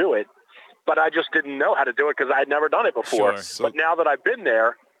how to do it. But I just didn't know how to do it because I had never done it before. Sure. But now that I've been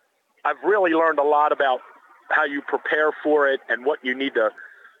there, I've really learned a lot about how you prepare for it and what you need to.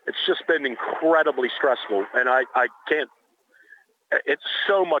 It's just been incredibly stressful, and I can't. It's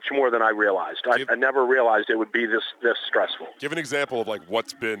so much more than I realized. I never realized it would be this stressful. Give an example of like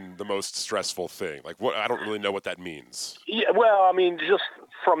what's been the most stressful thing. Like what I don't really know what that means. Yeah, well, I mean, just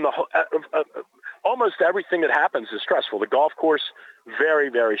from the almost everything that happens is stressful. The golf course, very,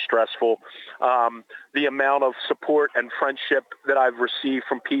 very stressful. The amount of support and friendship that I've received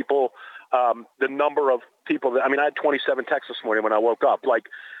from people, the number of people that I had 27 texts this morning when I woke up. Like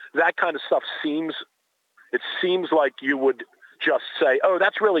that kind of stuff seems like you would just say, oh,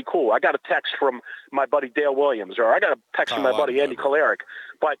 that's really cool. I got a text from my buddy Dale Williams, or I got a text from my buddy Andy Kolarek.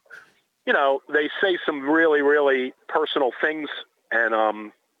 But, you know, they say some really, really personal things,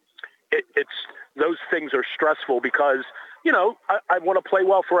 and it's those things are stressful because, you know, I want to play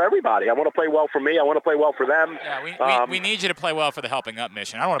well for everybody. I want to play well for me. I want to play well for them. Yeah, we need you to play well for the Helping Up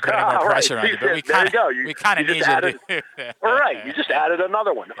mission. I don't want to put any more pressure on you, but we kind of need you to do that. All right, you just added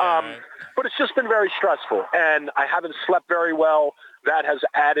another one. But it's just been very stressful, and I haven't slept very well. That has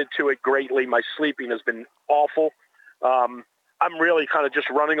added to it greatly. My sleeping has been awful. I'm really kind of just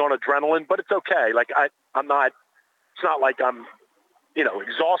running on adrenaline, but it's okay. Like I'm not. It's not like I'm, you know,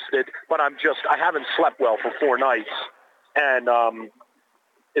 exhausted, but I haven't slept well for 4 nights. And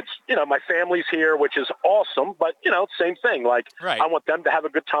it's, you know, my family's here, which is awesome, but, you know, same thing. Like, I want them to have a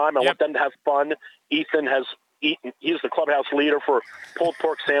good time. I want them to have fun. Ethan has eaten. He's the clubhouse leader for pulled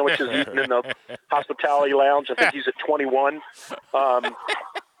pork sandwiches eaten in the hospitality lounge. I think he's at 21.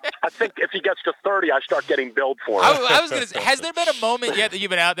 I think if he gets to 30, I start getting billed for it. I was going to say, has there been a moment yet that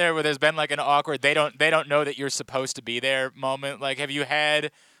you've been out there where there's been like an awkward, they don't know that you're supposed to be there moment? Like, have you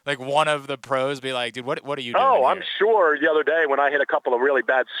had like one of the pros be like, dude, what are you doing? Oh, here? I'm sure the other day when I hit a couple of really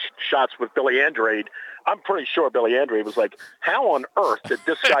bad shots with Billy Andrade, I'm pretty sure Billy Andre was like, how on earth did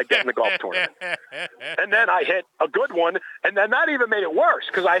this guy get in the golf tournament? And then I hit a good one, and then that even made it worse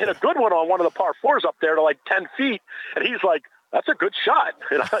because I hit a good one on one of the par fours up there to like 10 feet, and he's like, that's a good shot.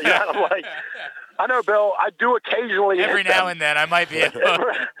 And I'm like, I know, Bill, I do occasionally Every now and then I might be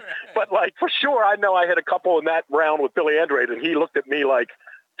but, like, for sure, I know I hit a couple in that round with Billy Andre, and he looked at me like,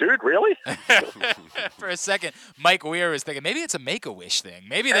 dude, really? For a second, Mike Weir was thinking maybe it's a Make-A-Wish thing.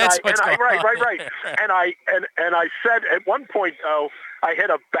 Maybe that's what's going on. Right. And I said at one point, though, I hit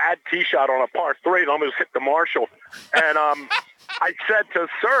a bad tee shot on a par 3 and almost hit the Marshall. And I said to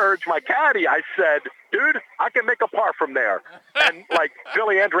Serge, my caddy, I said, dude, I can make a par from there. And like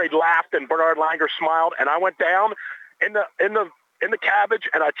Billy Andre laughed and Bernard Langer smiled, and I went down in the cabbage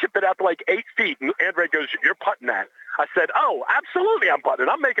and I chipped it out to like 8 feet. And Andre goes, "You're putting that." I said, "Oh, absolutely, I'm putting it.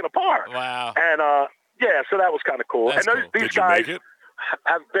 I'm making a par." Wow. And yeah, so that was kind of cool. That's and cool. These Did you guys make it?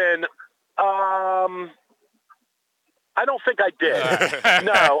 have been. I don't think I did.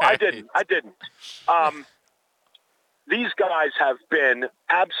 No, I didn't. These guys have been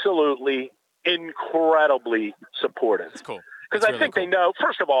absolutely incredibly supportive. That's cool. Because I think they know,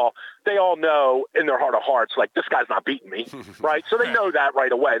 first of all, they all know in their heart of hearts, like, this guy's not beating me, right? So they know that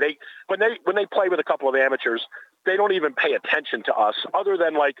right away. When they play with a couple of amateurs, they don't even pay attention to us other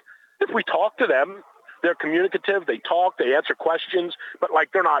than, like, if we talk to them, they're communicative, they talk, they answer questions, but,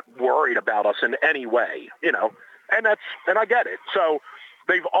 like, they're not worried about us in any way, you know? And I get it. So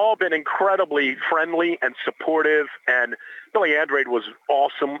they've all been incredibly friendly and supportive, and Billy Andrade was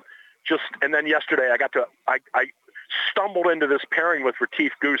awesome. And then yesterday I stumbled into this pairing with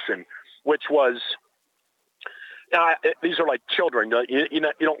Retief Goosen, which was, these are like children. You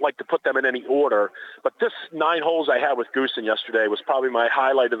don't like to put them in any order, but this 9 holes I had with Goosen yesterday was probably my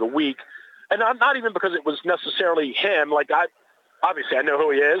highlight of the week. And not even because it was necessarily him. Like, obviously I know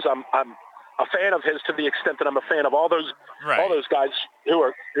who he is. I'm a fan of his to the extent that I'm a fan of all those guys who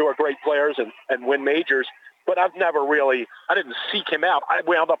are great players and win majors. But I didn't seek him out. I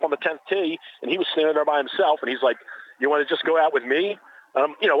wound up on the 10th tee, and he was standing there by himself, and he's like, "You want to just go out with me?"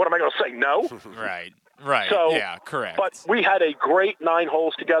 What am I going to say? No. Right. So, yeah, correct. But we had a great 9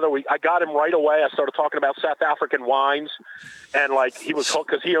 holes together. I got him right away. I started talking about South African wines, and like he was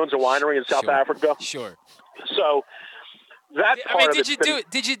hooked because he owns a winery in South Africa. Sure. So that part did you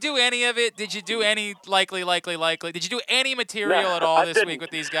do any of it? Did you do any likely? Did you do any material at all this week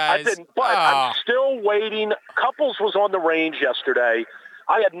with these guys? I didn't, but I'm still waiting. Couples was on the range yesterday.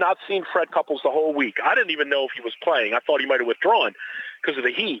 I had not seen Fred Couples the whole week. I didn't even know if he was playing. I thought he might have withdrawn because of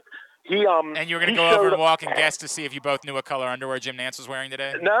the heat. And you were going to go over and walk and guess to see if you both knew what color underwear Jim Nance was wearing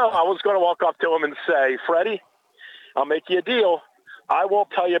today? No, I was going to walk up to him and say, "Freddie, I'll make you a deal. I won't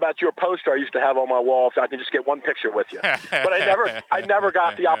tell you about your poster I used to have on my wall if I can just get one picture with you." But I never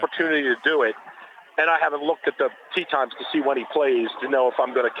got the opportunity to do it, and I haven't looked at the tee times to see when he plays to know if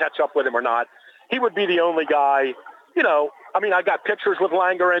I'm going to catch up with him or not. He would be the only guy, I got pictures with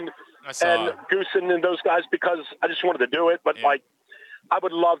Langer and Goosen and those guys because I just wanted to do it. But, I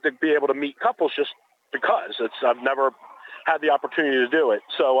would love to be able to meet Couples just because I've never had the opportunity to do it.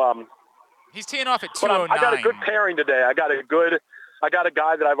 So he's teeing off at 209. I got a good pairing today. I got a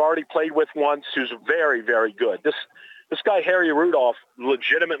guy that I've already played with once who's very, very good. This guy, Harry Rudolph,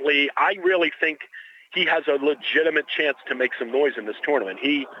 legitimately, I really think he has a legitimate chance to make some noise in this tournament.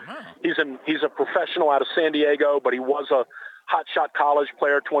 He's a professional out of San Diego, but he was a hotshot college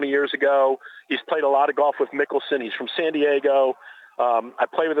player 20 years ago. He's played a lot of golf with Mickelson. He's from San Diego. I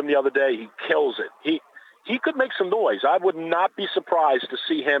played with him the other day. He kills it. He could make some noise. I would not be surprised to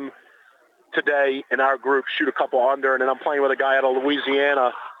see him today in our group shoot a couple under, and then I'm playing with a guy out of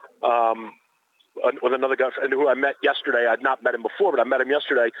Louisiana, with another guy who I met yesterday. I'd not met him before, but I met him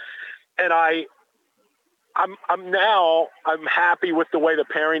yesterday, and I'm happy with the way the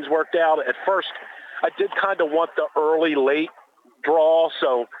pairings worked out. At first, I did kind of want the early-late draw,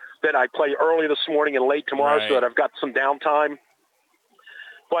 so that I play early this morning and late tomorrow, so that I've got some downtime.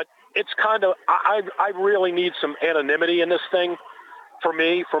 But it's kind of I really need some anonymity in this thing. For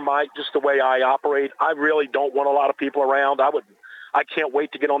me, just the way I operate, I really don't want a lot of people around. I can't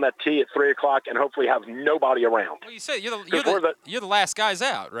wait to get on that tee at 3:00 and hopefully have nobody around. Well, you said you're the last guys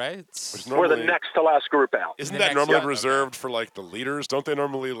out, right? We're the next to last group out. Isn't that normally reserved for like the leaders? Don't they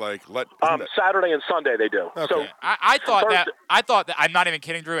normally let? Saturday and Sunday they do. Okay. So I thought that I'm not even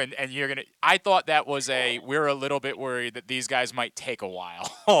kidding, Drew, and you're gonna. I thought that was we're a little bit worried that these guys might take a while.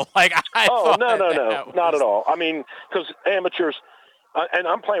 No, not at all. I mean, because amateurs. And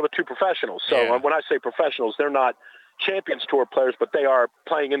I'm playing with 2 professionals. So when I say professionals, they're not Champions Tour players, but they are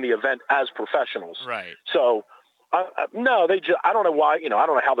playing in the event as professionals. Right. So No, they just. I don't know why. I don't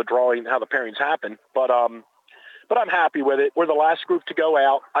know how the pairings happen, but I'm happy with it. We're the last group to go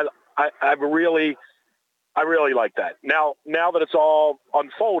out. I really like that. Now that it's all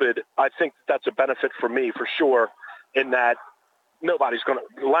unfolded, I think that's a benefit for me for sure. In that nobody's going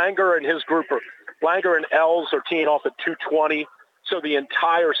to Langer and his group Langer and Els are teeing off at 2:20, so the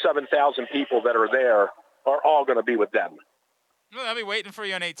entire 7,000 people that are there are all going to be with them. Well, they'll be waiting for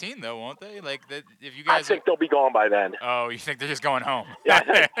you on 18, though, won't they? Like, if you guys. I think they'll be gone by then. Oh, you think they're just going home? Yeah.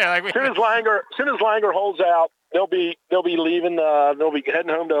 As soon as Langer holds out, they'll be leaving. They'll be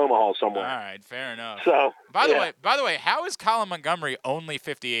heading home to Omaha somewhere. All right, fair enough. So, by the way, how is Colin Montgomery only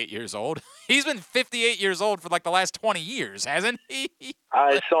 58 years old? He's been 58 years old for like the last 20 years, hasn't he?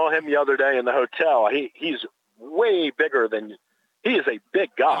 I saw him the other day in the hotel. He's way bigger than. He is a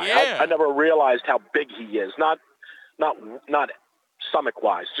big guy. Yeah. I never realized how big he is. Not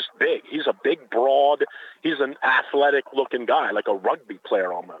stomach-wise, just big. He's a big, broad. He's an athletic-looking guy, like a rugby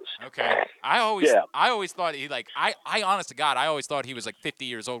player almost. Okay. I always thought I honest to God, I always thought he was like 50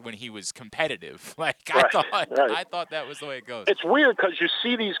 years old when he was competitive. Like I thought that was the way it goes. It's weird because you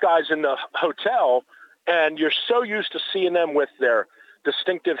see these guys in the hotel, and you're so used to seeing them with their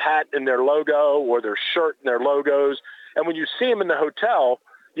distinctive hat and their logo, or their shirt and their logos, and when you see them in the hotel.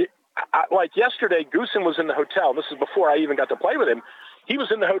 Like yesterday, Goosen was in the hotel. This is before I even got to play with him. He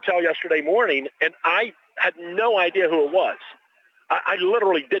was in the hotel yesterday morning, and I had no idea who it was. I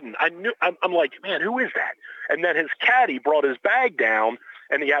literally didn't. I'm like, man, who is that? And then his caddy brought his bag down,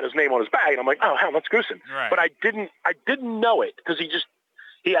 and he had his name on his bag. And I'm like, oh, hell, that's Goosen. Right. But I didn't know it because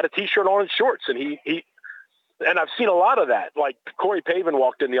he had a T-shirt on and shorts, and and I've seen a lot of that. Like Corey Pavin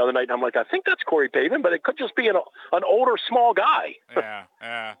walked in the other night, and I'm like, I think that's Corey Pavin, but it could just be an older, small guy.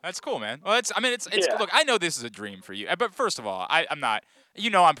 Yeah, that's cool, man. Well, it's look, I know this is a dream for you, but first of all, I'm not.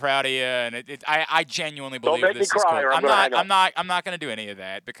 I'm proud of you, and I genuinely believe don't make this me cry, is cool. or I'm not going to do any of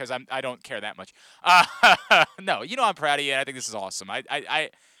that because I don't care that much. No, I'm proud of you, and I think this is awesome.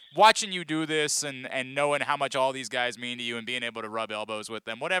 I watching you do this and knowing how much all these guys mean to you and being able to rub elbows with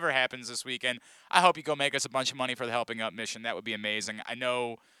them, whatever happens this weekend, I hope you go make us a bunch of money for the Helping Up mission. That would be amazing. I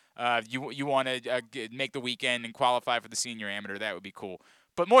know you want to make the weekend and qualify for the senior amateur. That would be cool.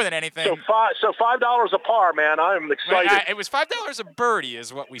 But more than anything, so $5 a par, man. I'm excited. It was $5 a birdie,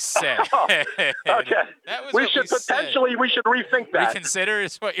 is what we said. Okay, that was we should rethink that. Reconsider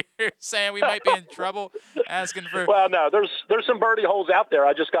is what you're saying. We might be in trouble asking for. Well, no, there's some birdie holes out there.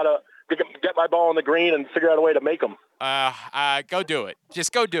 I just gotta get my ball on the green and figure out a way to make them. Go do it.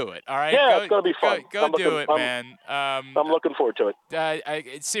 Just go do it. All right. Yeah, it's gonna be fun. Go do it, man. I'm looking forward to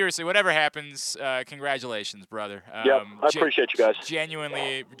it. Seriously, whatever happens, congratulations, brother. I appreciate you guys.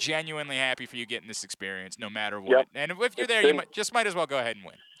 Genuinely happy for you getting this experience, no matter what. Yep. And if you're there, you might as well go ahead and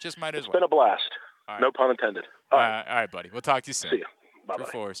win. It's been a blast. Right. No pun intended. All right, buddy. We'll talk to you soon. See you. Bye-bye.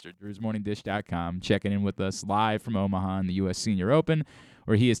 Drew Forrester, DrewsMorningDish.com, checking in with us live from Omaha in the U.S. Senior Open,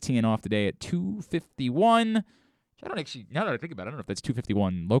 where he is teeing off today at 2:51. I don't actually, now that I think about it, I don't know if that's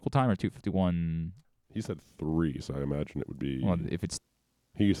 2:51 local time or 2:51. He said 3, so I imagine it would be. Well, if it's.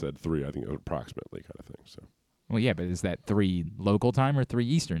 He said 3, I think approximately kind of thing. So. Well, yeah, but is that 3 local time or 3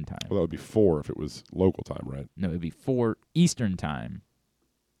 Eastern time? Well, that would be 4 if it was local time, right? No, it would be 4 Eastern time,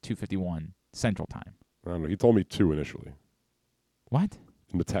 2:51 Central time. I don't know. He told me 2 initially. What?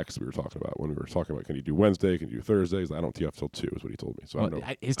 In the text we were talking about, when we were talking about, can you do Wednesday, can you do Thursdays? I don't tee off till 2 is what he told me. So I don't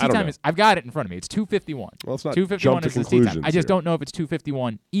know. His tee time is, I've got it in front of me. It's 2:51. Well, it's not 2:51 is his tee time. I just here. don't know if it's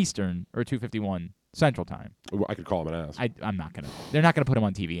 2:51 Eastern or 2:51 Central time. Well, I could call him and ask. I'm not going to. They're not going to put him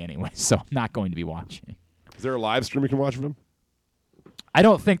on TV anyway, so I'm not going to be watching. Is there a live stream you can watch of him? I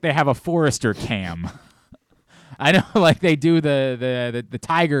don't think they have a Forrester cam. I know, like they do the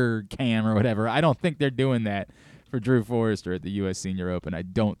Tiger cam or whatever. I don't think they're doing that for Drew Forrester at the U.S. Senior Open. I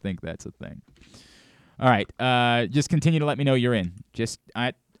don't think that's a thing. All right, just continue to let me know you're in. Just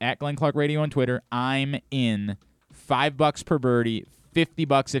at Glenn Clark Radio on Twitter. I'm in. $5 per birdie,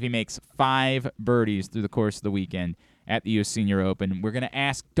 $50 if he makes 5 birdies through the course of the weekend at the U.S. Senior Open. We're going to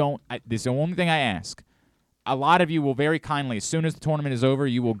ask, this is the only thing I ask. A lot of you will very kindly, as soon as the tournament is over,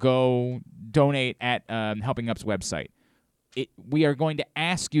 you will go donate at Helping Up's website. We are going to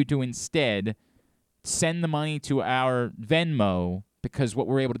ask you to instead send the money to our Venmo, because what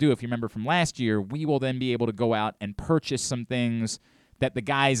we're able to do, if you remember from last year, we will then be able to go out and purchase some things that the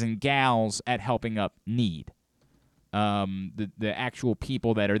guys and gals at Helping Up need. The actual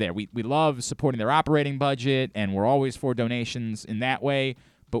people that are there. We love supporting their operating budget, and we're always for donations in that way,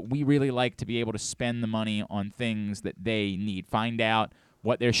 but we really like to be able to spend the money on things that they need. Find out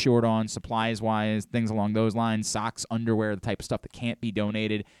what they're short on, supplies-wise, things along those lines, socks, underwear, the type of stuff that can't be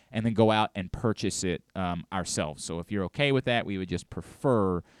donated, and then go out and purchase it ourselves. So if you're okay with that, we would just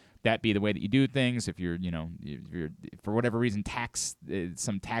prefer that be the way that you do things. If you're, if you're for whatever reason,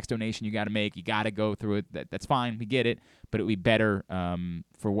 some tax donation you got to make, you got to go through it. That's fine, we get it, but it would be better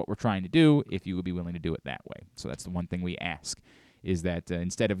for what we're trying to do if you would be willing to do it that way. So that's the one thing we ask. Is that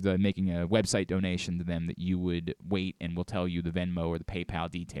instead of making a website donation to them, that you would wait and we'll tell you the Venmo or the PayPal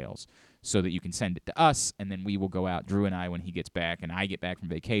details so that you can send it to us, and then we will go out, Drew and I, when he gets back and I get back from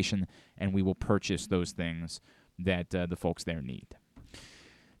vacation, and we will purchase those things that the folks there need.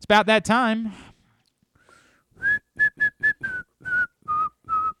 It's about that time.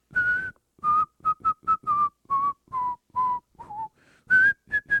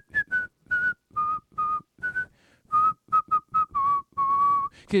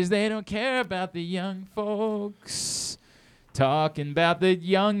 Because they don't care about the young folks. Talking about the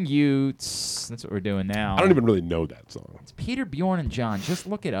young Utes. That's what we're doing now. I don't even really know that song. It's Peter, Bjorn, and John. Just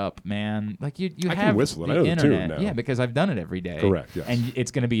look it up, man. Like you I have can whistle it. the I know the internet. tune now. Yeah, because I've done it every day. Correct, yes. And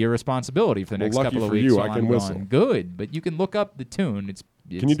it's going to be your responsibility for the next lucky couple of for weeks. you, while I can I'm whistle. gone. Good, but you can look up the tune. It's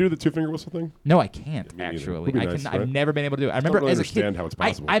Can you do the two-finger whistle thing? No, I can't, Me neither. actually. Would be I nice, can. right? I've never been able to do it. I Just remember don't really as a kid. understand how it's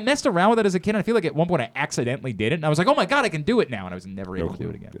possible. I messed around with it as a kid, and I feel like at one point I accidentally did it, and I was like, oh my God, I can do it now, and I was never able to do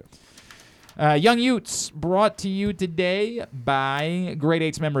it again. Young Utes, brought to you today by Grade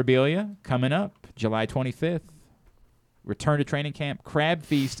 8's Memorabilia. Coming up, July 25th. Return to training camp, Crab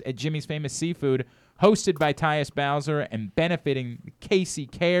Feast at Jimmy's Famous Seafood, hosted by Tyus Bowser and benefiting Casey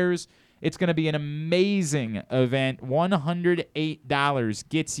Cares. It's going to be an amazing event. $108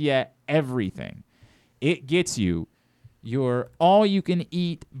 gets you everything. It gets you your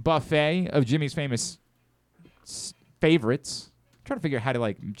all-you-can-eat buffet of Jimmy's Famous favorites. I'm trying to figure out how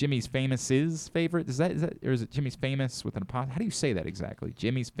to Jimmy's Famous' favorite. Is that or is it Jimmy's Famous with an apostrophe? How do you say that exactly?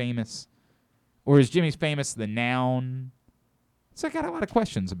 Jimmy's Famous, or is Jimmy's Famous the noun? So I got a lot of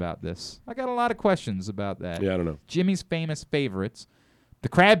questions about this. Yeah, I don't know. Jimmy's Famous favorites, the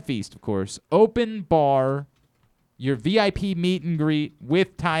Crab Feast, of course, open bar, your VIP meet and greet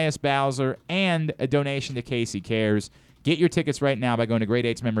with Tyus Bowser, and a donation to Casey Cares. Get your tickets right now by going to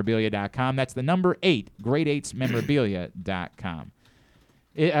grade8smemorabilia.com. That's the number 8, grade8smemorabilia.com.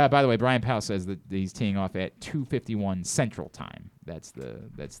 By the way, Brian Powell says that he's teeing off at 2:51 Central Time. That's the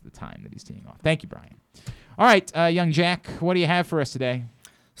time that he's teeing off. Thank you, Brian. All right, young Jack, what do you have for us today?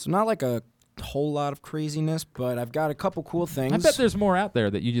 So not like a whole lot of craziness, but I've got a couple cool things. I bet there's more out there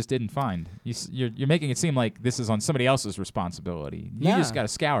that you just didn't find. You're making it seem like this is on somebody else's responsibility. You just got to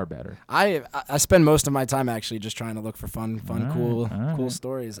scour better. I spend most of my time actually just trying to look for fun, cool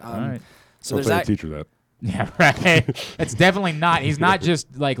stories. All right. So Don't there's say teacher that. Yeah, right. It's definitely not. He's not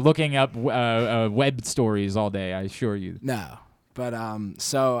just looking up web stories all day, I assure you. No. But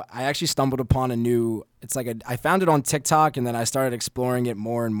so I actually stumbled upon I found it on TikTok, and then I started exploring it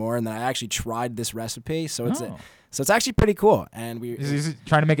more and more, and then I actually tried this recipe. So it's actually pretty cool. And is he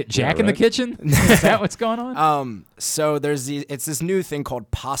trying to make it Jack in the kitchen? Is that what's going on? So it's this new thing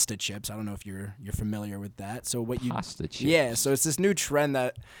called pasta chips. I don't know if you're familiar with that. So pasta chips? Yeah. So it's this new trend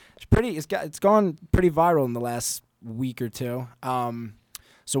that it's gone pretty viral in the last week or two.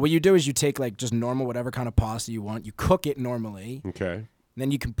 So what you do is you take just normal whatever kind of pasta you want, you cook it normally. Okay. And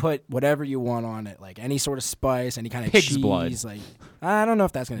then you can put whatever you want on it, like any sort of spice, any kind of Pig's cheese. blood. I don't know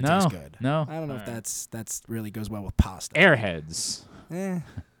if that's gonna taste good. No. I don't know if that's really goes well with pasta. Airheads.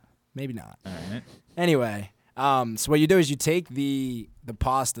 Maybe not. All right. Anyway, so what you do is you take the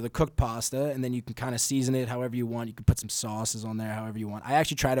pasta, the cooked pasta, and then you can kind of season it however you want. You can put some sauces on there however you want. I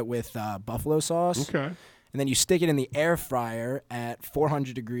actually tried it with buffalo sauce. Okay. And then you stick it in the air fryer at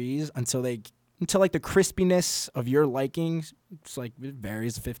 400 degrees until the crispiness of your liking. It's it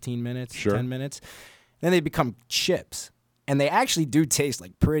varies, 15 minutes, sure. 10 minutes. Then they become chips, and they actually do taste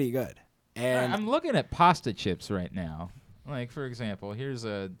pretty good. And I'm looking at pasta chips right now. For example, here's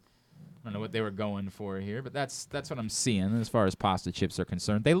I don't know what they were going for here, but that's what I'm seeing as far as pasta chips are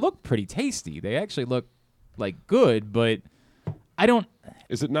concerned. They look pretty tasty. They actually look good, but I don't.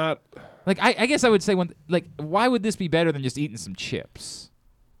 Is it not? I guess I would say why would this be better than just eating some chips?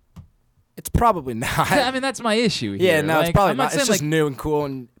 It's probably not. I mean, that's my issue here. Yeah, no, it's probably not. It's just like, new and cool,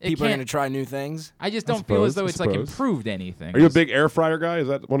 and people are can't- going to try new things. I just don't feel as though it's like improved anything. Are you a big air fryer guy? Is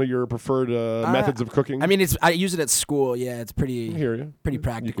that one of your preferred methods of cooking? I mean, I use it at school. Yeah, it's pretty. I hear you. Pretty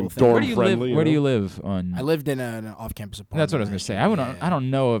practical. can dorm Where do you friendly, live? Where do you live on? I lived in an off-campus apartment. That's what I was gonna say. I don't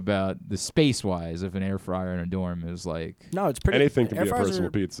know about the space-wise if an air fryer in a dorm is like. No, it's pretty. Anything can air be a fryers personal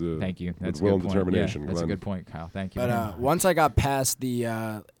are- pizza. Thank you. That's with will a and good point. determination. Yeah, that's a Glenn. good point, Kyle. Thank you. But once I got past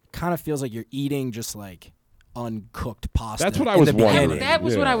the, kind of feels like you're eating just like uncooked pasta. That's what I in was the beginning. wondering. That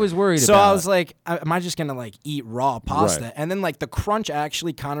was what I was worried So about. I was like, am I just gonna like eat raw pasta? Right. And then like the crunch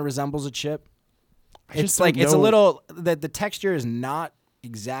actually kind of resembles a chip. just It's like don't it's a know- little the texture is not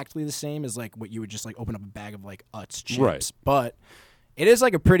exactly the same as like what you would just like open up a bag of like Utz chips, Right. but it is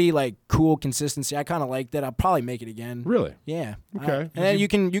like a pretty like cool consistency. I kind of liked it. I'll probably make it again. Really? Yeah. Okay. And then you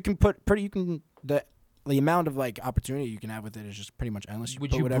can put the amount of like opportunity you can have with it is just pretty much endless. would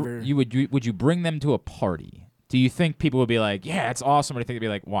put you whatever. would you bring them to a party? Do you think people would be like, yeah, it's awesome, or do you think they'd be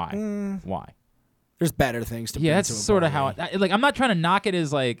like, why? Why? There's better things to. Yeah, bring that's to a sort of party. how. Like, I'm not trying to knock it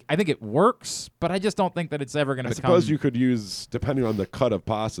as like I think it works, but I just don't think that it's ever going I to become. suppose you could use, depending on the cut of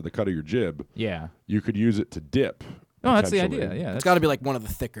pasta, the cut of your jib. Yeah. You could use it to dip. No, that's the potentially. idea. Yeah, It's got to be like one of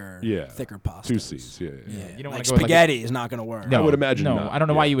the thicker thicker pastas. 2 C's. Yeah. You don't like want to go spaghetti is not going to work. No, I would imagine No, not. I don't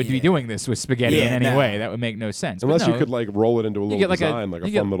know why you would be doing this with spaghetti Yeah, in any no. way. That would make no sense. But Unless no, you could like roll it into a you little get like design, like a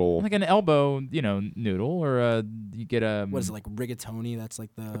you fun get little. like an elbow, noodle, or you get a. What is it, like rigatoni? That's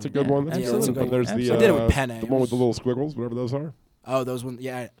like the. That's a good one. That's a good absolutely. one. There's Absolutely. the I did it with penne. the one with the little squiggles, whatever those are. Oh, those ones.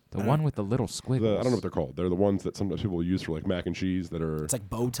 Yeah. The one with the little squiggles. I don't know what they're called. They're the ones that sometimes people use for like mac and cheese that are. It's like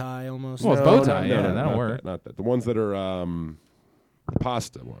bow tie almost. Well, it's bow tie. Yeah, that'll not work. That, not that. The ones that are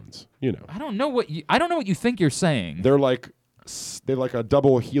pasta ones. You know. I don't know what you think you're saying. They're like a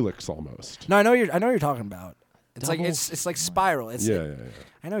double helix almost. No, I know you're talking about. It's like Double- it's like spiral. It's Yeah.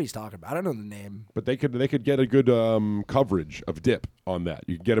 I know what he's talking about. I don't know the name. But they could get a good coverage of dip on that.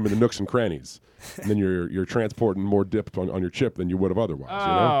 You could get them in the nooks and crannies, and then you're transporting more dip on your chip than you would have otherwise. Oh, You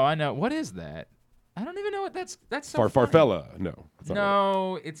know? I know. What is that? I don't even know what that's. That's so funny. Farfalla. No. It's not right.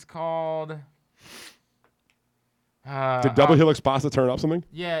 No, it's called. Did double helix pasta turn up something?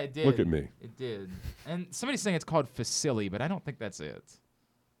 Yeah, it did. Look at me. It did. And somebody's saying it's called Fusilli, but I don't think that's it.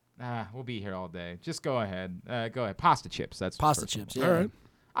 We'll be here all day. Just go ahead. Go ahead. Pasta chips. That's the Pasta first chips. one. Yeah. All right.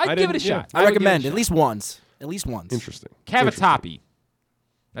 I'd give it a shot. I would give it a recommend shot. at least once. At least once. Interesting. Cavatappi.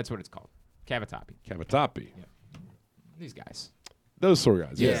 That's what it's called. Cavatappi. Cavatappi. These guys. Those sort of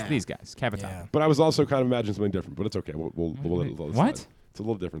guys. Yes, Yeah. these guys. Cavatappi. But I was also kind of imagining something different. But it's okay. We'll let it What? slide. It's a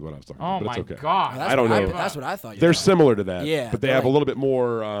little different than what I was talking Oh about. But my it's okay. God. I don't know. That's what I thought. They're similar to that. Yeah, But they they're have a like- little bit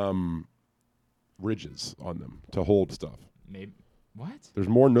more ridges on them to hold stuff. Maybe. What? There's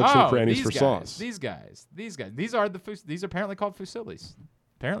more nooks and crannies these for guys, sauce. These guys. These are these are apparently called fusillis.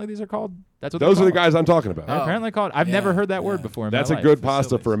 Apparently these are called. That's what Those they're are the called. guys I'm talking about. They're apparently called. I've never heard that word before. In That's my a life, good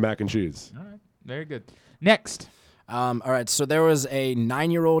pasta fusillis. for a mac and cheese. All right. Very good. Next. All right, so there was a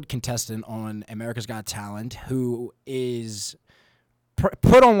 9-year-old contestant on America's Got Talent who is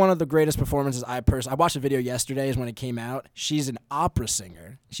put on one of the greatest performances I watched a video yesterday is when it came out. She's an opera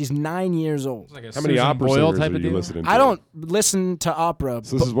singer. She's 9 years old. Like a How many Susan opera Boyle singers type are of you deal? listening to? I don't listen to opera.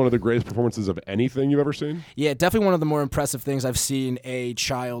 So this is one of the greatest performances of anything you've ever seen? Yeah, definitely one of the more impressive things I've seen a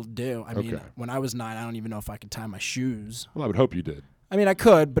child do. I mean, Okay. when I was 9, I don't even know if I could tie my shoes. Well, I would hope you did. I mean, I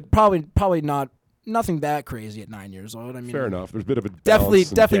could, but probably not. Nothing that crazy at 9 years old. I mean, Fair enough. There's a bit of a definitely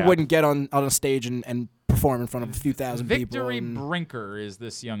balance and gap. wouldn't get on a stage and perform in front of a few thousand people. Victory and- Brinker is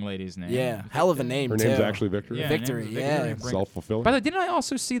this young lady's name. Yeah, hell of a name. Her too. name's actually Victory? Yeah, Victory. her name is Yeah. Victory Brinker. Self-fulfilling. By the way, didn't I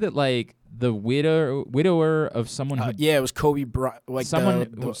also see that like the widower of someone who Yeah, it was Kobe Bryant. Like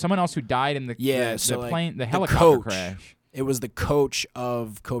someone else who died in the like, the helicopter coach. crash. It was the coach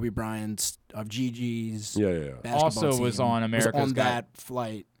of Kobe Bryant's of Gigi's. basketball Also was team. on America's was on Got- that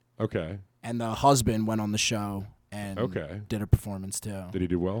flight. Okay. And the husband went on the show and did a performance too. Did he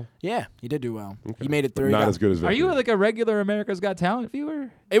do well? Yeah, he did do well. Okay. He made it But through. not as good as Are Victory. you like a regular America's Got Talent viewer?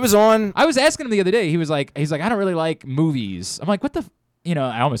 It was on. I was asking him the other day. He's like, I don't really like movies. I'm like, what the?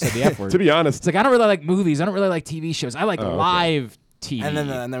 I almost said the F word. To be honest, it's like I don't really like movies. I don't really like TV shows. I like live TV. And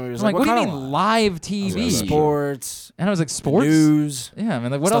then we was I'm like, what do you kind mean of live TV? Sports. And I was like, sports? News. Yeah, I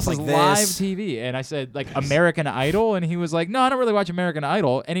mean, like, what stuff else is like live this. TV? And I said, like, American Idol? And he was like, no, I don't really watch American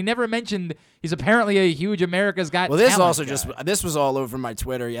Idol. And he never mentioned he's apparently a huge America's Got Well, this is Talent also guy. just this was all over my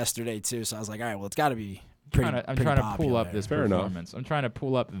Twitter yesterday too. So I was like, all right, well, it's got to be pretty. I'm pretty trying to pull popular. up this Fair enough. performance. I'm trying to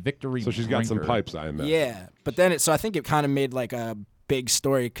pull up Victory So she's got some Brinker. pipes, I imagine. Yeah, but then so I think it kind of made like a big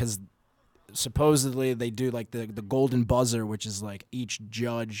story because supposedly they do like the golden buzzer, which is like each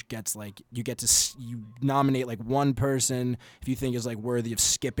judge gets like you nominate like one person if you think is like worthy of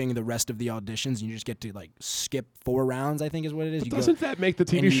skipping the rest of the auditions, and you just get to like skip 4 rounds. I think is what it is. But doesn't that make the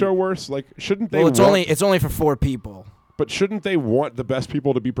TV show worse? Like, shouldn't they? Well, it's want- only for 4 people. But shouldn't they want the best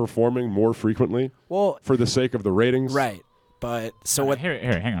people to be performing more frequently? Well, for the sake of the ratings, right? But so what? Here,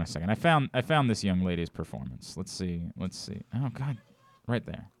 hang on a second. I found this young lady's performance. Let's see. Oh God, right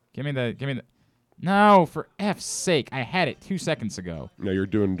there. Give me the. No, for F's sake, I had it 2 seconds ago. No, you're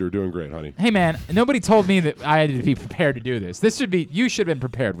doing great, honey. Hey man, nobody told me that I had to be prepared to do this. You should have been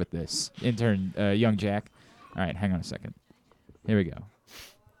prepared with this, intern young Jack. All right, hang on a second. Here we go.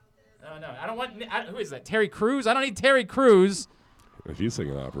 No, I don't want. Who is that? Terry Crews? I don't need Terry Crews. If he's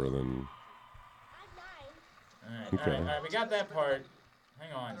singing opera, then. All right, we got that part.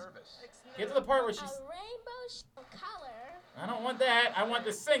 Hang on. Get to the part where she's. I don't want that. I want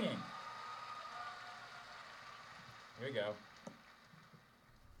the singing. Here we go.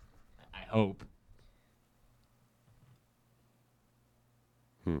 I hope.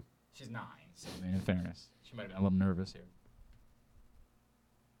 She's 9. So, in fairness, she might have been a little nervous here.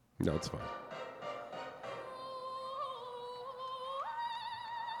 No, it's fine.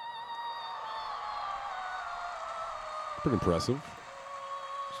 Pretty impressive.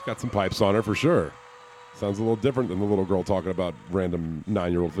 She's got some pipes on her for sure. Sounds a little different than the little girl talking about random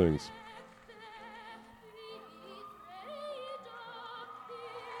 9-year-old things.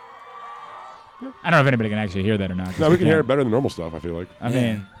 I don't know if anybody can actually hear that or not. No, we can hear it better than normal stuff, I feel like. I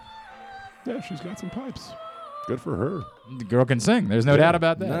mean... Yeah, she's got some pipes. Good for her. The girl can sing. There's no doubt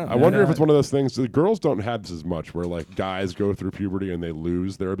about that. No. I wonder if it's one of those things. The girls don't have this as much where, like, guys go through puberty and they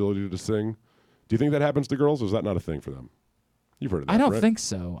lose their ability to sing. Do you think that happens to girls, or is that not a thing for them? You've heard of that, I don't right? think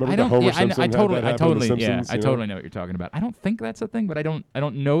so. Remember I don't. Homer Yeah, Simpson I had totally. that I happen in The totally. Yeah, Simpsons, I you know? totally know what you're talking about. I don't think that's a thing, but I don't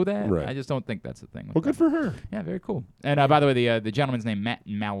know that. Right. I just don't think that's a thing. Well, good for her. Yeah, very cool. And by the way, the gentleman's name Matt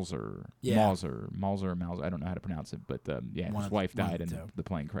Mauser. Yeah. Mauser. I don't know how to pronounce it, but yeah, his wife died in two. the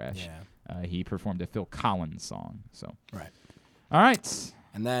plane crash. Yeah. He performed a Phil Collins song. So. Right. All right.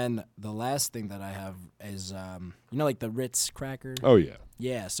 And then the last thing that I have is, like the Ritz cracker. Oh yeah.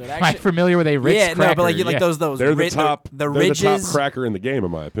 Yeah. So it Am actually, I familiar with a Ritz yeah, cracker? no, but like Yeah. those They're the top. the they're ridges. the top cracker in the game,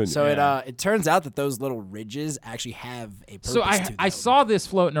 in my opinion. So it turns out that those little ridges actually have a purpose So to them. I saw this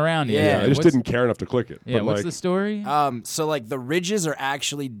floating around here. Yeah, I just didn't care enough to click it. Yeah, but what's like, the story? So like the ridges are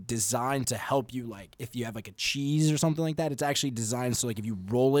actually designed to help you, like if you have like a cheese or something like that, it's actually designed so like if you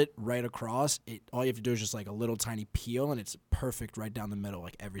roll it right across, all you have to do is just like a little tiny peel, and it's perfect right down the middle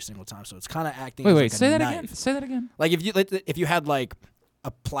like every single time. So it's kind of acting. Wait, as wait, like a say that knife. again. Say that again. Like if you had like a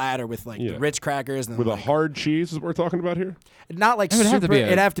platter with like the Ritz crackers and with like, a hard cheese is what we're talking about here. not like It would super. have to be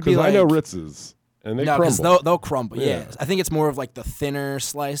it'd have to be 'Cause like I know Ritz's and they no, because crumble. they'll crumble. Yeah. Yeah. I think it's more of like the thinner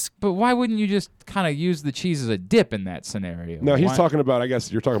slice. But why wouldn't you just kind of use the cheese as a dip in that scenario? No, he's Why- talking about. I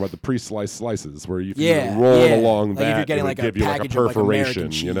guess you're talking about the pre-sliced slices where you Yeah, roll yeah. along like that. if you're getting it like would a give you like a package of like perforation,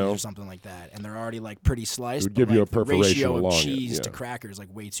 American cheese you know. or something like that, and they're already like pretty sliced. It would but, give you like, a perforation the ratio along of it, cheese to yeah. cracker is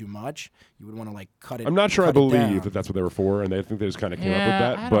like way too much. You would want to like cut it. I'm not sure I cut it believe down. that that's what they were for, and I think they just kind of came up Yeah,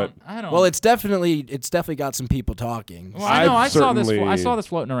 with that. But I don't. Well, it's definitely got some people talking. Well, I know. I saw this. certainly- I saw this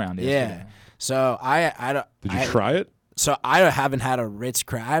floating around. Yeah. Yesterday. So I don't. did you try it? So I haven't had a Ritz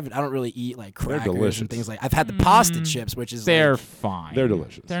cracker. I don't really eat like They're crackers delicious. and things like. I've had the pasta chips, which is They're like, fine. They're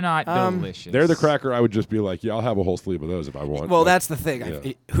delicious. They're not delicious. They're the cracker. I would just be like, yeah, I'll have a whole sleeve of those if I want. Well, but- that's the thing.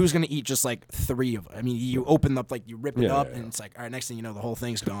 yeah. Who's gonna eat just like 3 of them? I mean, you open up like you rip it Yeah, up, yeah, and it's like, all right, next thing you know, the whole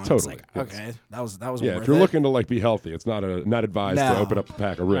thing's gone. It's Totally, like, yes. okay, that was Yeah, worth if you're it. looking to like be healthy, it's not advised to No. open up a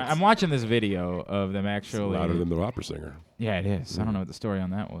pack of Ritz. I'm watching this video of them actually. Louder than the opera singer. Yeah, it is. I don't know what the story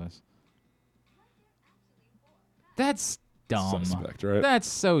on that was. That's dumb. Suspect, right? That's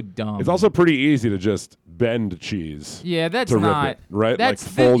so dumb. It's also pretty easy to just bend cheese. Yeah, that's to rip not it, right. That's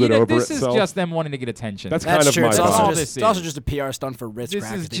like fold it over This itself. is just them wanting to get attention. That's That's kind of true. my It's vibe. also, all just, this it's also is. just a PR stunt for Ritz This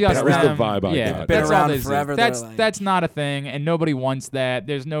crackers. is They've just That was the them. vibe I yeah, got. Been that's all around this is. forever, they're like- That's not a thing, and nobody wants that.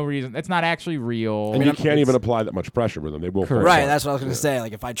 There's no reason. That's not actually real. And you can't even apply that much pressure with them. They will fall Right, apart. that's what I was gonna say.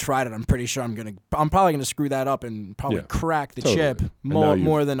 Like if I tried it, I'm pretty sure I'm probably gonna screw that up and probably Yeah, crack the totally. chip And now you've-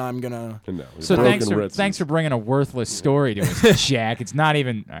 more than I'm gonna. And no, So broken thanks Ritz's. for bringing a worthless story to us, Jack. It's not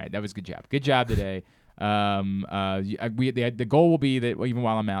even all right. That was a good job. Good job today. The goal will be that even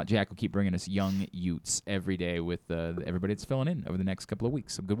while I'm out, Jack will keep bringing us young Utes every day with everybody that's filling in over the next couple of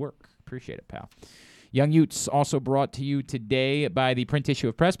weeks. So good work. Appreciate it, pal. Young Utes also brought to you today by the print issue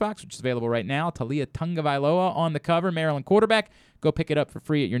of Pressbox, which is available right now. Talia Tungavailoa on the cover, Maryland quarterback. Go pick it up for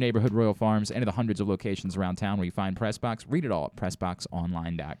free at your neighborhood Royal Farms and at the hundreds of locations around town where you find Pressbox. Read it all at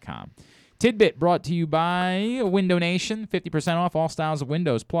PressBoxOnline.com. Tidbit brought to you by Window Nation. 50% off all styles of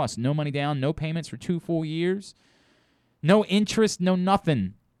windows. Plus, no money down, no payments for 2 full years. No interest, no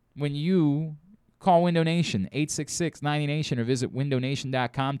nothing when you call Window Nation, 866-90Nation, or visit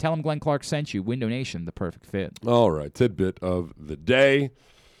windownation.com. Tell them Glenn Clark sent you. Window Nation, the perfect fit. All right, tidbit of the day.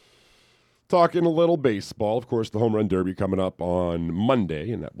 Talking a little baseball. Of course, the Home Run Derby coming up on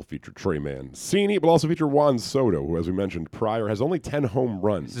Monday, and that will feature Trey Mancini. It will also feature Juan Soto, who, as we mentioned prior, has only 10 home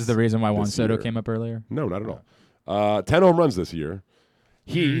runs. This is the reason why Juan this Soto year. came up earlier? No, not at all. 10 home runs this year.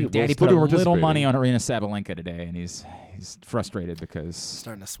 He Daddy will still put a be little participating. money on Arena Sabalenka today, and he's frustrated because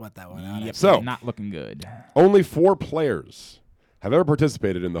Starting to sweat that one out. So, not looking good. Only 4 players have ever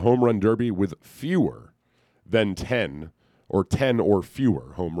participated in the Home Run Derby with fewer than 10 or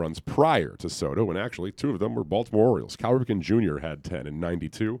fewer home runs prior to Soto, and actually 2 of them were Baltimore Orioles. Cal Ripken Jr. had 10 in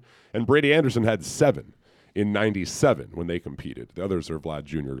 92, and Brady Anderson had 7 in 97 when they competed. The others are Vlad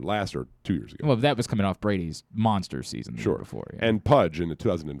Jr. last or 2 years ago. Well, that was coming off Brady's monster season the year before. Yeah. And Pudge in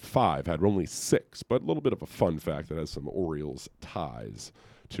 2005 had only 6, but a little bit of a fun fact that has some Orioles ties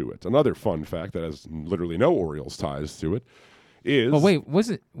to it. Another fun fact that has literally no Orioles ties to it is... Well, wait,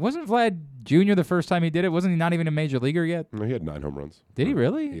 wasn't Vlad Jr. the first time he did it? Wasn't he not even a major leaguer yet? No, he had 9 home runs. Did he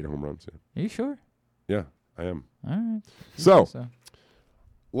really? 8 home runs, yeah. Are you sure? Yeah, I am. All right. So,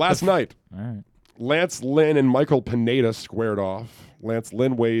 last night, all right. Lance Lynn and Michael Pineda squared off. Lance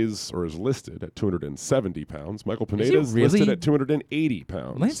Lynn weighs or is listed at 270 pounds. Michael Pineda is listed at 280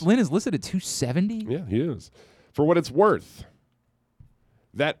 pounds. Lance Lynn is listed at 270? Yeah, he is. For what it's worth,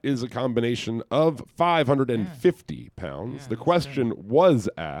 that is a combination of 550 pounds. The question was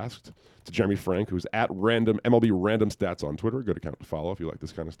asked to Jeremy Frank, who's at MLB Random Stats on Twitter. Good account to follow if you like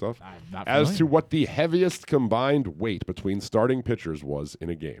this kind of stuff. As to what the heaviest combined weight between starting pitchers was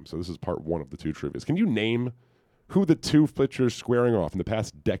in a game. So this is part 1 of the 2 trivias. Can you name who the 2 pitchers squaring off in the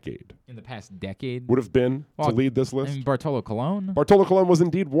past decade? In the past decade? Would have been to lead this list? I mean, Bartolo Colon? Bartolo Colon was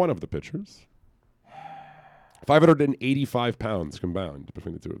indeed one of the pitchers. 585 pounds combined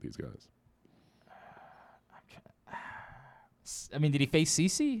between the 2 of these guys. I mean, did he face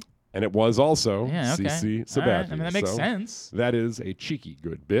CeCe? And it was also CeCe Sabathia. Right. I mean, that makes sense. That is a cheeky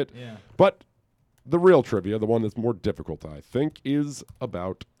good bit. Yeah. But the real trivia, the one that's more difficult, I think, is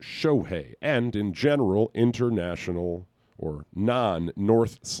about Shohei and, in general, international or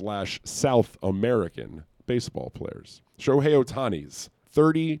non-North/South American baseball players. Shohei Ohtani's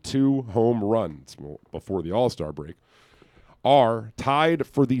 32 home runs before the All-Star break are tied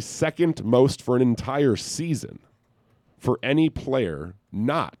for the second most for an entire season for any player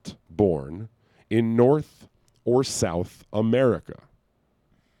not born in North or South America.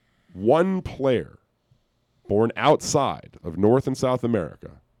 One player born outside of North and South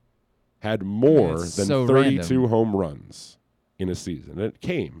America had more than 32 home runs in a season. And it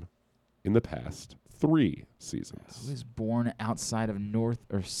came in the past 3 seasons. Who was born outside of North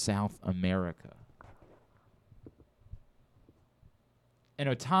or South America? And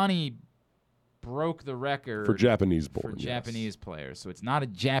Ohtani broke the record for Japanese born. For Japanese players. So it's not a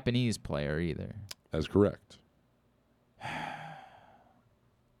Japanese player either. That's correct.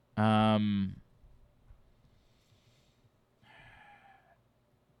 I mean,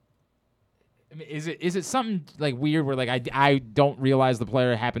 is it something like weird where like I don't realize the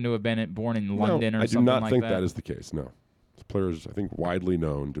player happened to have been born in London or something like that? I do not think that is the case. No, the player is, I think, widely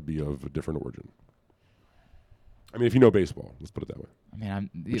known to be of a different origin. I mean, if you know baseball, let's put it that way. I mean,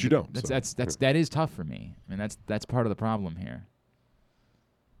 but you don't. That is tough for me. I mean, that's part of the problem here.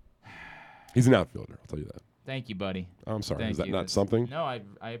 He's an outfielder. I'll tell you that. Thank you, buddy. Oh, I'm sorry. Thank Is that you. not something? No, I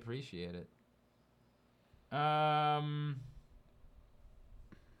appreciate it.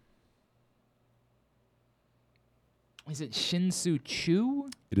 Is it Shin-Soo Choo?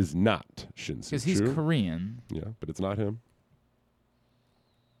 It is not Shin-Soo Choo. Because he's Korean. Yeah, but it's not him.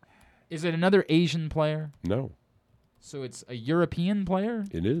 Is it another Asian player? No. So it's a European player?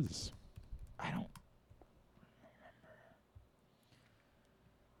 It is. I don't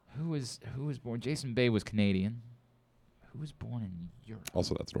remember. Who was born? Jason Bay was Canadian. Who was born in Europe?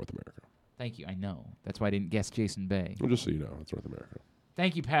 Also, that's North America. Thank you. I know. That's why I didn't guess Jason Bay. Well, just so you know, it's North America.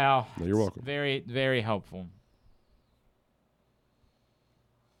 Thank you, pal. No, you're welcome. Very, very helpful.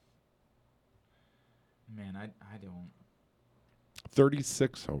 Man, I don't.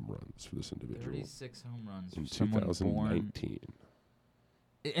 36 home runs for this individual. 36 home runs in for someone 2019.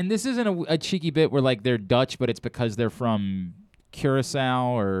 Born. And this isn't a cheeky bit where like they're Dutch, but it's because they're from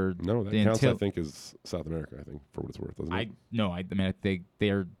Curacao or no, that counts. I think is South America. I think for what it's worth, doesn't it? No, I mean they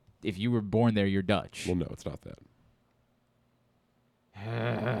are. If you were born there, you're Dutch. Well, no, it's not that.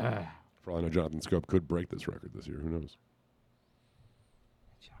 For all I know, Jonathan Scope could break this record this year. Who knows?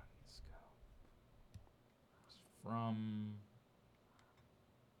 Jonathan Scope. From.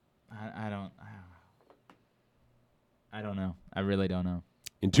 I don't know. I really don't know.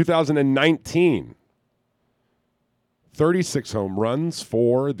 In 2019, 36 home runs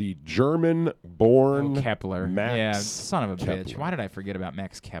for the German-born Kepler. Max yeah, son of a Kepler. bitch. Why did I forget about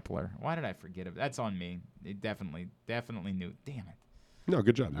Max Kepler? Why did I forget? That's on me. It definitely knew. Damn it. No,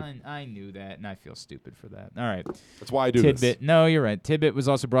 good job. I knew that, and I feel stupid for that. All right. That's why I do Tidbit. this. No, you're right. Tidbit was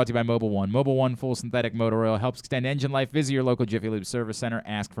also brought to you by Mobile One. Mobile One full synthetic motor oil helps extend engine life. Visit your local Jiffy Lube service center.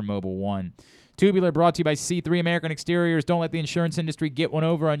 Ask for Mobile One. Tubular brought to you by C3 American Exteriors. Don't let the insurance industry get one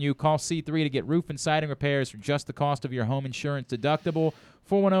over on you. Call C3 to get roof and siding repairs for just the cost of your home insurance deductible.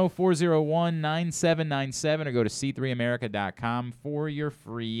 410-401-9797 or go to c3america.com for your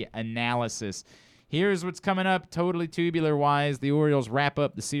free analysis. Here's what's coming up totally tubular-wise. The Orioles wrap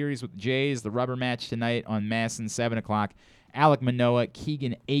up the series with the Jays. The rubber match tonight on MASN, 7 o'clock. Alek Manoah,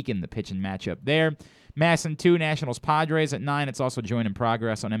 Keegan Aiken, the pitching matchup there. MASN 2, Nationals Padres at 9. It's also joined in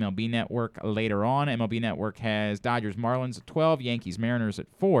progress on MLB Network later on. MLB Network has Dodgers Marlins at 12, Yankees Mariners at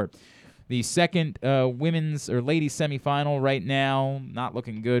 4. The second women's or ladies semifinal right now, not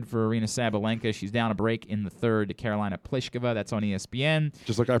looking good for Arina Sabalenka. She's down a break in the third to Carolina Pliskova. That's on ESPN.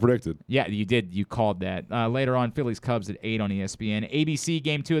 Just like I predicted. Yeah, you did. You called that. Later on, Phillies Cubs at 8 on ESPN. ABC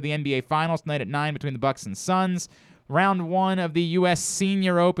Game 2 of the NBA Finals tonight at 9 between the Bucks and Suns. Round 1 of the U.S.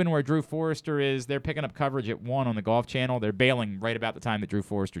 Senior Open where Drew Forrester is. They're picking up coverage at 1 on the Golf Channel. They're bailing right about the time that Drew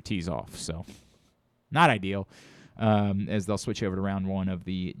Forrester tees off. So, not ideal. As they'll switch over to round 1 of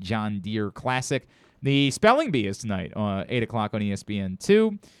the John Deere Classic. The Spelling Bee is tonight, 8 o'clock on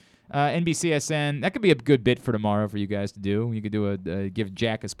ESPN2. NBCSN, that could be a good bit for tomorrow for you guys to do. You could do give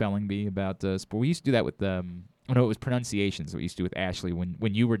Jack a Spelling Bee about sport. We used to do that with, it was pronunciations that we used to do with Ashley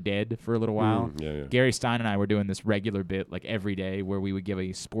when you were dead for a little while. Yeah. Gary Stein and I were doing this regular bit like every day where we would give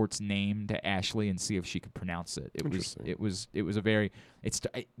a sports name to Ashley and see if she could pronounce it. It was a very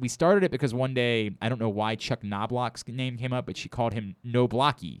we started it because one day, I don't know why Chuck Knobloch's name came up, but she called him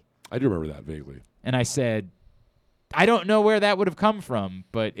Noblocky. I do remember that vaguely. And I said, I don't know where that would have come from,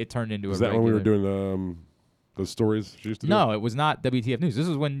 but it turned into Was a that regular. when we were doing those stories she used to do? No, it was not WTF News. This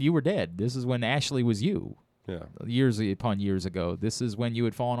is when you were dead. This is when Ashley was you. Yeah. Years upon years ago. This is when you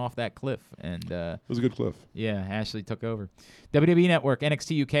had fallen off that cliff. And it was a good cliff. Yeah, Ashley took over. WWE Network,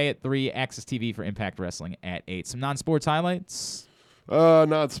 NXT UK at 3, Access TV for Impact Wrestling at 8. Some non-sports highlights?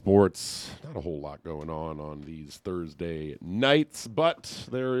 Not sports. Not a whole lot going on these Thursday nights, but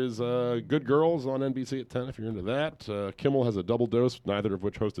there is Good Girls on NBC at 10 if you're into that. Kimmel has a double dose, neither of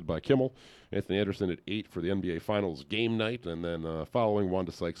which hosted by Kimmel. Anthony Anderson at 8 for the NBA Finals game night, and then following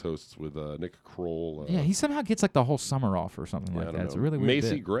Wanda Sykes hosts with Nick Kroll. Yeah, he somehow gets like the whole summer off or something like that. It's a really weird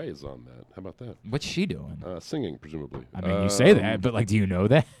Macy bit. Gray is on that. How about that? What's she doing? Singing, presumably. I mean, you say that, but like, do you know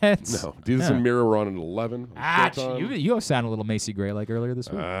that? No. Deedus and Mira were on at 11. You sound a little Macy Gray like earlier this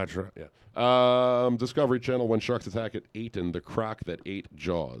week. Yeah. Discovery Channel, When Sharks Attack at 8, and The Croc That Ate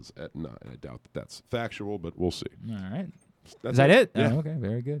Jaws at 9. I doubt that's factual, but we'll see. All right. That's Is that it? Yeah. Oh, okay,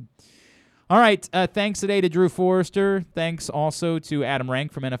 very good. All right, thanks today to Drew Forrester. Thanks also to Adam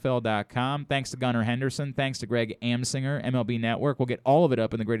Rank from NFL.com. Thanks to Gunnar Henderson. Thanks to Greg Amsinger, MLB Network. We'll get all of it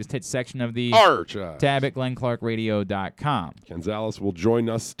up in the greatest hits section of the tab at GlennClarkRadio.com. Gonzalez will join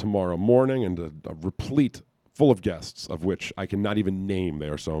us tomorrow morning, and a replete full of guests, of which I cannot even name. They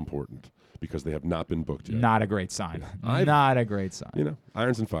are so important because they have not been booked yet. Not a great sign. Not a great sign. You know,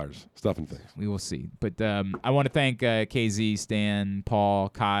 irons and fires, stuff and things. We will see. But I want to thank KZ, Stan, Paul,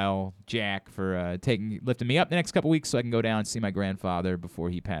 Kyle, Jack for lifting me up the next couple weeks so I can go down and see my grandfather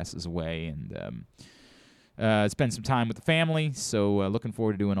before he passes away and spend some time with the family. So looking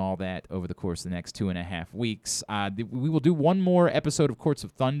forward to doing all that over the course of the next 2.5 weeks. We will do one more episode of Courts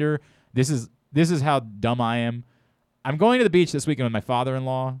of Thunder. This is how dumb I am. I'm going to the beach this weekend with my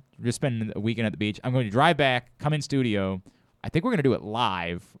father-in-law. We're just spending a weekend at the beach. I'm going to drive back, come in studio. I think we're going to do it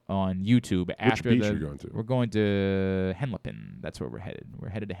live on YouTube. Which beach are you going to? We're going to Henlopen. That's where we're headed. We're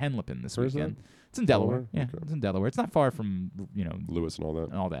headed to Henlopen this Where's weekend. that? It's in Delaware. Okay. Yeah, it's in Delaware. It's not far from, Lewis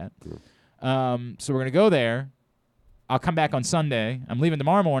and all that. Yeah. So we're going to go there. I'll come back on Sunday. I'm leaving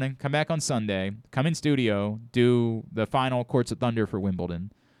tomorrow morning, come back on Sunday, come in studio, do the final Courts of Thunder for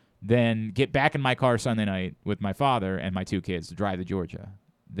Wimbledon. Then get back in my car Sunday night with my father and my 2 kids to drive to Georgia.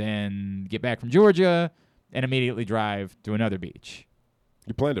 Then get back from Georgia and immediately drive to another beach.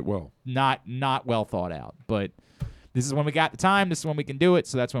 You planned it well. Not well thought out, but this is when we got the time. This is when we can do it,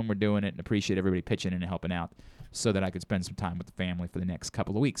 so that's when we're doing it, and appreciate everybody pitching in and helping out so that I could spend some time with the family for the next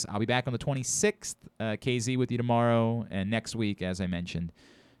couple of weeks. I'll be back on the 26th, KZ with you tomorrow, and next week, as I mentioned.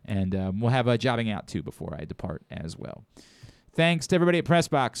 And we'll have a jobbing out, too, before I depart as well. Thanks to everybody at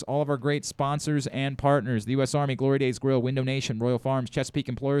PressBox, all of our great sponsors and partners, the U.S. Army, Glory Days Grill, Window Nation, Royal Farms, Chesapeake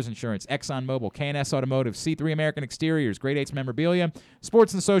Employers Insurance, ExxonMobil, K&S Automotive, C3 American Exteriors, Great 8's Memorabilia,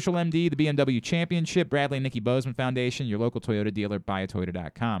 Sports and Social MD, the BMW Championship, Bradley and Nikki Bozeman Foundation, your local Toyota dealer,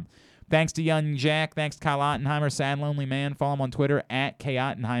 buyatoyota.com. Thanks to Young Jack. Thanks to Kyle Ottenheimer, Sad Lonely Man. Follow him on Twitter at K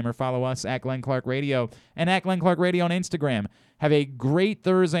Ottenheimer. Follow us at Glenn Clark Radio and at Glenn Clark Radio on Instagram. Have a great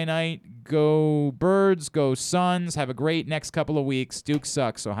Thursday night. Go Birds. Go Suns. Have a great next couple of weeks. Duke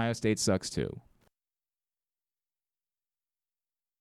sucks. Ohio State sucks too.